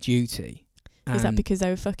duty. Is that because they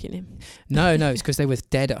were fucking him? No, it's because they were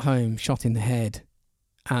dead at home, shot in the head.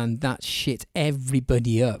 And that shit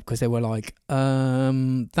everybody up, because they were like,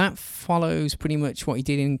 that follows pretty much what he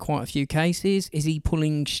did in quite a few cases. Is he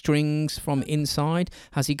pulling strings from inside?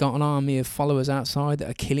 Has he got an army of followers outside that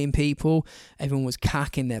are killing people? Everyone was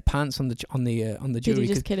cacking their pants on the jury. Did he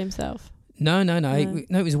just kill himself? No.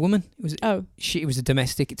 It was a woman. It was a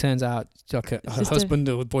domestic. It turns out like her husband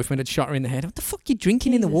or boyfriend had shot her in the head. What the fuck are you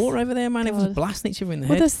drinking in the water over there, man? God. Everyone's blasting each other in the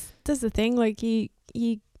head. That's the thing. Like you.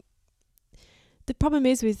 The problem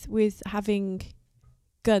is with having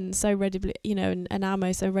guns so readily, you know, and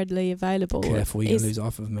ammo so readily available. Careful, you're gonna lose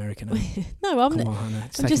half of America now. No, I'm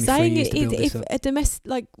just saying if a domestic,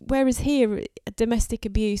 like, whereas here, a domestic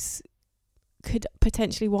abuse could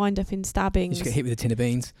potentially wind up in You stabbings, just get hit with a tin of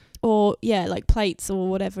beans. or like plates or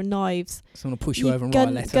whatever, knives. Someone will push you over and write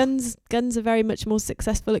a letter. Guns are very much more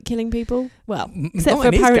successful at killing people. Well, Not except for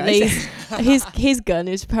in his apparently case. his gun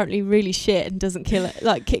is apparently really shit and doesn't kill it.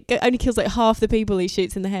 Like only kills like half the people he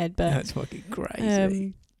shoots in the head. But That's fucking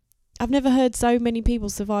crazy. I've never heard so many people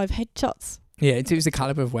survive headshots Yeah, it was the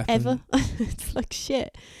caliber of weapon. ever. It's like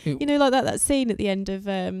shit. It- You know, like that scene at the end of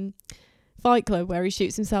Fight Club where he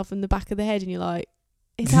shoots himself in the back of the head, and you're like,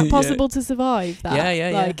 is that Yeah. possible to survive that? Yeah.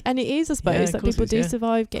 Like, and it is, I suppose, Yeah, of that course people it do is, yeah.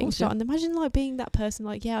 survive getting course, shot. yeah. And imagine like being that person,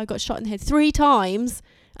 like, yeah, I got shot in the head 3 times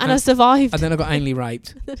and I And- survived. And then I got anally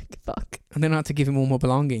raped. Fuck. And then I had to give him all my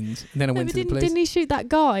belongings. And then I No, went but to the police. didn't he shoot that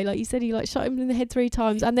guy? Like you said, he like shot him in the head 3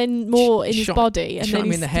 times and then more in his Shot- body. And Shot then him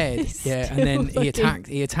he's in the head, he's yeah, and still then fucking-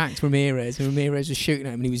 he attacked Ramirez, and Ramirez was shooting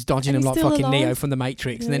at him, and he was dodging And him he's like still fucking Neo alive? from the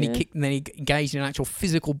Matrix, and Yeah, then yeah. he kicked, and then he engaged in an actual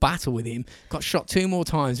physical battle with him. Got shot 2 more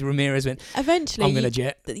times. And Ramirez went, Eventually, "I'm gonna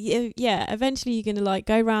jet." yeah, eventually you're gonna like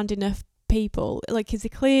go round enough people, like, because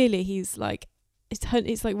clearly he's like,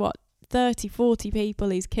 it's like what, 30, 40 people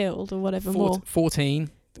he's killed or whatever more. 14.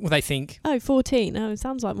 Well, they think. Oh, 14. Oh, it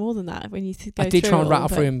sounds like more than that when you go I did through try it and all, rattle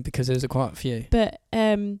but- through him because there's quite a few. But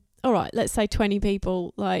all right, let's say 20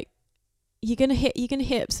 people. Like, you're gonna hit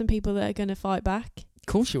up some people that are gonna fight back. Of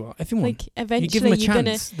course you are. Everyone. Like, you give eventually them a you're gonna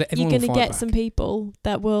chance that you're everyone will gonna fight get back. some people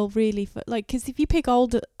that will really like, because if you pick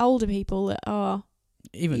older people that are,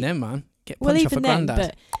 Even them, man. Get well, punched off a even then,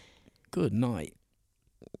 granddad. but Good night.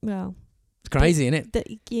 well, It's crazy, isn't it? that,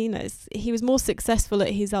 you know, he was more successful at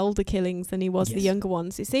his older killings than he was the Yes. younger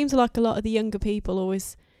ones. It seems like a lot of the younger people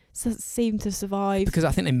always seem to survive. Because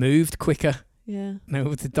I think they moved quicker. Yeah. No,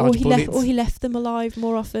 with the Or dodge bullets. he left them alive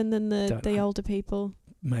more often than the Don't know. older people.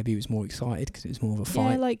 Maybe he was more excited because it was more of a Yeah,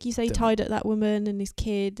 fight. like you say, he Don't tied up that woman and his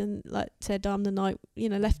kid and like said, "I'm the night," you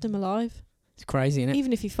know, left them alive. It's crazy, isn't it?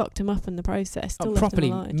 Even if he fucked him up in the process, still left Properly,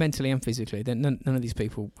 him alive. mentally and physically. Then none of these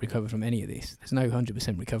people recover from any of this. There's no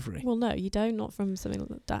 100% recovery. Well, no, you don't. Not from something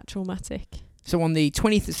like that traumatic. So on the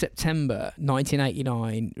 20th of September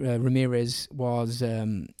 1989, Ramirez was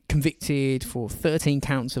convicted for 13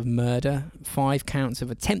 counts of murder, 5 counts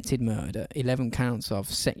of attempted murder, 11 counts of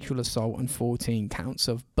sexual assault, and 14 counts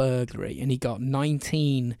of burglary. And he got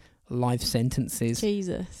 19 life sentences.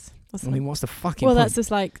 Jesus. That's I mean, what's the fucking well, point? that's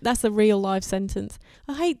just like, that's a real life sentence.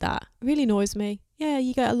 I hate that. It really annoys me. Yeah,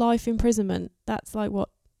 you get a life imprisonment. That's like what,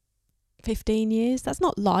 15 years? That's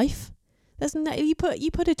not life. There's no, you put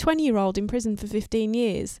a 20-year-old in prison for 15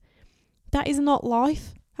 years. That is not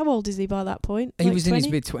life. How old is he by that point? He Like was in his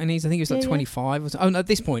 20? mid-20s. I think he was like Yeah, yeah. 25. Or so. Oh, no, at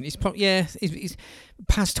this point, he's probably, yeah, he's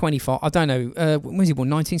past 25. I don't know. When was he born?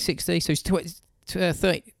 1960? So he's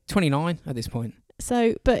 29 at this point.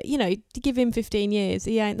 So, but you know, to give him 15 years,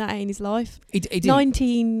 that ain't his life. He didn't.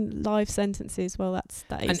 19 life sentences. Well,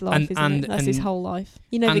 that is And- life, isn't and- it? That's his and- whole life.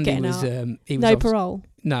 You're never and getting he was, out. he was No obviously- parole.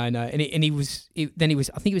 No, and he was I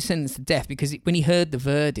think he was sentenced to death because when he heard the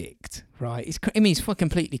verdict, right? He's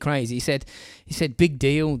completely crazy. He said, "Big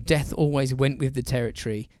deal. Death always went with the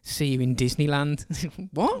territory. See you in Disneyland."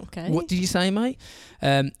 What? Okay. What did you say, mate?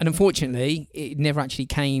 And unfortunately, it never actually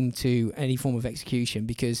came to any form of execution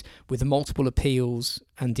because with the multiple appeals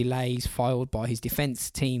and delays filed by his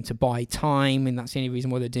defence team to buy time, and that's the only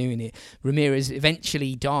reason why they're doing it, Ramirez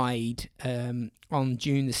eventually died on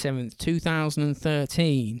June the 7th,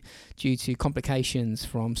 2013, due to complications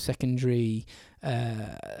from secondary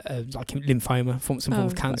like lymphoma, some form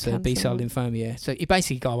of like cancer, cancer, B-cell yeah. lymphoma, yeah. So he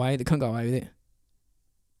basically got away. They couldn't go away with it.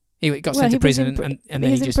 He got Well, sent he to was in prison pri- and He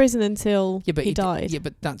then was he in just... prison until Yeah, but he died. Yeah,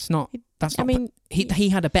 but that's not... That's I not... mean, he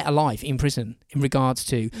had a better life in prison in regards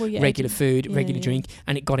to well, yeah, regular food, yeah, regular yeah. drink,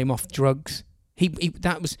 and it got him off drugs. He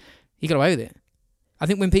got away with it. I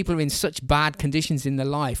think when people are in such bad conditions in their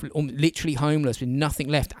life, literally homeless with nothing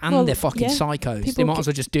left, and Well, they're fucking yeah. psychos, they People might as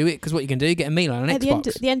well just do it because what you can do, get a meal on an At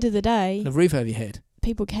Xbox, the end of the day, and a roof over your head,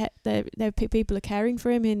 people people are caring for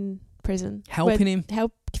him in prison, helping him.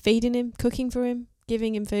 feeding him, cooking for him,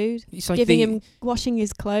 giving him food, It's like giving him, washing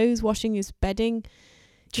his clothes, washing his bedding.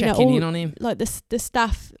 checking in on him. Like the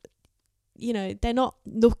staff, you know, they're not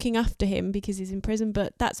looking after him because he's in prison,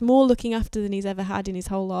 but that's more looking after than he's ever had in his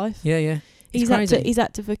whole life. Yeah, yeah. It's He's crazy.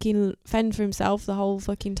 had to fucking fend for himself the whole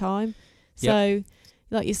fucking time. So,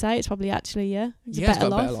 like you say, it's probably actually it's He a has better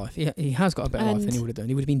got a life. better life. He has got a better life than And- he would have done.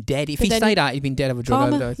 He would have been dead if But he then stayed out. He'd been dead of a drug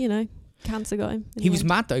Karma, overdose. you know, cancer got him. in He the was end.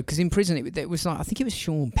 mad though because in prison it was like I think it was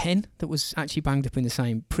Sean Penn that was actually banged up in the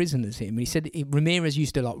same prison as him. And he said Ramirez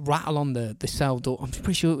used to like rattle on the cell door. I'm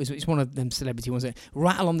pretty sure it's one of them celebrity ones.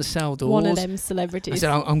 Rattle on the cell doors. One of them celebrities. I said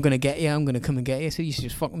I'm gonna get you. I'm gonna come and get you. So he used to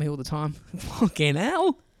just fuck me all the time. Fucking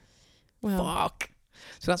hell. Well, Fuck.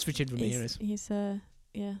 So that's Richard Ramirez. he's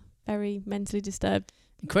very mentally disturbed.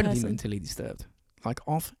 Incredibly person. mentally disturbed. Like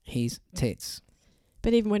off his tits.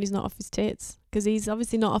 But even when he's not off his tits, because he's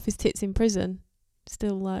obviously not off his tits in prison,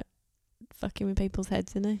 still like fucking with people's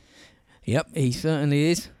heads, isn't he? Yep, he certainly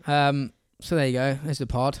is. So there you go. There's the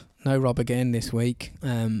pod. No Rob again this week.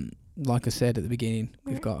 Like I said at the beginning,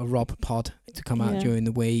 we've got a Rob pod to come out Yeah. during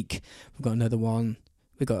the week. We've got another one.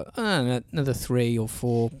 We've got another 3 or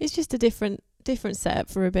 4. It's just a different setup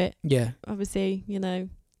for a bit. Yeah, Obviously, you know,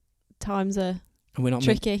 times are and we're not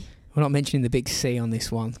tricky. we're not mentioning the big C on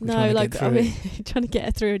this one. We're No, trying to like get I through it. mean, trying to get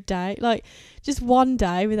her through a day, like just one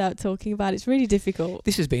day without talking about it's really difficult.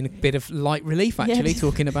 This has been a bit of light relief, actually, Yeah.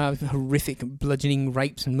 talking about horrific bludgeoning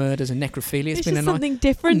rapes and murders and necrophilia. It's been just a something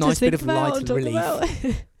different nice to bit think of about light and talk relief. about.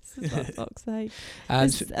 For fuck's sake.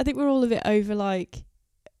 nice. I think we're all a bit over, like,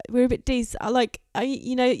 we're a bit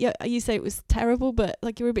you know, you say it was terrible, but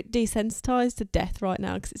like you're a bit desensitized to death right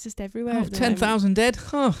now because it's just everywhere. Oh, at the moment. 10,000 dead?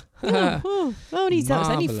 Huh. Oh, only that was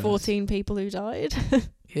only Marvellous. 14 people who died.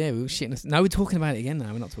 Yeah, we were shitting us. No, we're talking about it again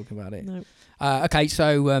now. We're not talking about it. No. Okay,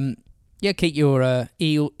 so, yeah, keep your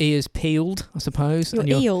ears peeled, I suppose. Your and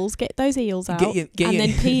eels, get those eels out, Get and your-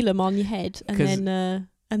 then peel them on your head, and 'Cause-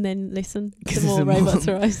 then listen to 'cause more there's Robots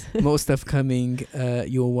Arise. more stuff coming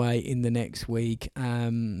your way in the next week.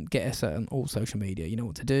 Get us on all social media. You know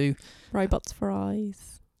what to do. Robots for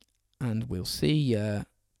Eyes. And we'll see you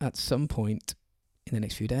at some point in the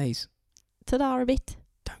next few days. Ta-da a bit.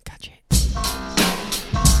 Don't catch it.